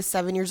say? She was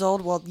 7 years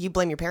old? Well, you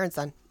blame your parents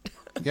then.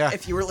 Yeah.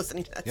 If you were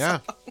listening to that Yeah.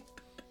 song.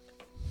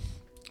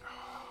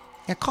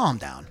 Yeah, calm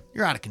down.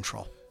 You're out of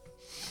control.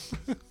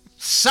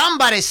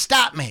 Somebody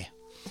stop me.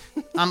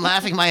 I'm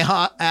laughing my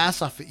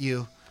ass off at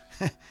you.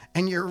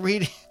 and you're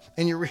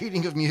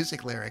reading of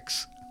music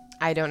lyrics.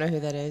 I don't know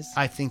who that is.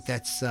 I think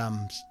that's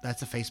a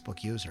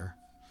Facebook user.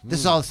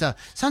 This is all the stuff.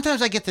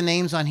 Sometimes I get the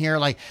names on here,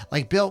 like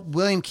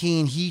William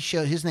Keane.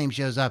 His name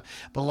shows up,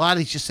 but a lot of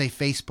these just say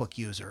Facebook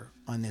user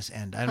on this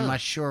end. I'm not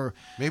sure.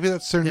 Maybe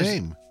that's their There's-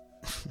 name.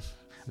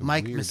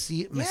 Mike Weird.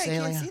 Yeah, I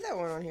can't see that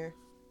one on here.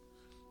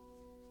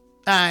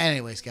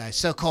 Anyways, guys,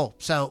 so cool.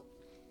 So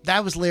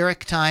that was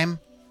lyric time.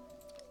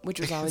 Which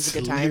was always a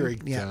It's good time.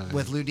 lyric Yeah, time.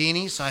 with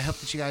Ludini. So I hope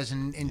that you guys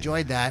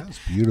enjoyed that. was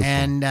beautiful.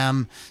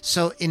 And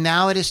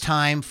now it is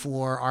time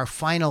for our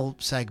final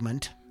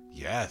segment.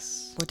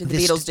 Yes. What did the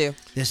Beatles do?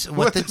 It's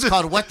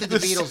called "What Did the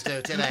Beatles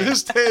Do Today?"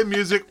 This day in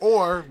music,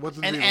 or what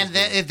did the And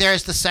Beatles do?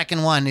 there's the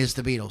second one is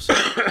the Beatles.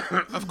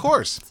 Of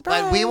course.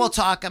 But we will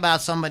talk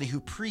about somebody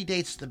who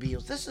predates the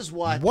Beatles. This is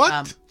what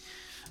What?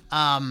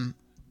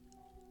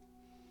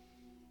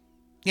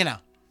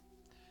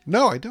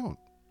 No, I don't.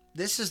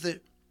 This is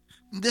the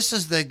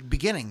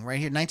beginning right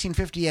here.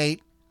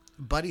 1958,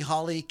 Buddy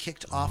Holly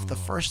kicked off the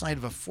first night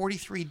of a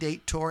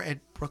 43-date tour at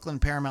Brooklyn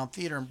Paramount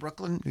Theater in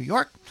Brooklyn, New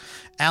York.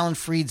 Alan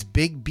Freed's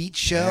Big Beat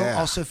Show Yeah.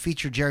 also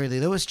featured Jerry Lee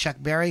Lewis, Chuck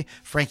Berry,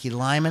 Frankie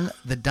Lyman,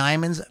 The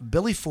Diamonds,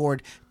 Billy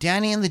Ford,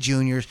 Danny and the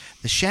Juniors,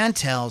 The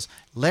Chantels,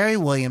 Larry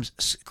Williams,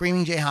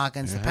 Screaming Jay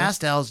Hawkins, The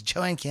Pastels,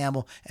 Joanne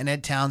Campbell, and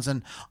Ed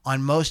Townsend.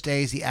 On most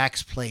days, the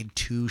acts played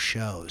 2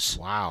 shows.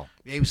 Wow.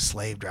 He was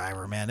Slave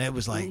Driver, man. It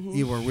was like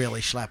you were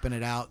really schlepping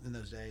it out in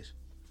those days.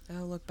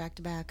 Oh, look, back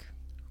to back.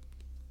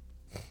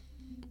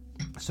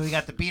 So we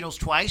got the Beatles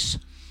twice.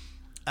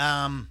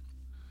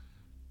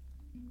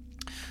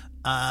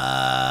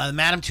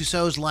 Madame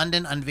Tussauds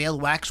London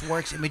unveiled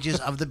waxworks images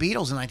of the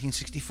Beatles in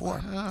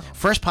 1964. Wow.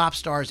 First pop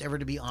stars ever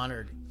to be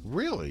honored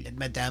Really? at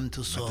Madame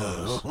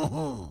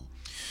Tussauds.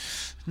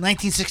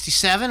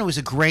 1967 was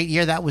a great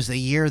year. That was the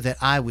year that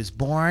I was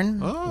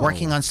born. Oh.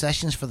 Working on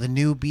sessions for the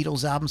new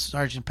Beatles album,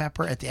 Sgt.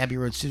 Pepper, at the Abbey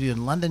Road studio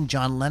in London.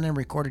 John Lennon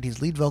recorded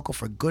his lead vocal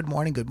for Good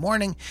Morning, Good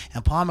Morning,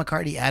 and Paul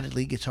McCartney added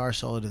lead guitar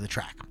solo to the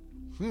track.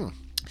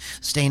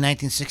 Stay in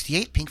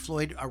 1968, Pink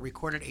Floyd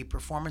recorded a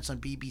performance on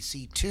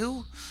BBC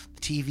Two,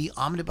 the TV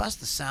omnibus,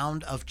 The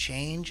Sound of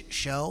Change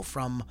show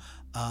from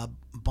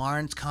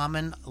Barnes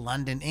Common,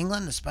 London,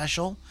 England. The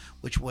special,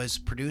 which was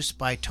produced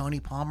by Tony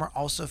Palmer,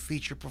 also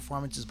featured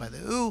performances by The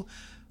Who,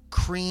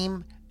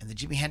 Cream, and the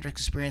Jimi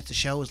Hendrix Experience. The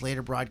show was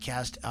later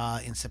broadcast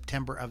in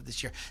September of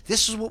this year.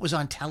 This is what was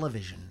on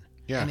television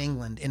in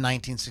England in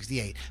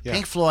 1968. Yeah.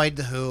 Pink Floyd,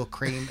 The Who,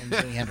 Cream, and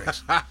Jimi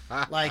Hendrix.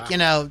 Like,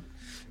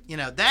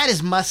 that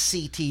is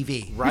must-see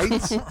TV. Right? I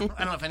don't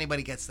know if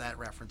anybody gets that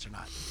reference or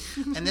not.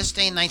 And this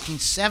day in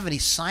 1970,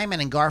 Simon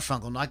and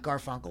Garfunkel, not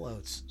Garfunkel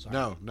Oates,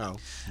 sorry, No.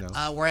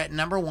 were at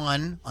number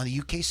 1 on the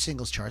UK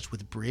singles charts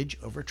with Bridge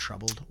Over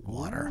Troubled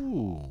Water.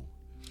 Ooh.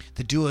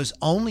 The duo's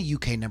only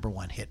UK number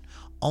 1 hit.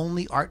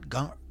 Only Art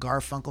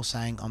Garfunkel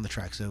sang on the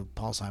track, so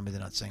Paul Simon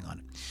did not sing on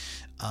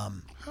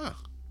it.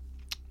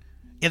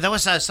 Yeah, that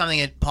was something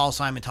that Paul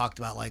Simon talked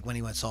about, like when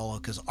he went solo,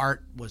 because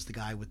Art was the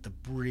guy with the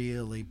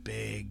really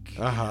big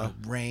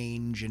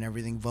range and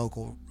everything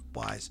vocal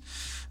wise.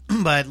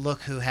 But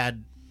look whose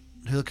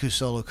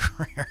solo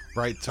career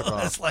Took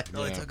off. It's like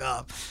really took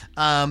off.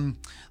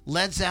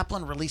 Led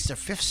Zeppelin released their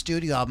 5th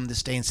studio album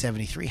this day in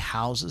 1973,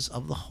 Houses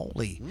of the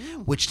Holy,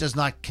 which does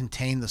not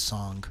contain the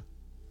song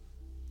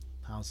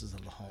Houses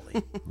of the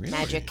Holy. Really?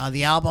 Magic.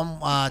 The album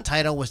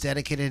title was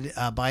dedicated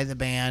by the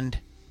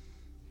band.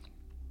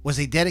 Was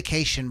a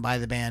dedication by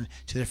the band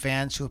to their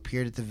fans who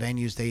appeared at the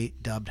venues they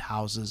dubbed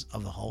Houses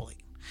of the Holy.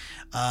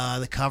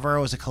 The cover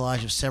was a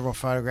collage of several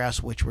photographs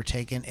which were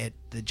taken at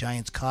the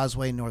Giant's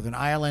Causeway, Northern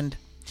Ireland.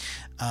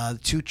 The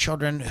 2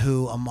 children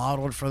who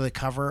modeled for the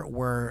cover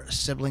were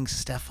siblings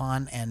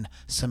Stefan and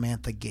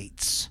Samantha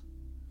Gates.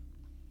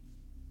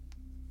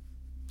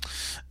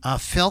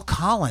 Phil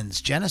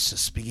Collins,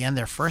 Genesis, began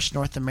their first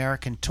North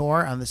American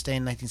tour on this day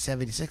in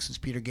 1976 as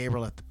Peter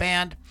Gabriel left the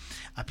band,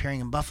 appearing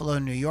in Buffalo,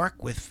 New York,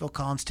 with Phil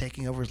Collins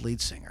taking over as lead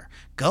singer.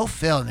 Go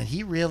Phil, and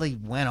he really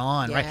went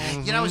on, right?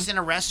 Yeah. I was in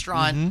a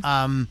restaurant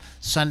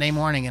Sunday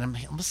morning, and I'm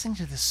listening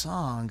to this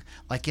song,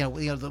 like, it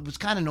was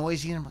kind of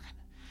noisy,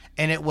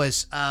 and it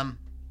was,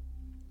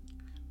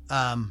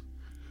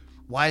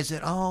 why does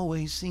it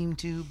always seem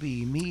to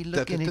be me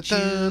looking at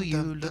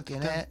you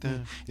looking at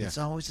me? Yeah. It's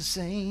always the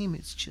same.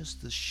 It's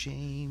just a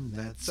shame.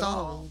 That's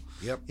all.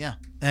 Yep. Yeah.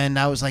 And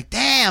I was like,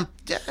 damn,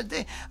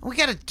 we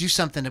got to do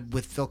something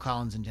with Phil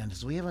Collins and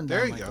Genesis. We haven't There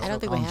done you like go. a I don't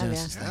Phil think we Collins have,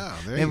 Genesis yeah.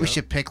 thing. There Maybe you we go.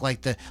 should pick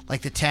like the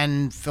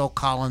 10 Phil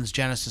Collins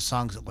Genesis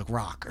songs that look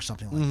rock or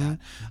something like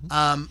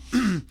that.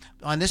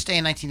 On this day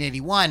in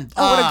 1981.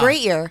 Oh, what a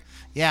great year.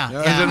 Yeah.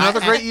 Is it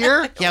another great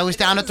year? Yeah, I was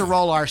down at the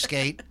Roller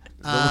Skate.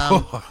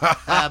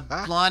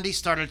 Blondie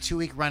started a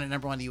 2-week run at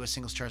number 1 on the U.S.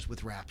 singles charts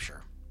with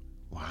Rapture.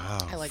 Wow.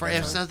 I like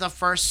It that. was the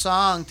first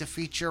song to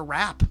feature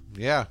rap.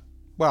 Yeah.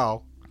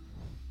 Well,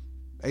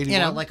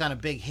 81? Like on a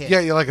big hit.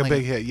 Yeah, like a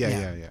big hit.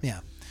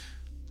 Yeah.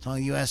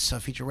 Song U.S.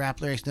 Feature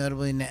rap lyrics,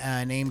 notably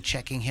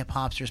name-checking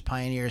hip-hopsters,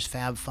 pioneers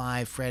Fab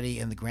Five, Freddie,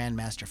 and the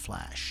Grandmaster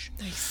Flash.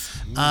 Nice.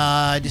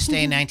 This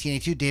day in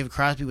 1982, David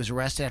Crosby was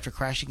arrested after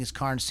crashing his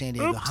car on San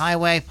Diego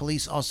Highway.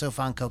 Police also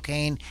found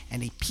cocaine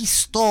and a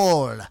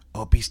pistol.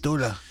 Oh,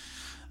 pistola.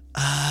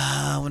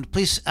 When the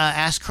police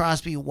asked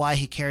Crosby why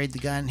he carried the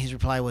gun, his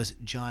reply was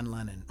John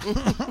Lennon.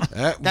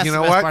 That's That's you the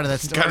know best what? part of that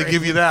story. Gotta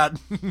give you that.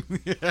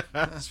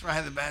 That's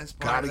probably the best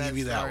part. Gotta give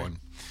you that one.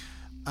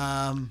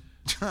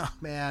 Oh,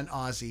 man,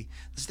 Ozzy.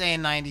 This day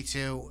in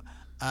 92,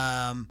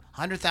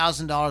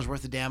 $100,000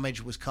 worth of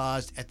damage was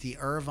caused at the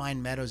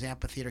Irvine Meadows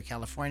Amphitheater,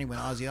 California, when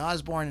Ozzy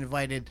Osbourne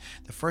invited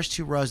the first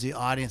 2 rows of the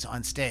audience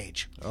on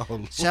stage.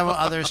 Oh, Several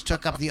others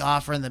took up the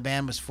offer, and the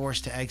band was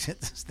forced to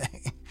exit the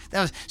stage.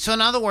 So,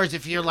 in other words,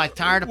 if you're like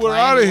tired of We're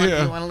playing, outta you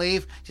here. want to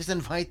leave, just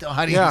invite the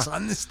audience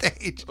on the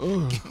stage.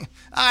 All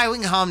right, we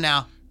can go home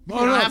now. We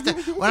don't have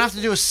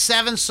to do a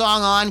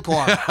 7-song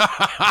encore.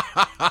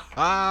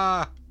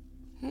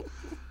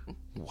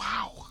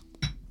 wow.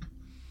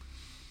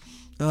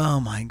 Oh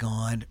my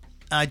God.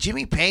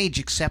 Jimmy Page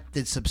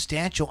accepted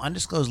substantial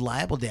undisclosed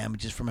libel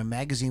damages from a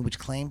magazine which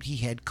claimed he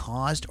had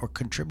caused or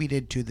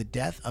contributed to the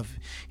death of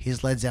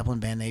his Led Zeppelin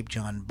bandmate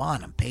John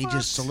Bonham.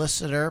 Page's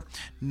solicitor,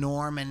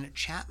 Norman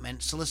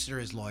Chapman, solicitor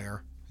is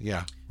lawyer.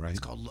 Yeah, right. It's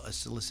called a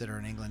solicitor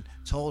in England.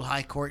 Told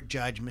High Court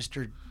Judge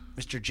Mr.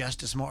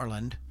 Justice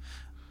Moreland.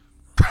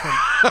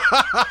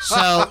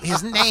 So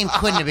his name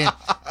couldn't have been.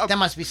 That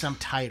must be some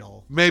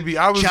title. Maybe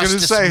I was going to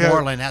Justice say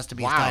Moreland has to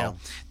be his Wow. title.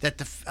 That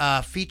the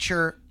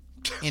feature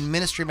in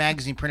Ministry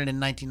magazine printed in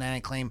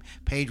 1990 claimed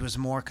Page was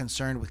more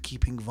concerned with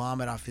keeping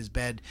vomit off his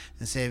bed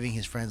than saving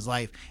his friend's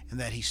life, and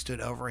that he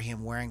stood over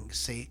him wearing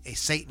a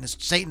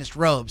Satanist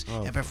robes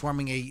and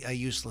performing a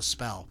useless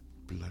spell.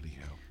 Bloody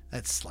hell.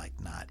 That's like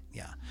not.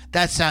 Yeah,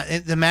 that's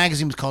the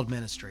magazine was called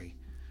Ministry,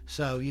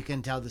 so you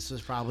can tell this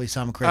was probably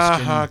some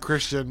Christian,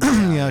 Christian.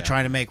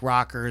 trying to make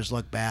rockers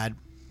look bad.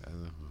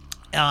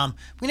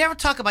 We never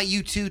talk about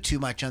U2 too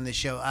much on this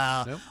show.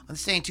 On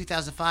this day in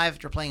 2005,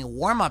 after playing a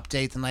warm-up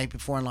date the night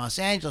before in Los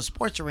Angeles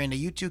Sports Arena,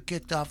 U2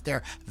 kicked off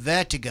their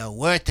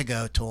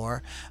Vertigo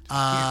tour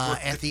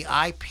at the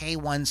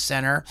iPay1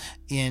 Center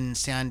in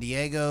San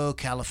Diego,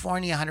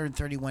 California.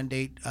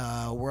 131-date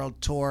world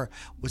tour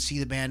would see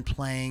the band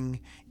playing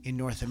in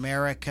North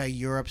America,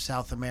 Europe,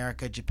 South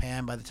America,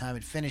 Japan. By the time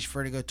it finished,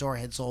 Vertigo Tour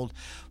had sold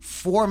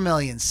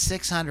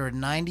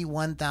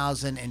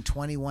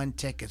 4,691,021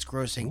 tickets,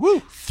 grossing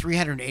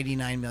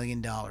 $389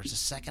 million, the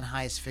second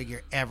highest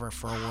figure ever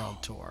for a world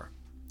tour.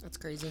 That's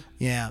crazy.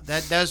 Yeah,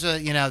 that was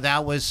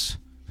that was,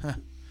 I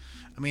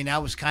mean,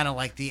 that was kind of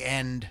like the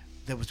end.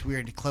 That was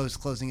weird,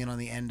 closing in on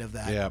the end of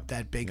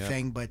that big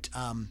thing. But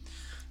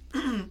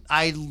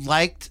I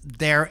liked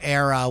their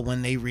era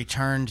when they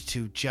returned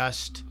to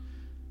just.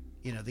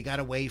 They got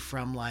away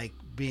from like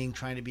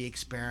trying to be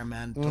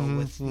experimental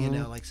with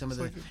like some of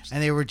the, and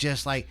they were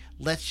just like,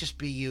 let's just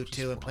be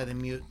U2 and play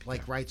the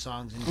write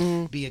songs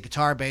and be a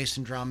guitar, bass,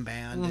 and drum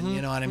band, and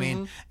you know what I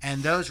mean.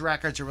 And those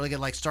records are really good.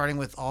 Like starting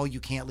with All You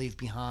Can't Leave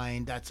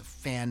Behind, that's a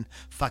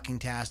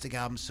fan-fucking-tastic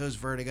album. So is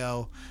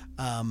Vertigo.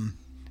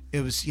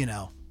 It was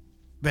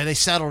but they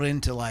settled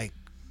into like,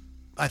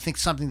 I think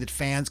something that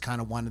fans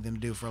kind of wanted them to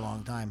do for a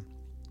long time.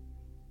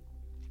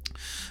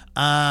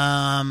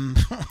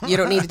 You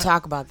don't need to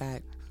talk about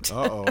that.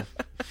 Uh-oh.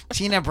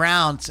 Tina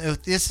Brown. So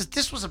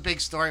this was a big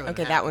story.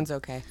 Okay, that one's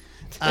okay.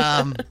 We're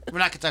not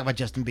gonna talk about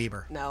Justin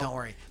Bieber. No, don't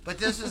worry. But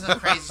this is a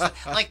crazy.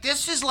 Like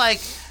this is like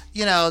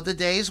the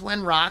days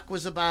when rock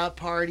was about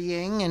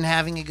partying and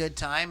having a good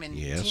time. And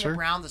Tina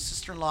Brown, the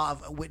sister-in-law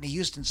of Whitney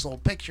Houston,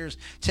 sold pictures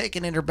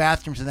taken in her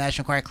bathroom to the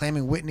National Enquirer,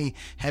 claiming Whitney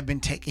had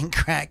been taking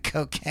crack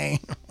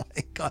cocaine. Oh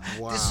my God.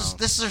 Wow.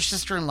 This is her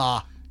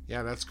sister-in-law.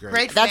 Yeah, that's great.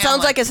 Great that family.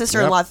 sounds like a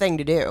sister-in-law thing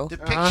to do. The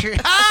picture.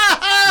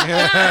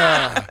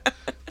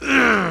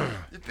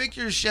 The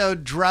pictures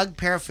showed drug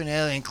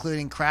paraphernalia,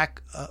 including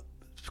crack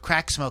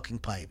smoking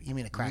pipe. You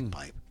mean a crack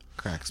pipe?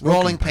 Crack smoking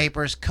Rolling pipe.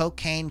 papers,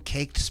 cocaine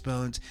caked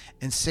spoons,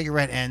 and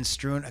cigarette ends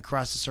strewn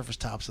across the surface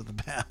tops of the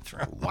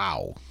bathroom.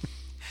 Wow.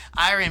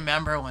 I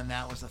remember when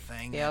that was a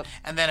thing. Yep.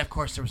 And then, of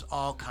course, there was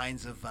all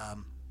kinds of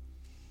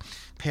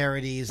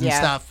parodies and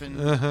stuff and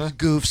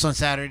goofs on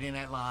Saturday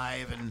Night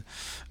Live, and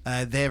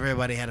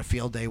everybody had a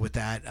field day with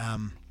that.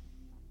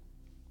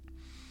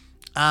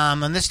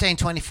 On this day in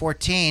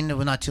 2014,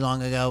 well, not too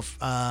long ago,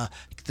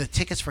 the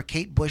tickets for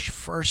Kate Bush's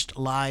first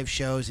live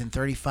shows in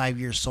 35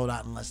 years sold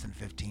out in less than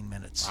 15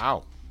 minutes.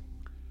 Wow.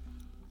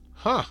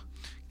 Huh.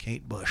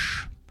 Kate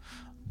Bush.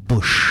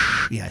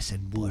 Bush. Yeah, I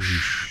said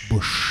Bush.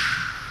 Bush.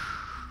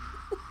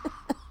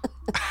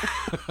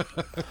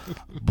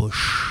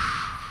 Bush.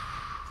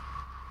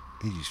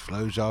 It just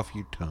flows off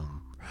your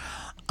tongue.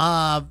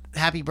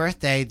 Happy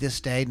birthday this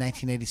day,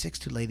 1986,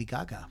 to Lady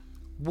Gaga.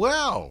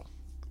 Well.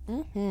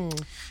 My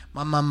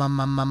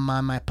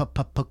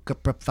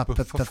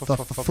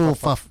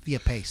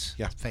pace.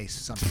 Yeah. Face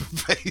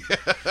something.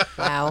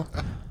 Wow.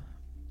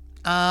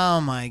 Oh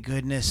my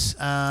goodness.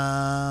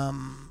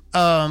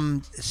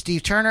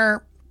 Steve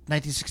Turner,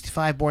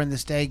 1965, born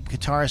this day,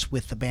 guitarist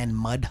with the band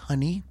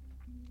Mudhoney.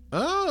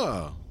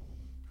 Oh.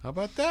 How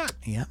about that?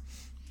 Yeah.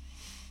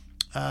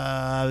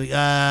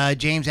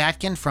 James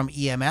Atkin from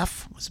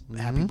EMF was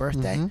happy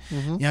birthday.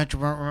 You have to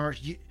remember,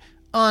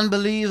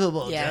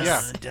 unbelievable.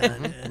 Yes.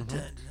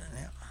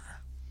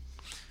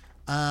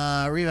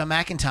 Reba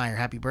McEntire,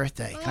 happy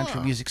birthday. Country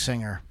music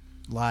singer.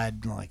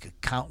 Lied like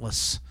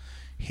countless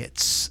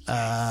hits.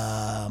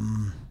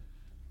 Of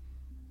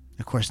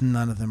course,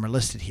 none of them are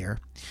listed here.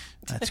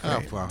 That's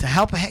great. wow.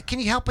 Can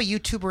you help a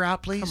YouTuber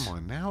out, please? Come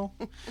on now.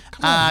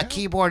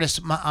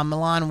 Keyboardist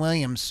Milan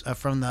Williams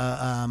from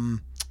the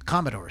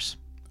Commodores.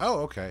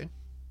 Oh, okay.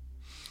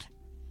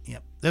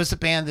 Yep. There was a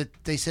band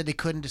that they said they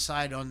couldn't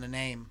decide on the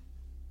name.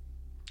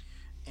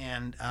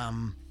 And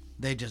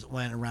they just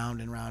went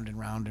around and round and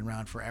round and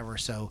round forever.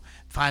 So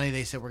finally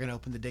they said, we're going to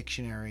open the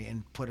dictionary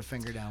and put a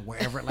finger down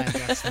wherever it lands.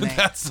 That's the name.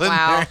 That's the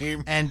Wow.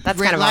 name. And That's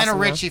kind of Lionel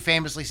awesome, Richie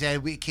famously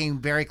said, we came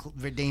very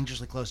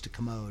dangerously close to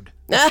commode.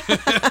 That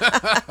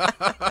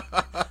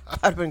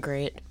would have been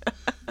great.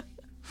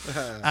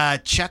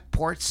 Chuck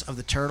Ports of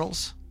the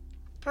Turtles.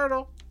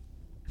 Turtle.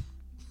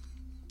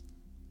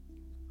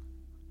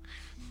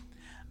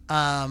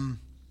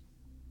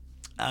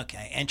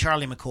 Okay, and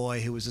Charlie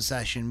McCoy, who was a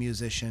session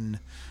musician,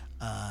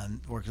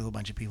 worked with a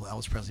bunch of people: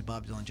 Elvis Presley,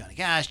 Bob Dylan, Johnny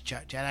Cash,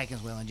 Chad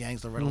Atkins, Waylon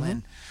Jennings, Loretta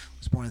Lynn.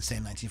 Was born in the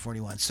same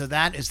 1941. So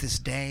that is this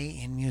day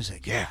in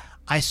music. Yeah.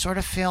 I sort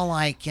of feel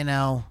like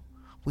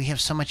we have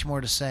so much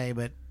more to say,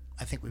 but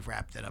I think we've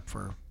wrapped it up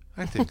for.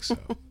 I think so.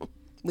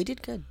 We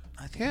did good.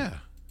 I think. Yeah.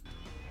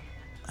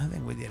 I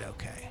think we did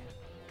okay.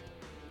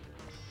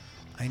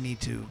 I need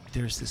to.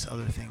 There's this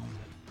other thing.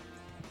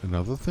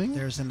 Another thing?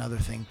 There's another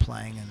thing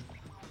playing, and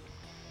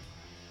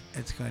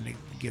it's going to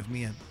give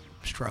me a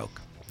stroke.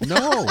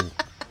 No.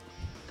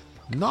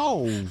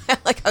 No. I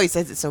like how he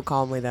says it so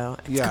calmly, though.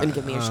 It's going to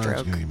give me a It's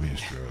stroke. gonna give me a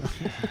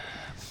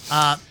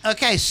stroke.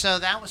 Okay, so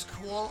that was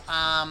cool.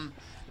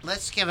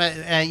 Let's give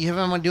a. You ever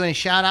want to do any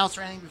shout outs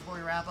or anything before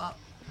we wrap up?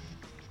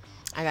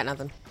 I got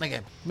nothing. Okay.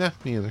 Nah,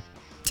 me either.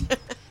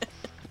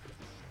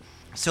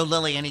 So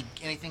Lily,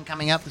 anything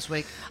coming up this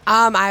week?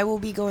 I will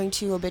be going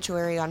to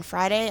Obituary on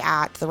Friday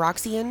at the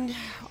Roxy Inn.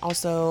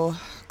 Also,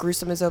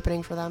 Gruesome is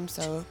opening for them,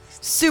 so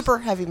super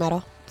heavy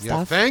metal You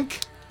stuff. think?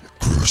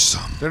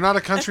 Gruesome. They're not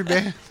a country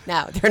band?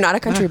 No, they're not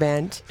a country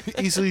band.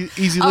 Easy Oh,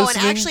 listening? and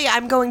actually,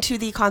 I'm going to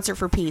the Concert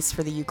for Peace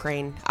for the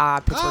Ukraine.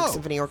 Pittsburgh Oh.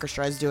 Symphony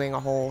Orchestra is doing a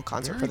whole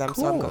concert for Very them,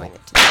 so I'm cool. going to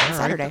All right.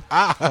 Saturday.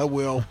 I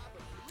will.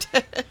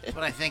 That's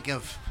what I think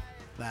of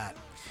that.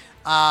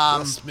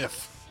 Will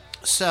Smith.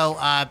 So,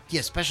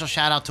 special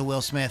shout out to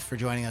Will Smith for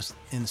joining us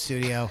in the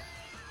studio.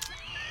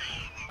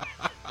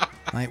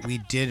 We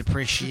did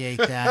appreciate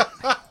that.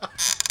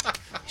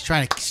 He's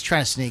trying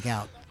to sneak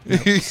out. No,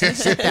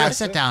 sit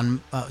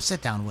down,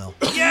 Will.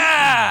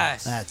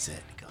 Yes! That's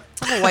it. Go ahead.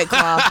 I'm a White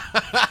Claw.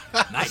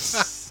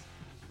 Nice.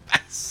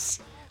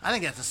 I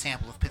think that's a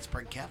sample of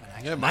Pittsburgh Kevin.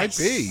 Actually. Yeah, it might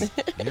be.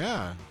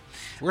 Yeah.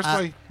 Where's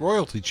my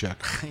royalty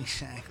check?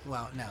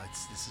 Well, no,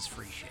 this is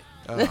free shit.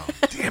 Oh,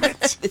 damn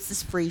it. This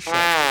is free shit.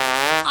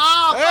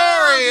 Oh,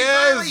 There he you is.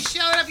 finally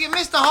showed up. You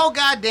missed the whole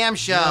goddamn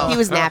show. He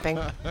was napping.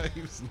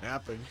 He was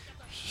napping.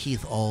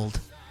 Heath old.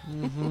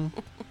 Mm-hmm.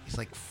 He's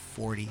like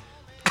 40.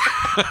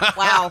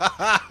 Wow.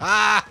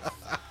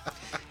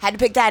 Had to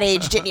pick that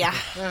age, didn't ya?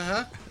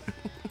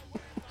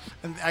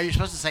 And are you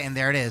supposed to say, and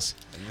there it is?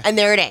 And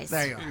there it is.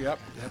 There you go. Yep.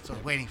 That's what I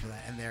was waiting for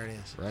that. And there it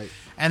is. Right.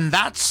 And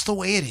that's the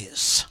way it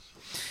is.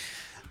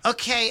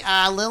 Okay,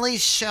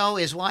 Lily's show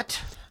is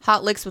what?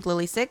 Hot Licks with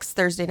Lily 6,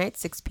 Thursday night,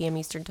 6 p.m.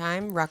 Eastern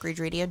Time,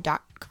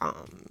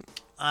 rockradio.com.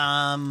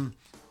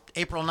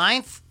 April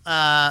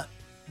 9th,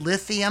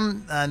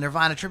 Lithium,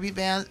 Nirvana tribute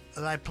band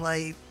that I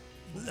play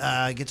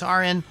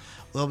guitar in,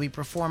 will be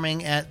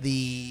performing at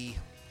the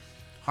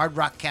Hard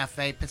Rock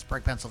Cafe,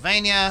 Pittsburgh,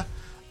 Pennsylvania.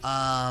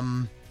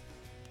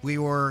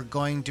 We're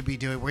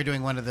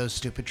doing one of those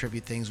stupid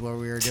tribute things where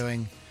we were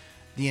doing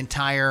the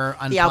entire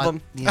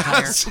album. The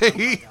entire,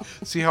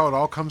 See how it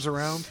all comes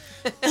around?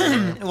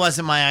 it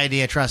wasn't my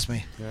idea, trust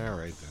me. All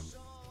right,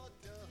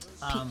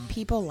 then.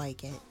 People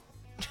like it.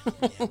 Yeah,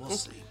 we'll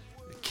see.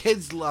 The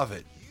kids love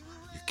it.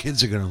 Your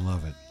kids are going to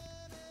love it.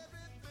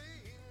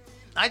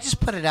 I just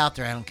put it out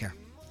there. I don't care.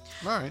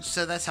 All right.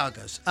 So that's how it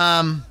goes.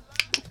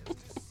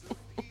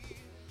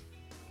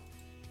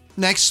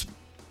 Next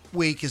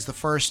week is the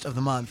first of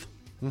the month.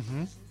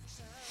 Mm-hmm.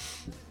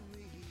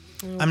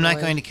 I'm not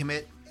going to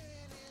commit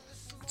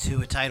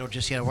to a title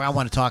just yet. Where I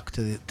want to talk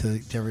to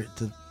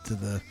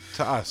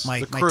us, my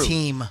the crew.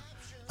 team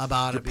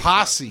about Your it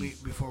posse.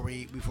 before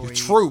we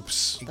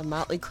Troops. The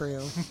Motley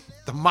Crew.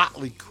 The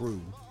Motley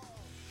Crew.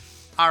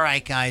 All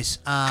right, guys.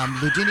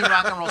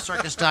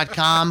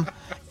 LudiniRockandRollCircus.com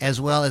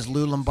as well as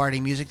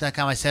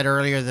LouLombardiMusic.com. I said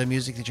earlier the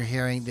music that you're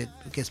hearing that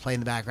gets played in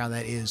the background,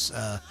 that is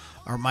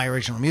my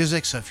original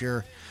music. So if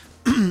you're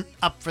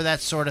up for that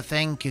sort of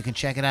thing, you can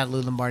check it out at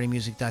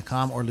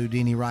LouLombardiMusic.com or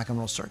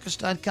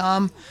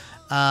LudiniRockandRollCircus.com.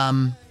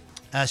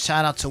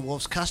 Shout out to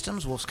Wolf's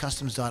Customs,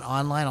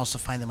 wolfscustoms.online. Also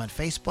find them on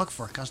Facebook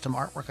for custom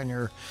artwork on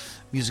your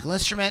musical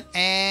instrument.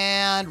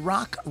 And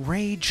Rock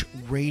Rage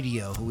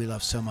Radio, who we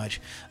love so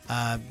much.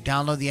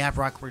 Download the app,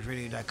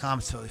 rockrageradio.com.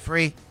 It's totally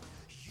free.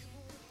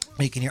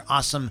 You can hear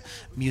awesome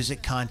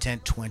music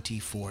content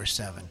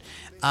 24/7.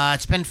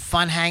 It's been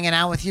fun hanging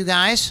out with you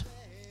guys.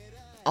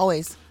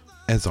 Always.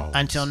 As always.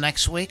 Until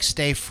next week,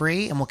 stay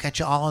free, and we'll catch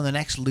you all on the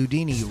next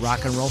Ludini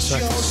Rock and Roll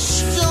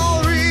Circus.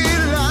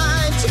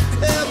 Storyline to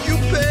help you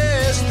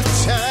pass the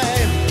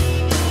time.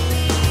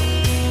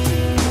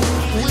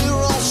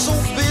 We're all so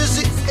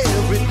busy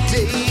every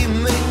day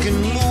making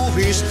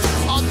movies,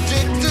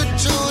 addicted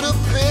to the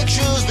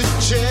pictures that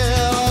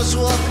tell us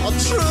what our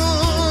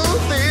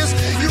truth is.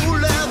 You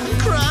laugh and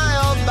cry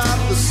about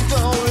the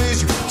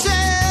stories you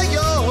tell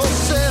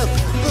yourself,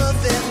 but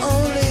they're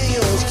only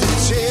yours to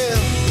tell.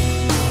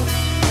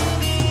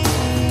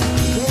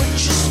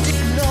 Just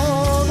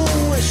ignore the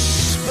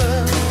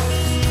whisper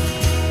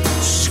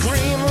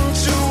screaming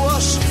to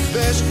us.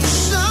 There's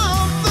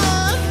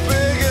something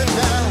bigger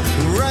now,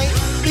 right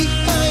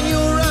behind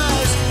your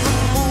eyes. The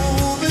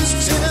movies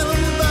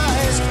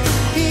televised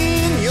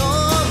in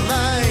your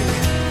mind.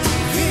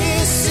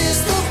 This is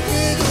the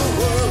bigger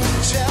world,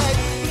 tied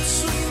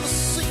between the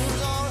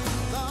seams are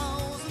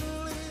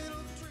 1,000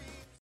 little dreams.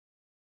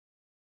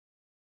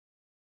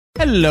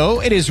 Hello,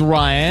 it is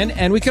Ryan,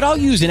 and we could all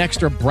use an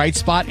extra bright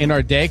spot in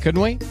our day,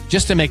 couldn't we?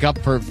 Just to make up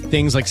for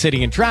things like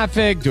sitting in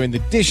traffic, doing the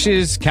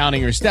dishes,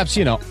 counting your steps,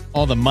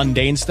 all the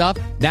mundane stuff.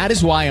 That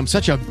is why I'm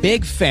such a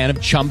big fan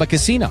of Chumba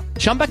Casino.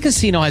 Chumba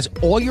Casino has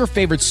all your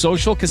favorite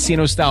social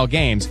casino-style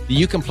games that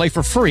you can play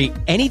for free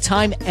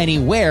anytime,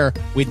 anywhere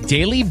with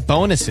daily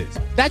bonuses.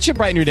 That should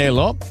brighten your day a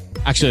little.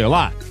 Actually, a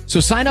lot. So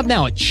sign up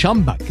now at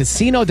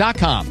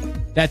ChumbaCasino.com.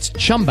 That's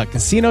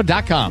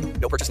ChumbaCasino.com.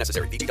 No purchase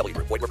necessary. VGW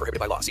Group. Void where prohibited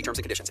by law. See terms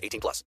and conditions. 18+.